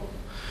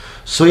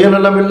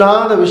 சுயநலம்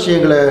இல்லாத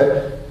விஷயங்களை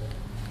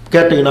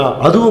கேட்டிங்கன்னா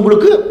அதுவும்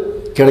உங்களுக்கு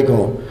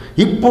கிடைக்கும்.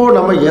 இப்போ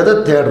நம்ம எதை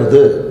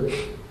தேடுறது,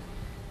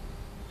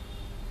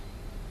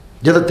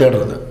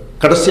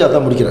 கடைசியாக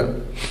தான் முடிக்கிறேன்.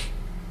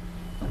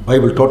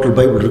 டோட்டல்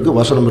பைபிள் இருக்குது,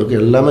 வசனம்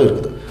இருக்குது, எல்லாமே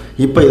இருக்குது.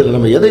 இப்போ இதில்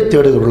நம்ம எதை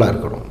தேடுகிறவர்களாக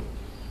இருக்கணும்?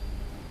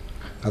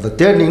 அதை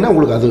தேடினீங்கன்னா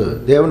உங்களுக்கு அது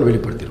தேவன்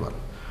வெளிப்படுத்திடுவார்.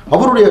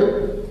 அவருடைய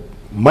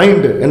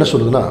மைண்டு என்ன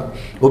சொல்லுதுன்னா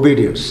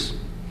ஒபீடியன்ஸ்.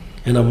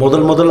 ஏன்னா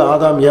முதல்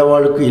ஆதாம்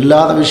ஏவாளுக்கு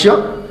இல்லாத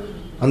விஷயம்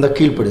அந்த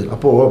கீழ்ப்படிதல்.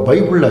 அப்போது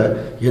பைபிளில்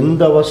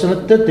எந்த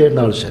வசனத்தை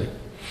தேடினாலும் சரி,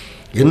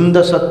 எந்த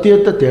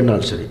சத்தியத்தை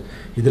தேடினாலும் சரி,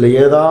 இதில்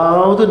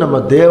ஏதாவது நம்ம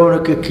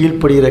தேவனுக்கு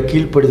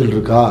கீழ்ப்படிதல்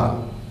இருக்கா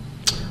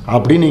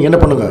அப்படின்னு நீங்கள் என்ன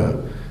பண்ணுங்கள்,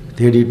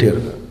 தேடிகிட்டே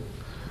இருங்க.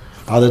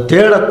 அதை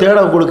தேட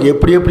உங்களுக்கு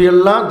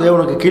எப்படியெல்லாம்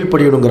தேவனுக்கு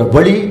கீழ்ப்படியணுங்கிற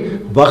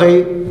வகை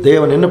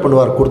தேவன் என்ன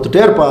பண்ணுவார்,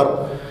 கொடுத்துட்டே இருப்பார்.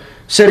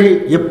 சரி,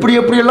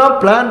 எப்படியெல்லாம்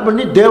பிளான்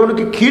பண்ணி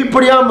தேவனுக்கு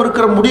கீழ்ப்படியாமல்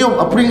இருக்கிற முடியும்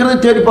அப்படிங்கிறத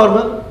தேடி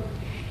பாருங்க,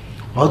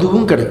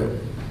 அதுவும் கிடைக்கும்.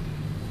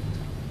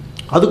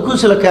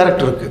 அதுக்கும் சில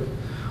கேரக்டர் இருக்குது,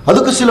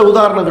 அதுக்கு சில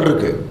உதாரணங்கள்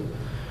இருக்குது.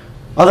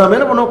 அதை நம்ம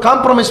என்ன பண்ணுவோம்,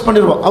 காம்ப்ரமைஸ்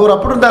பண்ணிடுவோம். அவர்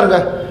அப்படி இருந்தாருங்க,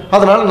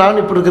 அதனால்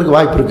நான் இப்படி இருக்கிறதுக்கு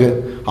வாய்ப்பு இருக்குது,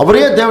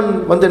 அவரே தேவன்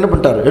வந்து என்ன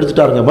பண்ணிட்டார்,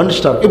 எடுத்துட்டாருங்க,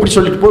 மன்னிச்சிட்டார், இப்படி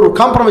சொல்லிட்டு போய் ஒரு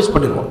காம்ப்ரமைஸ்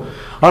பண்ணிடுவோம்.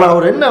 ஆனால்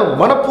அவர் என்ன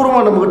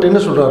மனப்பூர்வமாக நம்மகிட்ட என்ன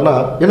சொல்கிறாருன்னா,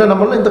 ஏன்னா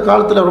நம்மளாம் இந்த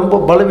காலத்தில் ரொம்ப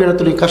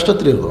பலவீனத்துலையும்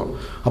கஷ்டத்தில் இருக்கிறோம்.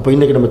 அப்போ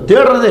இன்றைக்கி நம்ம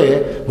தேடுறதே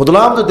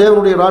முதலாவது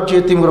தேவனுடைய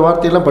ராஜ்யத்தைங்கிற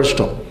வார்த்தையெல்லாம்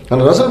படிச்சிட்டோம்.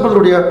 ஆனால் ரசல்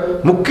பிரதருடைய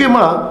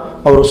முக்கியமாக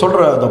அவர்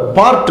சொல்கிற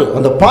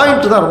அந்த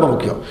பாயிண்ட் தான் ரொம்ப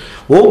முக்கியம்.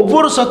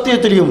 ஒவ்வொரு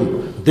சத்தியத்திலையும்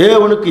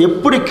தேவனுக்கு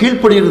எப்படி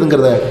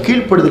கீழ்ப்படுகிறதுங்கிறத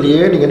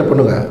கீழ்ப்படுதலையே நீங்கள் என்ன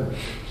பண்ணுங்க,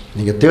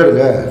 நீங்கள்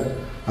தேடுங்க.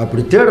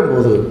 அப்படி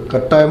தேடும்போது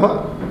கட்டாயமாக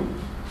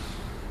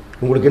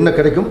உங்களுக்கு என்ன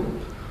கிடைக்கும்,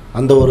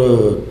 அந்த ஒரு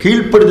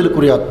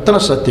கீழ்ப்படுதலுக்குரிய அத்தனை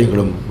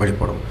சத்தியங்களும்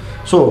வெளிப்படும்.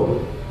 ஸோ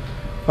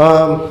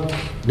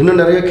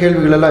இன்னும் நிறைய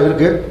கேள்விகள் எல்லாம்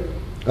இருக்குது.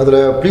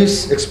 அதில் please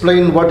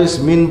explain what is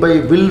mean by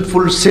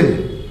wilful சின்.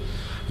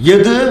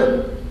 எது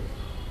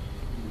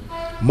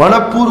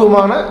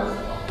மனப்பூர்வமான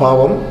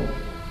பாவம்,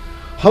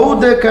 how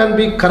they can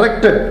be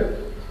corrected,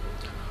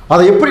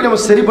 அதை எப்படி நம்ம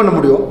சரி பண்ண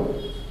முடியும்,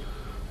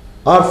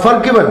 ஆர்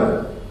ஃபர்கிவன்,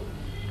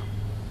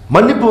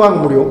 மன்னிப்பு வாங்க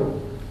முடியும்,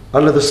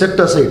 அல்லது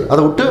செட் அசைட்,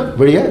 அதை விட்டு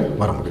வெளியே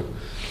வர முடியும்.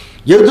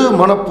 எது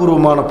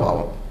மனப்பூர்வமான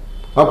பாவம்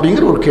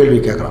அப்படிங்கிற ஒரு கேள்வி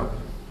கேட்குறான்.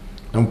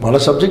 நம்ம பல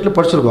சப்ஜெக்டில்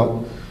படிச்சிருக்கோம்.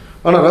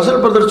 ஆனால்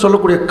ரசல் பிரதர்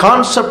சொல்லக்கூடிய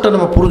கான்செப்டை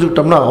நம்ம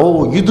புரிஞ்சுக்கிட்டோம்னா,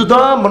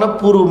 இதுதான்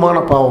மனப்பூர்வமான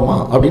பாவமா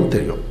அப்படின்னு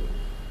தெரியும்.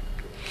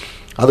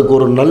 அதுக்கு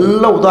ஒரு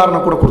நல்ல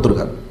உதாரணம் கூட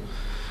கொடுத்துருக்காரு.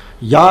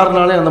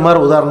 யாருனாலே அந்த மாதிரி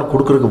உதாரணம்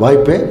கொடுக்கறதுக்கு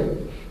வாய்ப்பே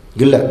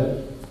இல்லை.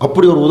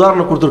 அப்படி ஒரு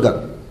உதாரணம் கொடுத்துருக்காரு.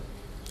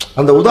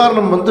 அந்த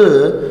உதாரணம் வந்து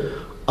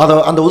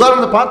அந்த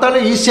உதாரணத்தை பார்த்தாலே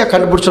ஈஸியாக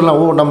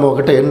கண்டுபிடிச்சிடலாம், நம்ம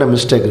கிட்ட என்ன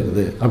மிஸ்டேக்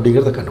இருக்குது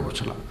அப்படிங்கிறத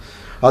கண்டுபிடிச்சிடலாம்.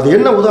 அது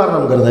என்ன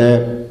உதாரணங்கிறத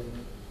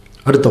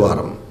அடுத்த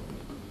வாரம்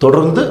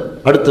தொடர்ந்து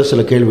அடுத்த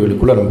சில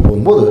கேள்விகளுக்குள்ளே நம்ம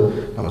போகும்போது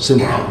நம்ம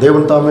சிந்திக்கலாம்.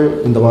 தேவன் தாமே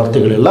இந்த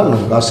வார்த்தைகள் எல்லாம்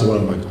நமக்கு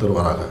ஆசீர்வாதமாக்கி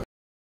தருவாராக.